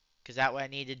 because that way I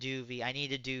need to do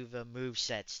the move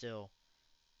set still.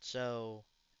 So,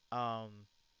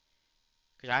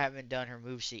 because I haven't done her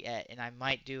move set yet, and I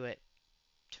might do it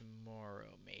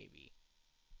tomorrow maybe.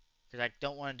 Because I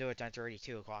don't want to do it at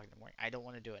 32 o'clock in the morning. I don't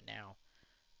want to do it now,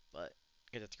 but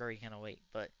because it's already kind of late.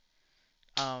 But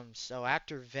so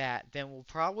after that, then we'll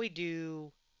probably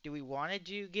do. Do we want to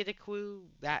do get a clue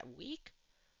that week,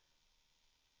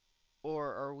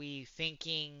 or are we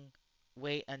thinking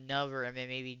wait another and then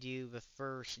maybe do the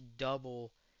first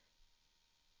double?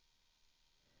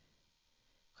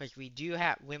 Because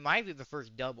we might do the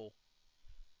first double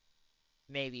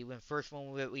maybe when first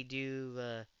one that we do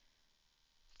the.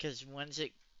 Because when's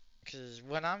it? Because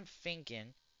what I'm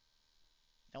thinking,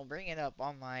 I'll bring it up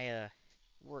on my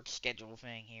work schedule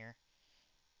thing here.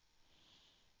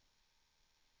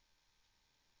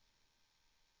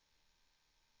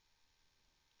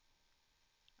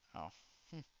 Oh,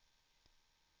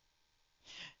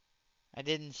 I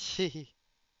didn't see.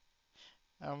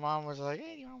 My mom was like,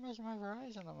 "Hey, do you want to measure my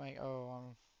Verizon?" I'm like,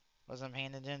 "Oh, wasn't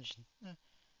paying attention."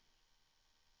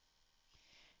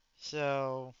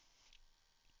 So,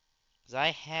 'cause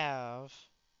I have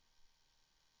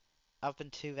up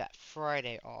until that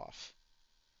Friday off.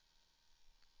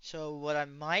 So what I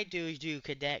might do is do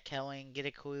Cadet Kelly and get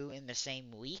a clue in the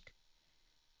same week.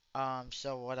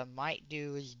 So what I might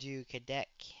do is do Cadet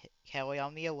Kelly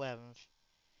on the 11th,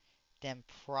 then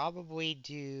probably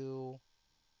do.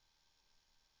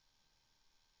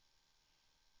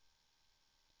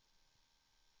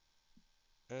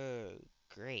 Oh,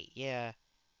 great, yeah,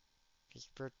 his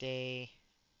birthday.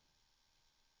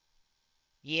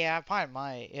 Yeah, I probably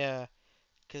might, yeah,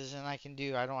 'cause then I can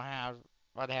do. I don't have.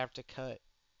 I'd have to cut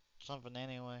something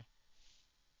anyway.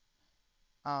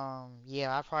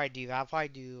 Yeah, I'll probably do that. I'll probably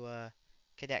do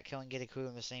Cadet Kill and Get a Clue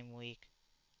in the same week.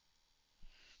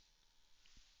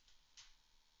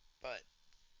 But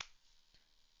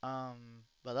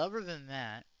but other than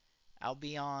that, I'll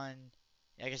be on.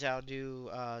 Like I said, I'll do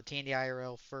TND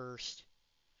IRL first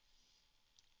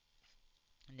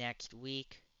next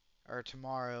week or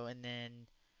tomorrow, and then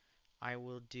I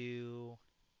will do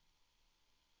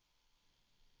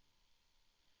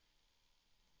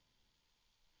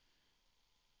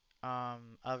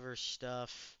other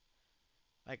stuff.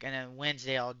 Like, and then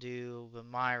Wednesday I'll do the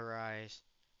My Rise,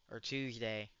 or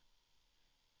Tuesday,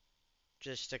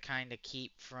 just to kind of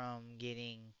keep from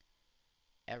getting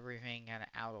everything kind of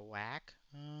out of whack.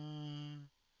 Um,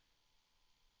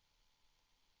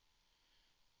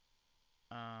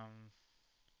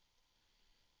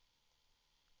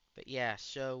 but yeah,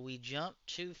 so we jumped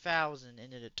 2000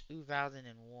 into the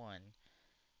 2001.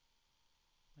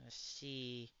 Let's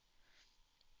see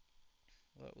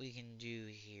what we can do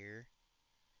here.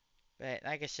 But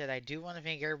like I said, I do want to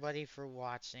thank everybody for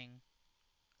watching.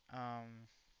 Um,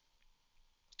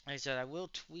 like I said, I will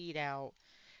tweet out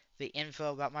the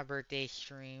info about my birthday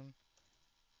stream.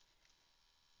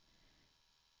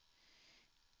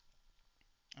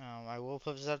 I will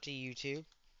post this up to YouTube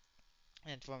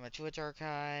and for my Twitch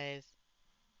archive,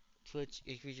 Twitch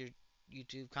featured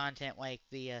YouTube content like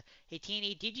the. Hey,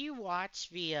 Teeny, did you watch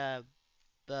the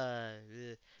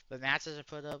the matches I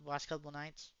put up last couple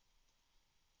nights?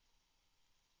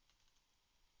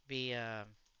 The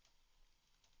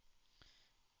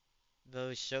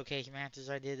those showcase matches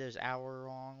I did, those hour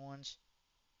long ones.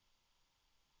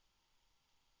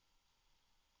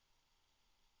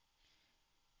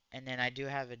 And then I do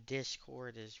have a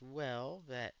Discord as well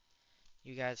that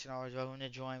you guys can always welcome to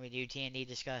join. We do TND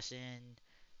discussing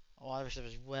a lot of stuff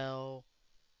as well.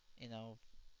 You know,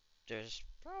 there's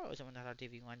probably someone that I'll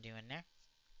give you one doing there.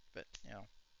 But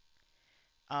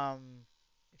um,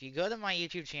 if you go to my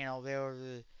YouTube channel,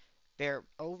 they're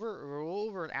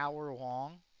over an hour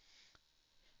long.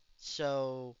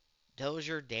 So those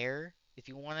are there. If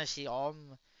you want to see all of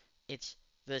them, it's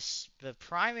the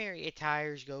primary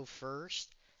attires go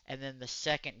first, and then the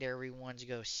secondary ones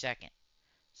go second.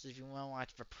 So if you want to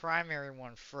watch the primary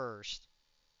one first,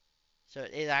 so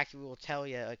it actually will tell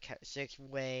you a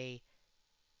six-way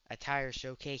attire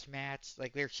showcase match.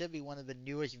 Like there should be one of the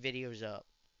newest videos up,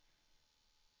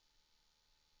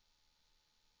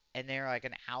 and they're like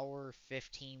an hour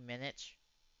 15 minutes,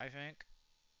 I think,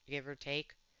 give or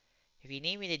take. If you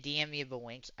need me to DM you the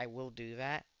links, I will do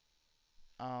that.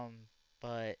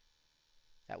 But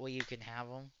that way you can have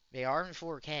them. They are in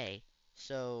 4K,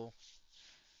 so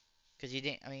because you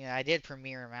didn't. I mean, I did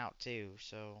premiere them out too.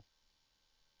 So,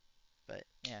 but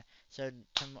yeah. So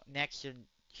next,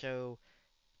 so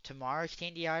tomorrow's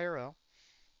Candy IRL.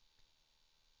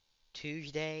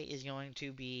 Tuesday is going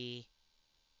to be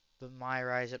the My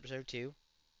Rise episode 2.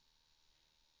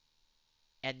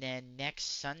 And then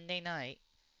next Sunday night,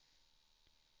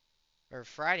 or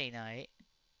Friday night,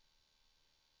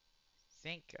 I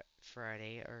think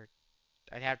Friday, or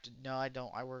I'd have to, no, I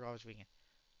don't, I work all this weekend.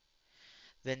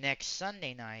 The next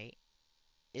Sunday night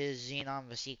is Xenon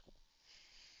the sequel.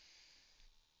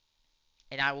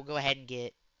 And I will go ahead and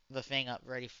get the thing up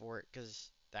ready for it, because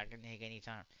that can take any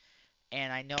time.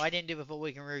 And I know I didn't do a full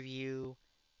weekend review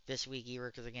this week either,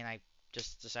 because again, I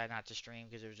just decided not to stream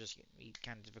because it was just going to be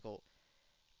kind of difficult.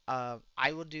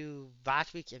 I will do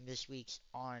last week's and this week's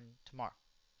on tomorrow,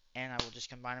 and I will just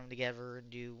combine them together and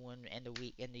do one end of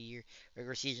week, end of year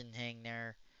regular season thing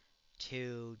there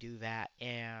to do that,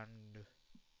 and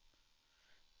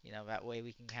that way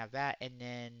we can have that, and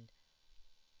then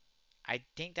I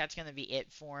think that's gonna be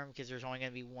it for him because there's only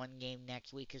gonna be one game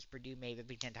next week because Purdue made the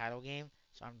Big Ten title game,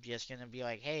 so I'm just gonna be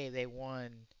like, hey, they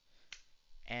won,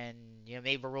 and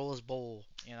maybe Barola's Bowl,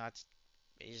 that's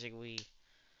basically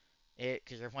it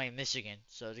because they're playing Michigan,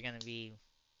 so they're gonna be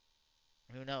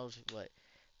who knows what.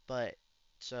 But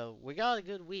so we got a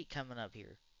good week coming up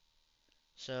here.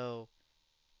 So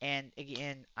and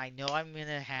again, I know I'm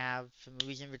gonna have some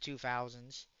movies in the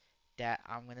 2000s that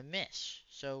I'm gonna miss.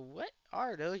 So what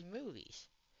are those movies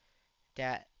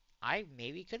that I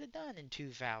maybe could have done in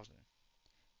 2000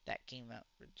 that came out,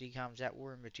 DCOMs that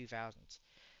were in the 2000s?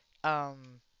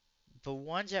 Um, the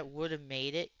ones that would have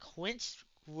made it, Quince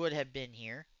would have been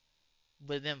here,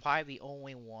 but then probably the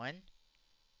only one.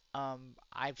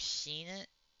 I've seen it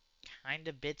kind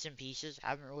of bits and pieces.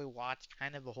 Haven't really watched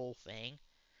kind of the whole thing.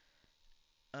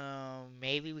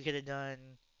 Maybe we could have done.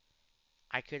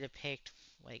 I could have picked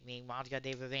like maybe Mom's Got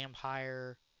Dave the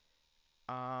Vampire.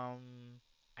 I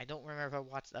don't remember if I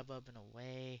watched Up Up and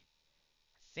Away.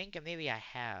 I think maybe I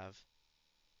have.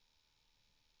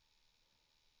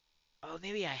 Oh,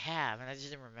 maybe I have, and I just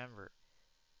didn't remember.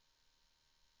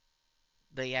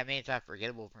 But yeah, maybe it's not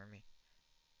forgettable for me.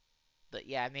 But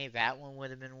yeah, maybe that one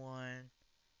would have been one.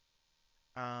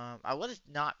 I would have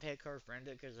not picked Her Friend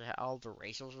because all the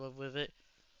racials live with it.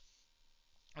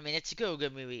 I mean, it's a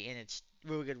good movie and it's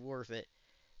really good, worth it.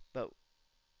 But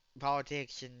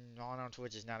politics and on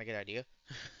Twitch is not a good idea.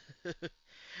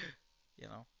 you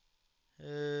know.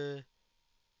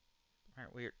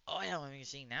 Right, weird. Oh, I haven't even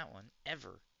seen that one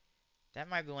ever. That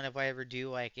might be one if I ever do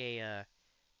like a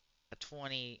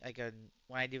 20 like a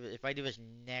when I do if I do this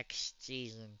next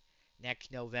season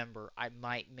next November I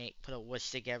might make put a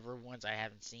list together ones I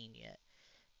haven't seen yet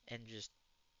and just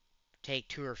take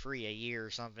two or three a year or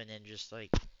something and just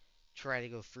like try to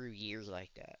go through years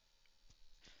like that.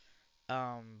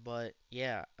 But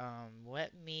yeah,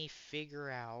 let me figure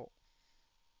out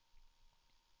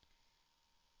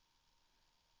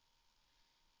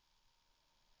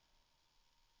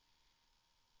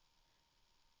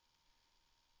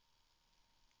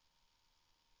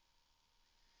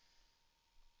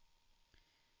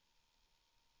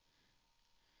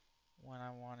what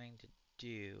I'm wanting to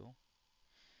do.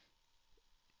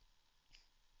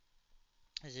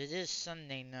 As it is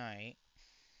Sunday night,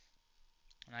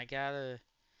 and I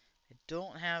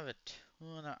don't have a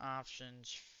ton of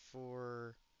options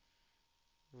for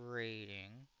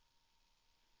rating.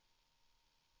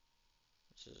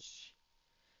 This is,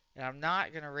 and I'm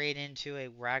not gonna raid into a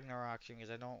Ragnarok stream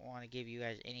because I don't want to give you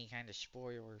guys any kind of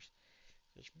spoilers.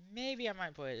 Which maybe I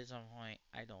might play it at some point.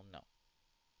 I don't know.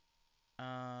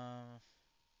 Um,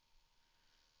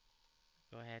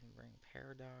 go ahead and bring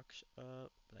Paradox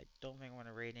up, but I don't think I want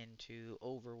to raid into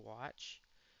Overwatch.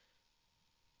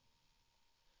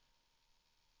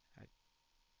 I,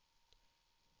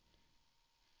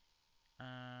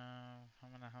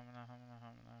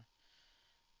 humana.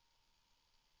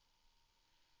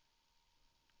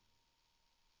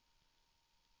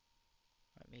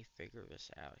 Let me figure this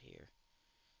out here.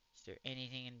 Is there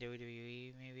anything in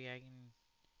WWE maybe I can?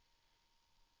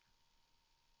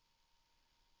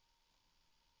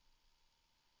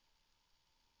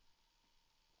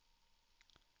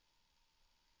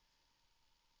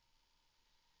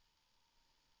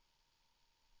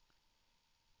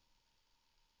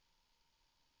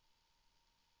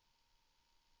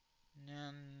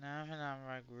 No, nothing I'm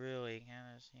like really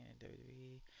kind of seeing in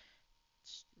WWE.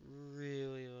 It's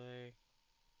really like.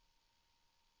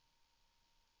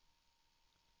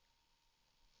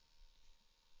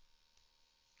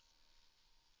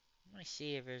 Let me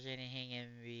see if there's anything in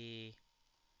the.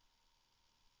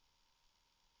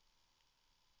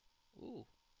 Ooh,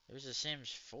 there's a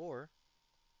Sims 4.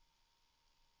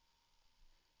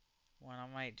 One I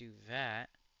might do that.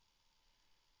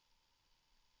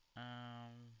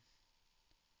 Um,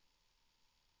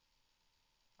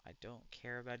 I don't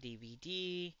care about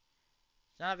DVD.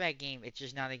 It's not a bad game. It's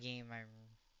just not a game I'm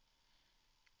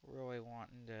really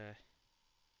wanting to.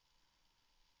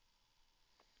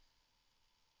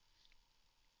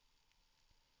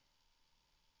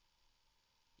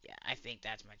 Yeah, I think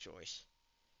that's my choice.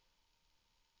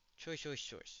 Choice, choice,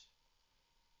 choice.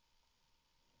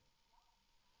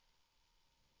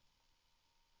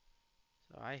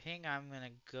 So I think I'm gonna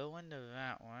go into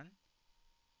that one.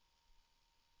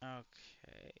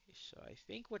 Okay, so I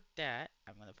think with that,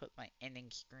 I'm gonna put my ending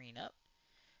screen up.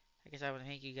 I guess I want to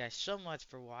thank you guys so much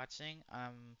for watching. I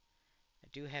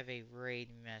do have a raid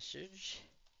message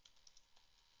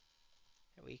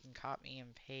that we can copy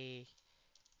and paste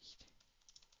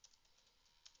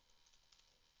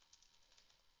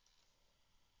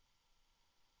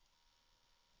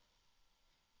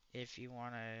if you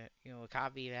want to,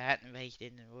 copy that and paste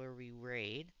it in where we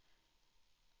raid.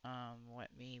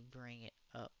 Let me bring it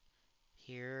up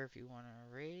here if you want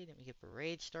to raid. Let me get the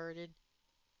raid started.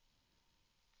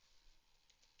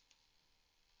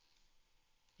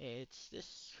 It's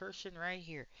this person right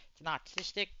here. It's an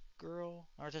autistic girl,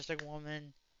 autistic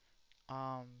woman.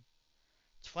 Um,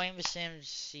 it's playing The Sims.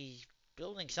 She's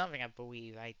building something, I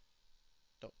believe.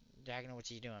 Don't I don't know what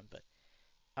she's doing, but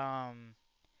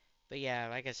yeah,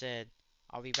 like I said,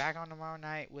 I'll be back on tomorrow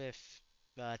night with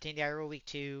 10 Day Rule Week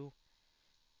 2.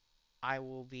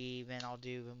 I'll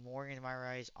do the Morning to My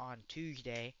Rise on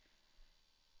Tuesday,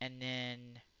 and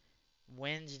then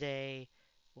Wednesday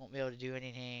won't be able to do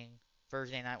anything.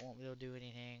 Thursday night won't be able to do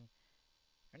anything.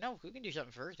 Or no, we can do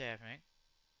something Thursday, I think.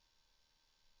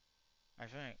 I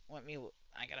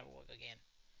gotta look again.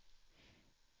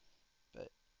 But,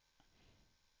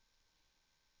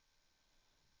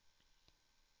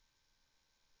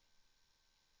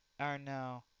 or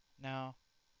no, no,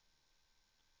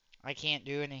 I can't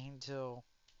do anything till,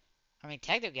 I mean,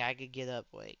 technically I could get up,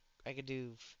 like, I could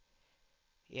do,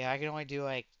 yeah, I can only do,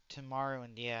 like, tomorrow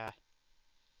and, yeah.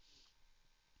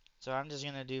 So I'm just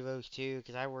gonna do those two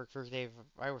because I work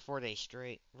 4 days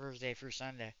straight, Thursday through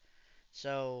Sunday.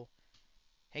 So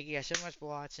thank you guys so much for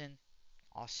watching.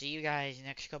 I'll see you guys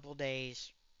next couple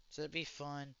days. So it'll be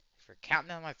fun for counting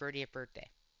down my 30th birthday.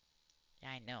 Yeah,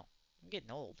 I know. I'm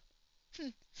getting old.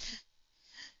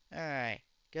 Alright.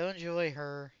 Go enjoy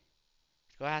her.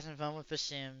 Go have some fun with The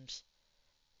Sims.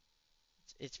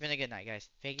 It's been a good night, guys.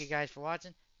 Thank you guys for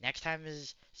watching. Next time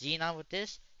is Xenon with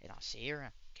this, and I'll see you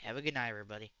around. Have a good night,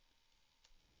 everybody.